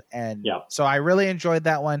world. And so I really enjoyed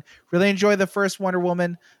that one. Really enjoyed the first Wonder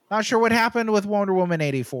Woman. Not sure what happened with Wonder Woman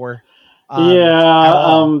 84.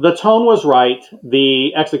 The tone was right.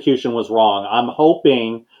 The execution was wrong. I'm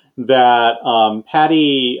hoping that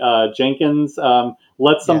Patty Jenkins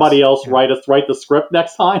let somebody else write the script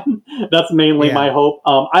next time. That's mainly my hope.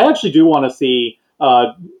 I actually do want to see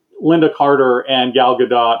Linda Carter and Gal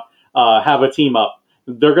Gadot have a team up.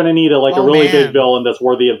 They're going to need a really big villain that's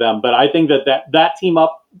worthy of them. But I think that team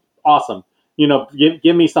up, awesome.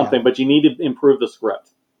 Give me something, but you need to improve the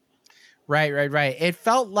script. Right. It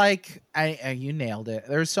felt like you nailed it.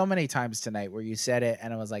 There were so many times tonight where you said it,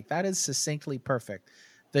 and I was like, that is succinctly perfect.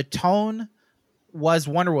 The tone was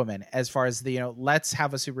Wonder Woman as far as let's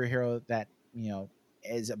have a superhero that,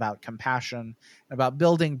 is about compassion, about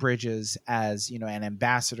building bridges as, an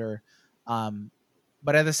ambassador.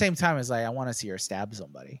 But at the same time, it's like, I want to see her stab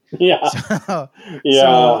somebody. Yeah.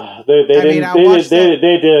 They did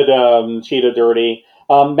Cheetah dirty.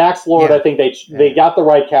 Max Lord, I think they got the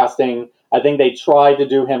right casting. I think they tried to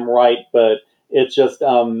do him right, but it's just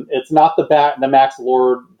it's not the Max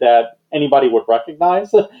Lord that anybody would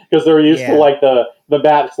recognize because they're used to the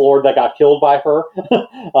Max Lord that got killed by her.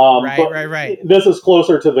 Right. This is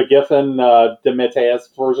closer to the Giffen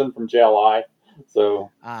DeMatteis version from JLI. So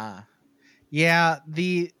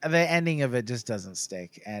the ending of it just doesn't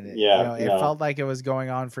stick, and it felt like it was going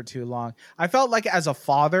on for too long. I felt like as a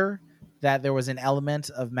father that there was an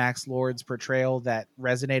element of Max Lord's portrayal that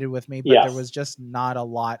resonated with me, but there was just not a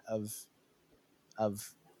lot of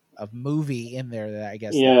movie in there that I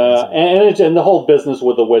guess. Yeah, and the whole business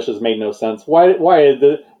with the wishes made no sense. Why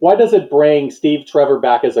does it bring Steve Trevor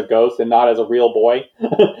back as a ghost and not as a real boy?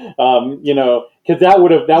 Because that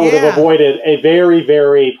would have avoided a very,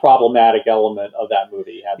 very problematic element of that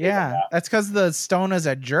movie. That's because the Stone is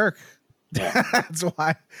a jerk. Yeah. That's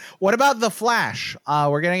why. What about The Flash?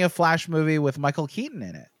 We're getting a Flash movie with Michael Keaton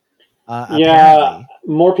in it. Apparently.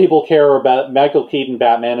 More people care about Michael Keaton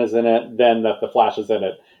Batman is in it than that the Flash is in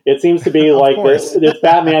it. It seems to be like it's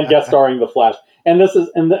Batman guest starring the Flash, and this is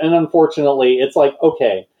and unfortunately, it's like,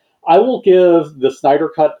 okay, I will give the Snyder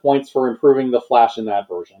Cut points for improving the Flash in that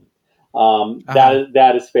version.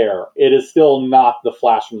 That is fair. It is still not the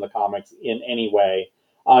Flash from the comics in any way.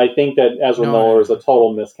 I think that Ezra Miller is a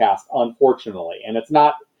total miscast, unfortunately, and it's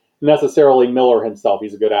not necessarily Miller himself.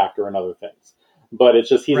 He's a good actor and other things, but it's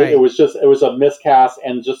just it was a miscast,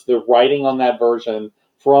 and just the writing on that version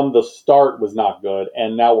from the start was not good,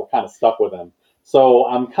 and now we're kind of stuck with him. So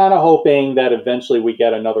I'm kind of hoping that eventually we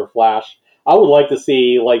get another Flash. I would like to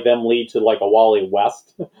see them lead to a Wally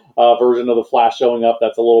West version of the Flash showing up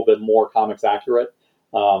that's a little bit more comics accurate,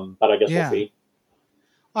 but I guess we'll see.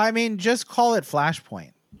 I mean, just call it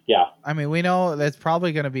Flashpoint. I mean, we know that's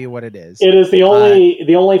probably going to be what it is. It is the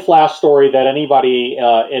only Flash story that anybody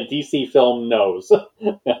in DC film knows,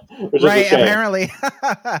 which right? is a shame. Apparently,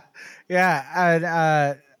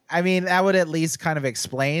 yeah. I mean, that would at least kind of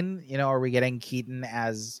explain. Are we getting Keaton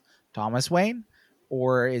as Thomas Wayne,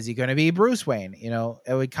 or is he going to be Bruce Wayne?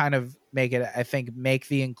 It would kind of make it. I think make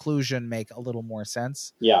the inclusion make a little more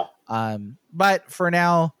sense. Yeah. But for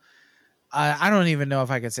now. I don't even know if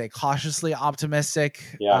I could say cautiously optimistic.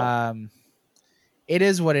 Yeah. It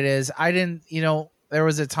is what it is. I didn't, there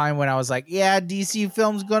was a time when I was like, yeah, DC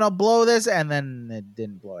film's going to blow this. And then it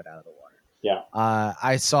didn't blow it out of the water. Yeah.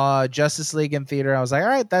 I saw Justice League in theater. I was like, all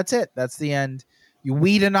right, that's it. That's the end. You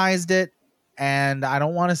Whedonized it. And I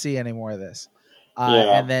don't want to see any more of this.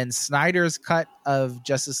 And then Snyder's cut of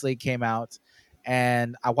Justice League came out.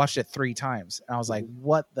 And I watched it 3 times. And I was like,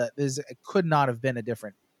 what it could not have been a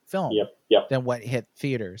different film than what hit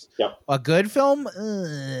theaters. A good film? No,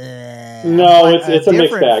 it's a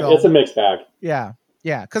mixed bag. Film. It's a mixed bag. Yeah.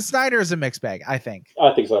 Because Snyder is a mixed bag, I think.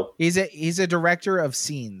 I think so. He's a director of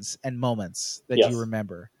scenes and moments that you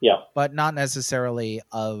remember. Yeah. But not necessarily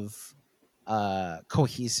of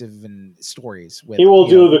cohesive and stories. He will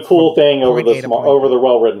do the cool thing over the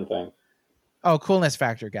well-written thing. Oh, coolness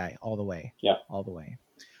factor guy all the way. Yeah. All the way.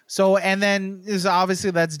 So, and then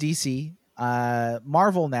obviously that's DC.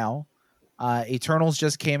 Marvel now. Eternals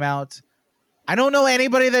just came out. I don't know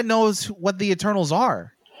anybody that knows what the Eternals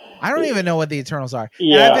are. I don't even know what the Eternals are.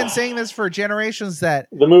 Yeah. And I've been saying this for generations that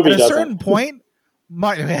the movie at a certain point,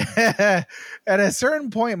 Marvel's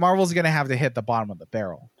going to have to hit the bottom of the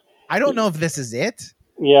barrel. I don't know if this is it.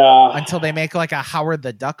 Yeah. Until they make like a Howard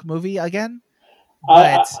the Duck movie again.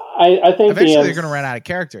 But I think eventually they're going to run out of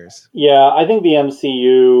characters. Yeah, I think the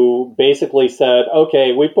MCU basically said,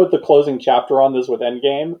 okay, we put the closing chapter on this with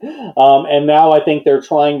Endgame, and now I think they're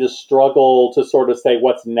trying to struggle to sort of say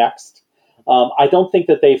what's next. I don't think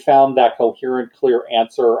that they found that coherent, clear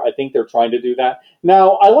answer. I think they're trying to do that.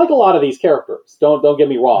 Now, I like a lot of these characters. Don't get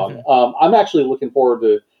me wrong. Mm-hmm. I'm actually looking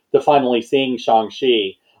forward to finally seeing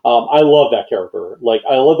Shang-Chi. I love that character. Like,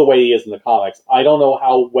 I love the way he is in the comics. I don't know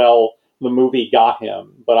how well the movie got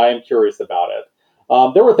him, but I am curious about it.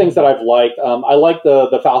 There were things that I've liked. I like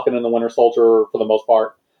the Falcon and the Winter Soldier for the most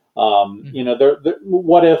part.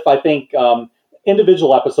 What if? I think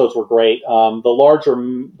individual episodes were great.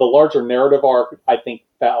 The larger narrative arc, I think,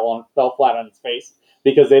 fell flat on its face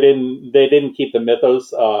because they didn't keep the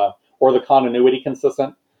mythos or the continuity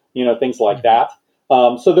consistent. Things like that.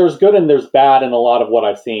 So there's good and there's bad in a lot of what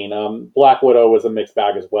I've seen. Black Widow was a mixed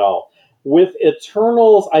bag as well. With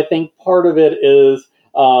Eternals, I think part of it is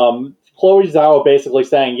Chloe Zhao basically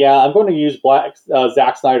saying, yeah, I'm going to use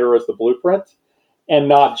Zack Snyder as the blueprint and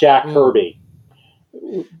not Jack Kirby.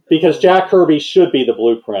 Because Jack Kirby should be the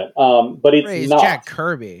blueprint, but it's not. Jack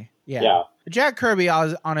Kirby. Yeah. Jack Kirby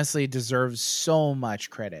honestly deserves so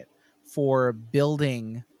much credit for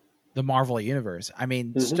building the Marvel Universe. I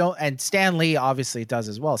mean, and Stan Lee obviously does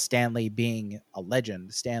as well. Stan Lee being a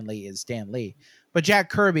legend. Stan Lee is Stan Lee. But Jack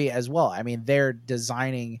Kirby as well. I mean, they're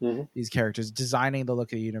designing these characters, designing the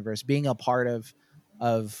look of the universe, being a part of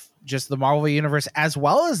just the Marvel universe as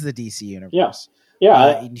well as the DC universe.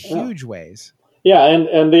 In huge ways. Yeah,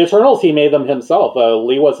 and the Eternals, he made them himself.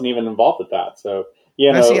 Lee wasn't even involved with that. So, see,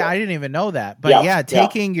 I didn't even know that. But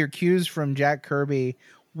taking your cues from Jack Kirby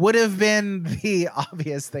would have been the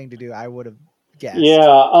obvious thing to do. I would have guessed. Yeah,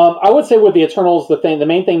 I would say with the Eternals, the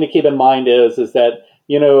main thing to keep in mind is that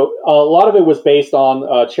a lot of it was based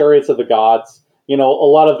on Chariots of the Gods. A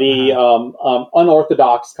lot of the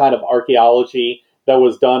unorthodox kind of archaeology that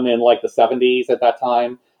was done in like the 70s at that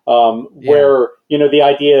time, where the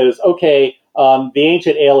idea is the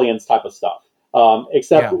ancient aliens type of stuff,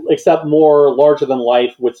 except more larger than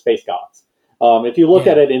life with space gods. If you look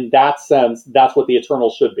at it in that sense, that's what the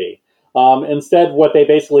Eternals should be. Instead, what they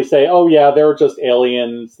basically say, they're just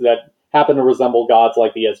aliens that happen to resemble gods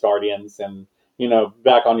like the Asgardians and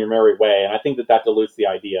back on your merry way. And I think that dilutes the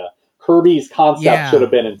idea. Kirby's concept should have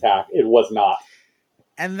been intact. It was not.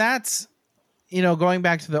 And that's, going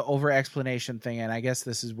back to the over explanation thing, and I guess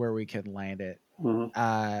this is where we can land it.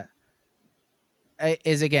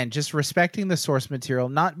 Is again, just respecting the source material,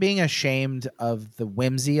 not being ashamed of the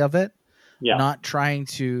whimsy of it, not trying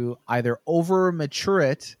to either over mature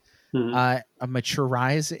it,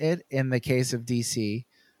 maturize it in the case of DC,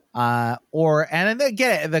 and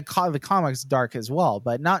again, the comics dark as well,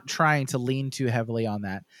 but not trying to lean too heavily on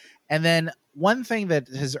that. And then one thing that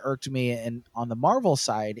has irked me on the Marvel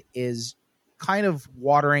side is kind of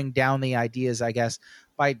watering down the ideas, I guess,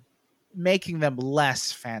 by making them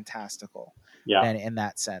less fantastical than in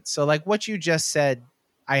that sense. So like what you just said,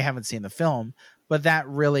 I haven't seen the film, but that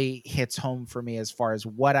really hits home for me as far as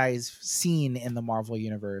what I've seen in the Marvel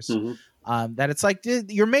universe. That it's like,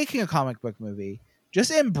 dude, you're making a comic book movie.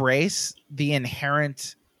 Just embrace the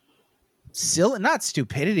inherent not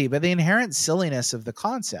stupidity, but the inherent silliness of the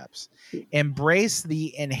concepts. Embrace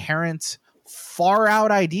the inherent far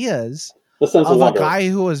out ideas of a guy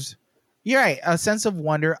who was, a sense of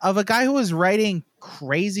wonder of a guy who was writing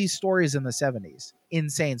crazy stories in the 70s,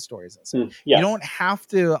 insane stories. Yes. You don't have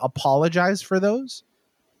to apologize for those.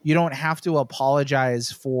 You don't have to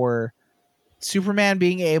apologize for Superman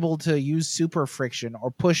being able to use super friction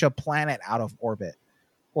or push a planet out of orbit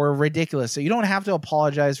or ridiculous. So you don't have to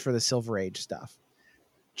apologize for the Silver Age stuff.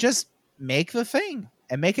 Just make the thing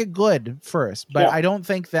and make it good first. But I don't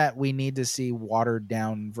think that we need to see watered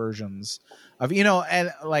down versions of,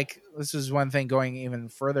 and like, this is one thing going even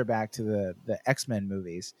further back to the X-Men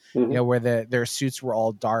movies, where their suits were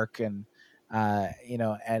all dark and,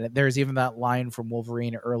 and there's even that line from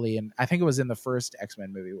Wolverine early, and I think it was in the first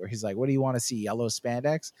X-Men movie where he's like, "What do you want to see? Yellow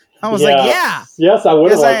spandex?" I was like, "Yeah, yes, I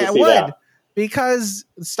would like to see that." Because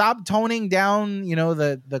stop toning down,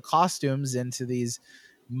 the costumes into these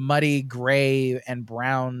muddy gray and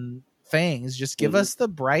brown things. Just give us the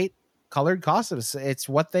bright colored costumes. It's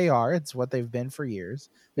what they are. It's what they've been for years.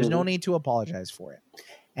 There's no need to apologize for it,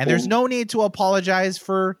 and there's no need to apologize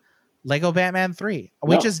for Lego Batman 3.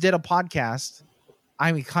 We just did a podcast.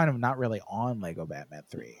 I mean, kind of not really on Lego Batman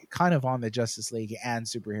 3, kind of on the Justice League and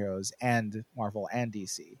superheroes and Marvel and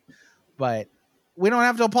DC. But we don't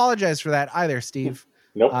have to apologize for that either, Steve.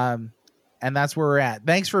 Nope. And that's where we're at.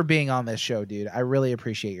 Thanks for being on this show, dude. I really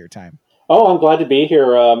appreciate your time. Oh, I'm glad to be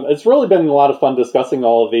here. It's really been a lot of fun discussing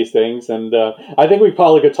all of these things. And I think we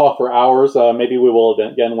probably could talk for hours. Maybe we will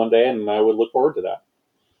again one day, and I would look forward to that.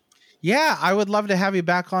 Yeah, I would love to have you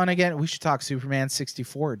back on again. We should talk Superman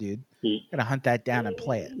 64, dude. I'm going to hunt that down and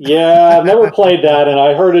play it. Yeah, I've never played that, and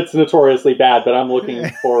I heard it's notoriously bad, but I'm looking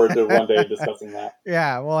forward to one day discussing that.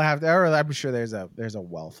 Yeah, we'll have to. I'm sure there's a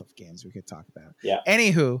wealth of games we could talk about. Yeah.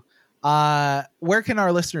 Anywho, where can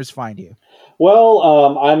our listeners find you?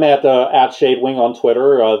 Well, I'm at Shadewing on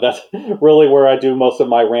Twitter. That's really where I do most of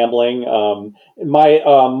my rambling. My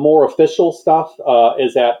more official stuff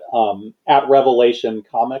is at Revelation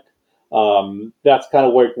Comic. That's kind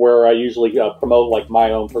of where I usually promote like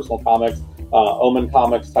my own personal comics, Omen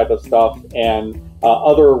Comics type of stuff, and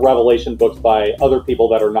other Revelation books by other people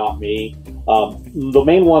that are not me. The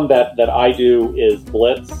main one that I do is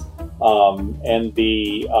Blitz, and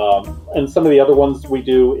some of the other ones we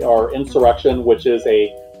do are Insurrection, which is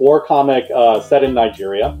a war comic set in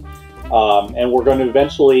Nigeria. And we're going to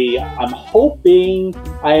eventually, I am hoping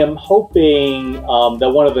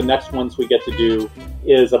that one of the next ones we get to do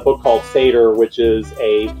is a book called Seder, which is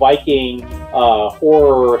a Viking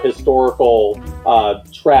horror historical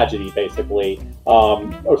tragedy, basically,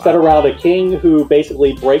 set around a king who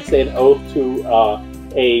basically breaks an oath to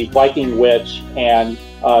a Viking witch, and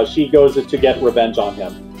she goes to get revenge on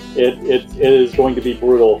him. It is going to be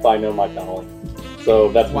brutal if I know my family.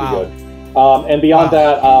 So that's pretty good. And beyond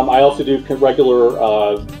that, I also do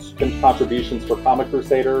regular contributions for Comic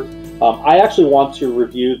Crusader. I actually want to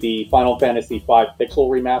review the Final Fantasy V Pixel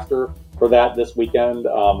remaster for that this weekend.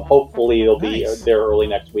 Hopefully it'll be there early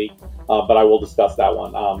next week, but I will discuss that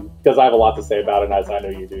one because I have a lot to say about it, as I know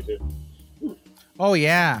you do too. Oh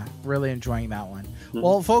yeah, really enjoying that one. Mm-hmm.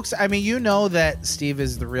 Well, folks, I mean, you know that Steve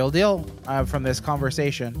is the real deal from this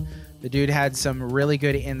conversation. The dude had some really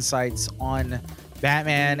good insights on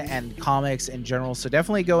Batman and comics in general, so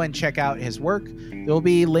definitely go and check out his work. There'll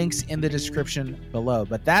be links in the description below.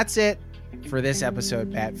 But that's it for this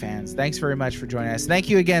episode, Bat fans. Thanks very much for joining us. Thank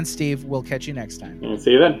you again, Steve. We'll catch you next time.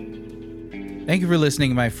 See you then. Thank you for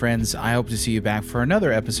listening, my friends. I hope to see you back for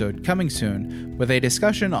another episode coming soon with a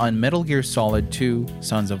discussion on Metal Gear Solid 2: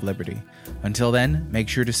 Sons of Liberty. Until then, make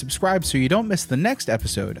sure to subscribe so you don't miss the next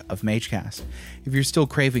episode of MageCast. If you're still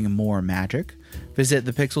craving more magic, visit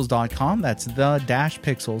thepixels.com, that's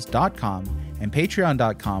the-pixels.com, and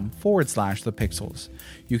patreon.com/thepixels.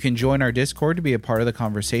 You can join our Discord to be a part of the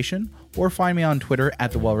conversation, or find me on Twitter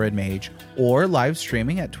at thewellreadmage, or live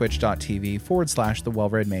streaming at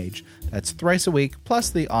twitch.tv/thewellreadmage. That's thrice a week, plus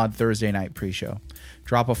the odd Thursday night pre-show.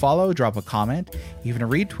 Drop a follow, drop a comment, even a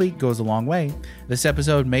retweet goes a long way. This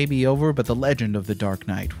episode may be over, but the legend of the Dark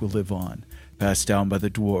Knight will live on, passed down by the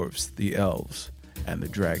dwarves, the elves, and the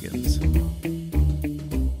dragons.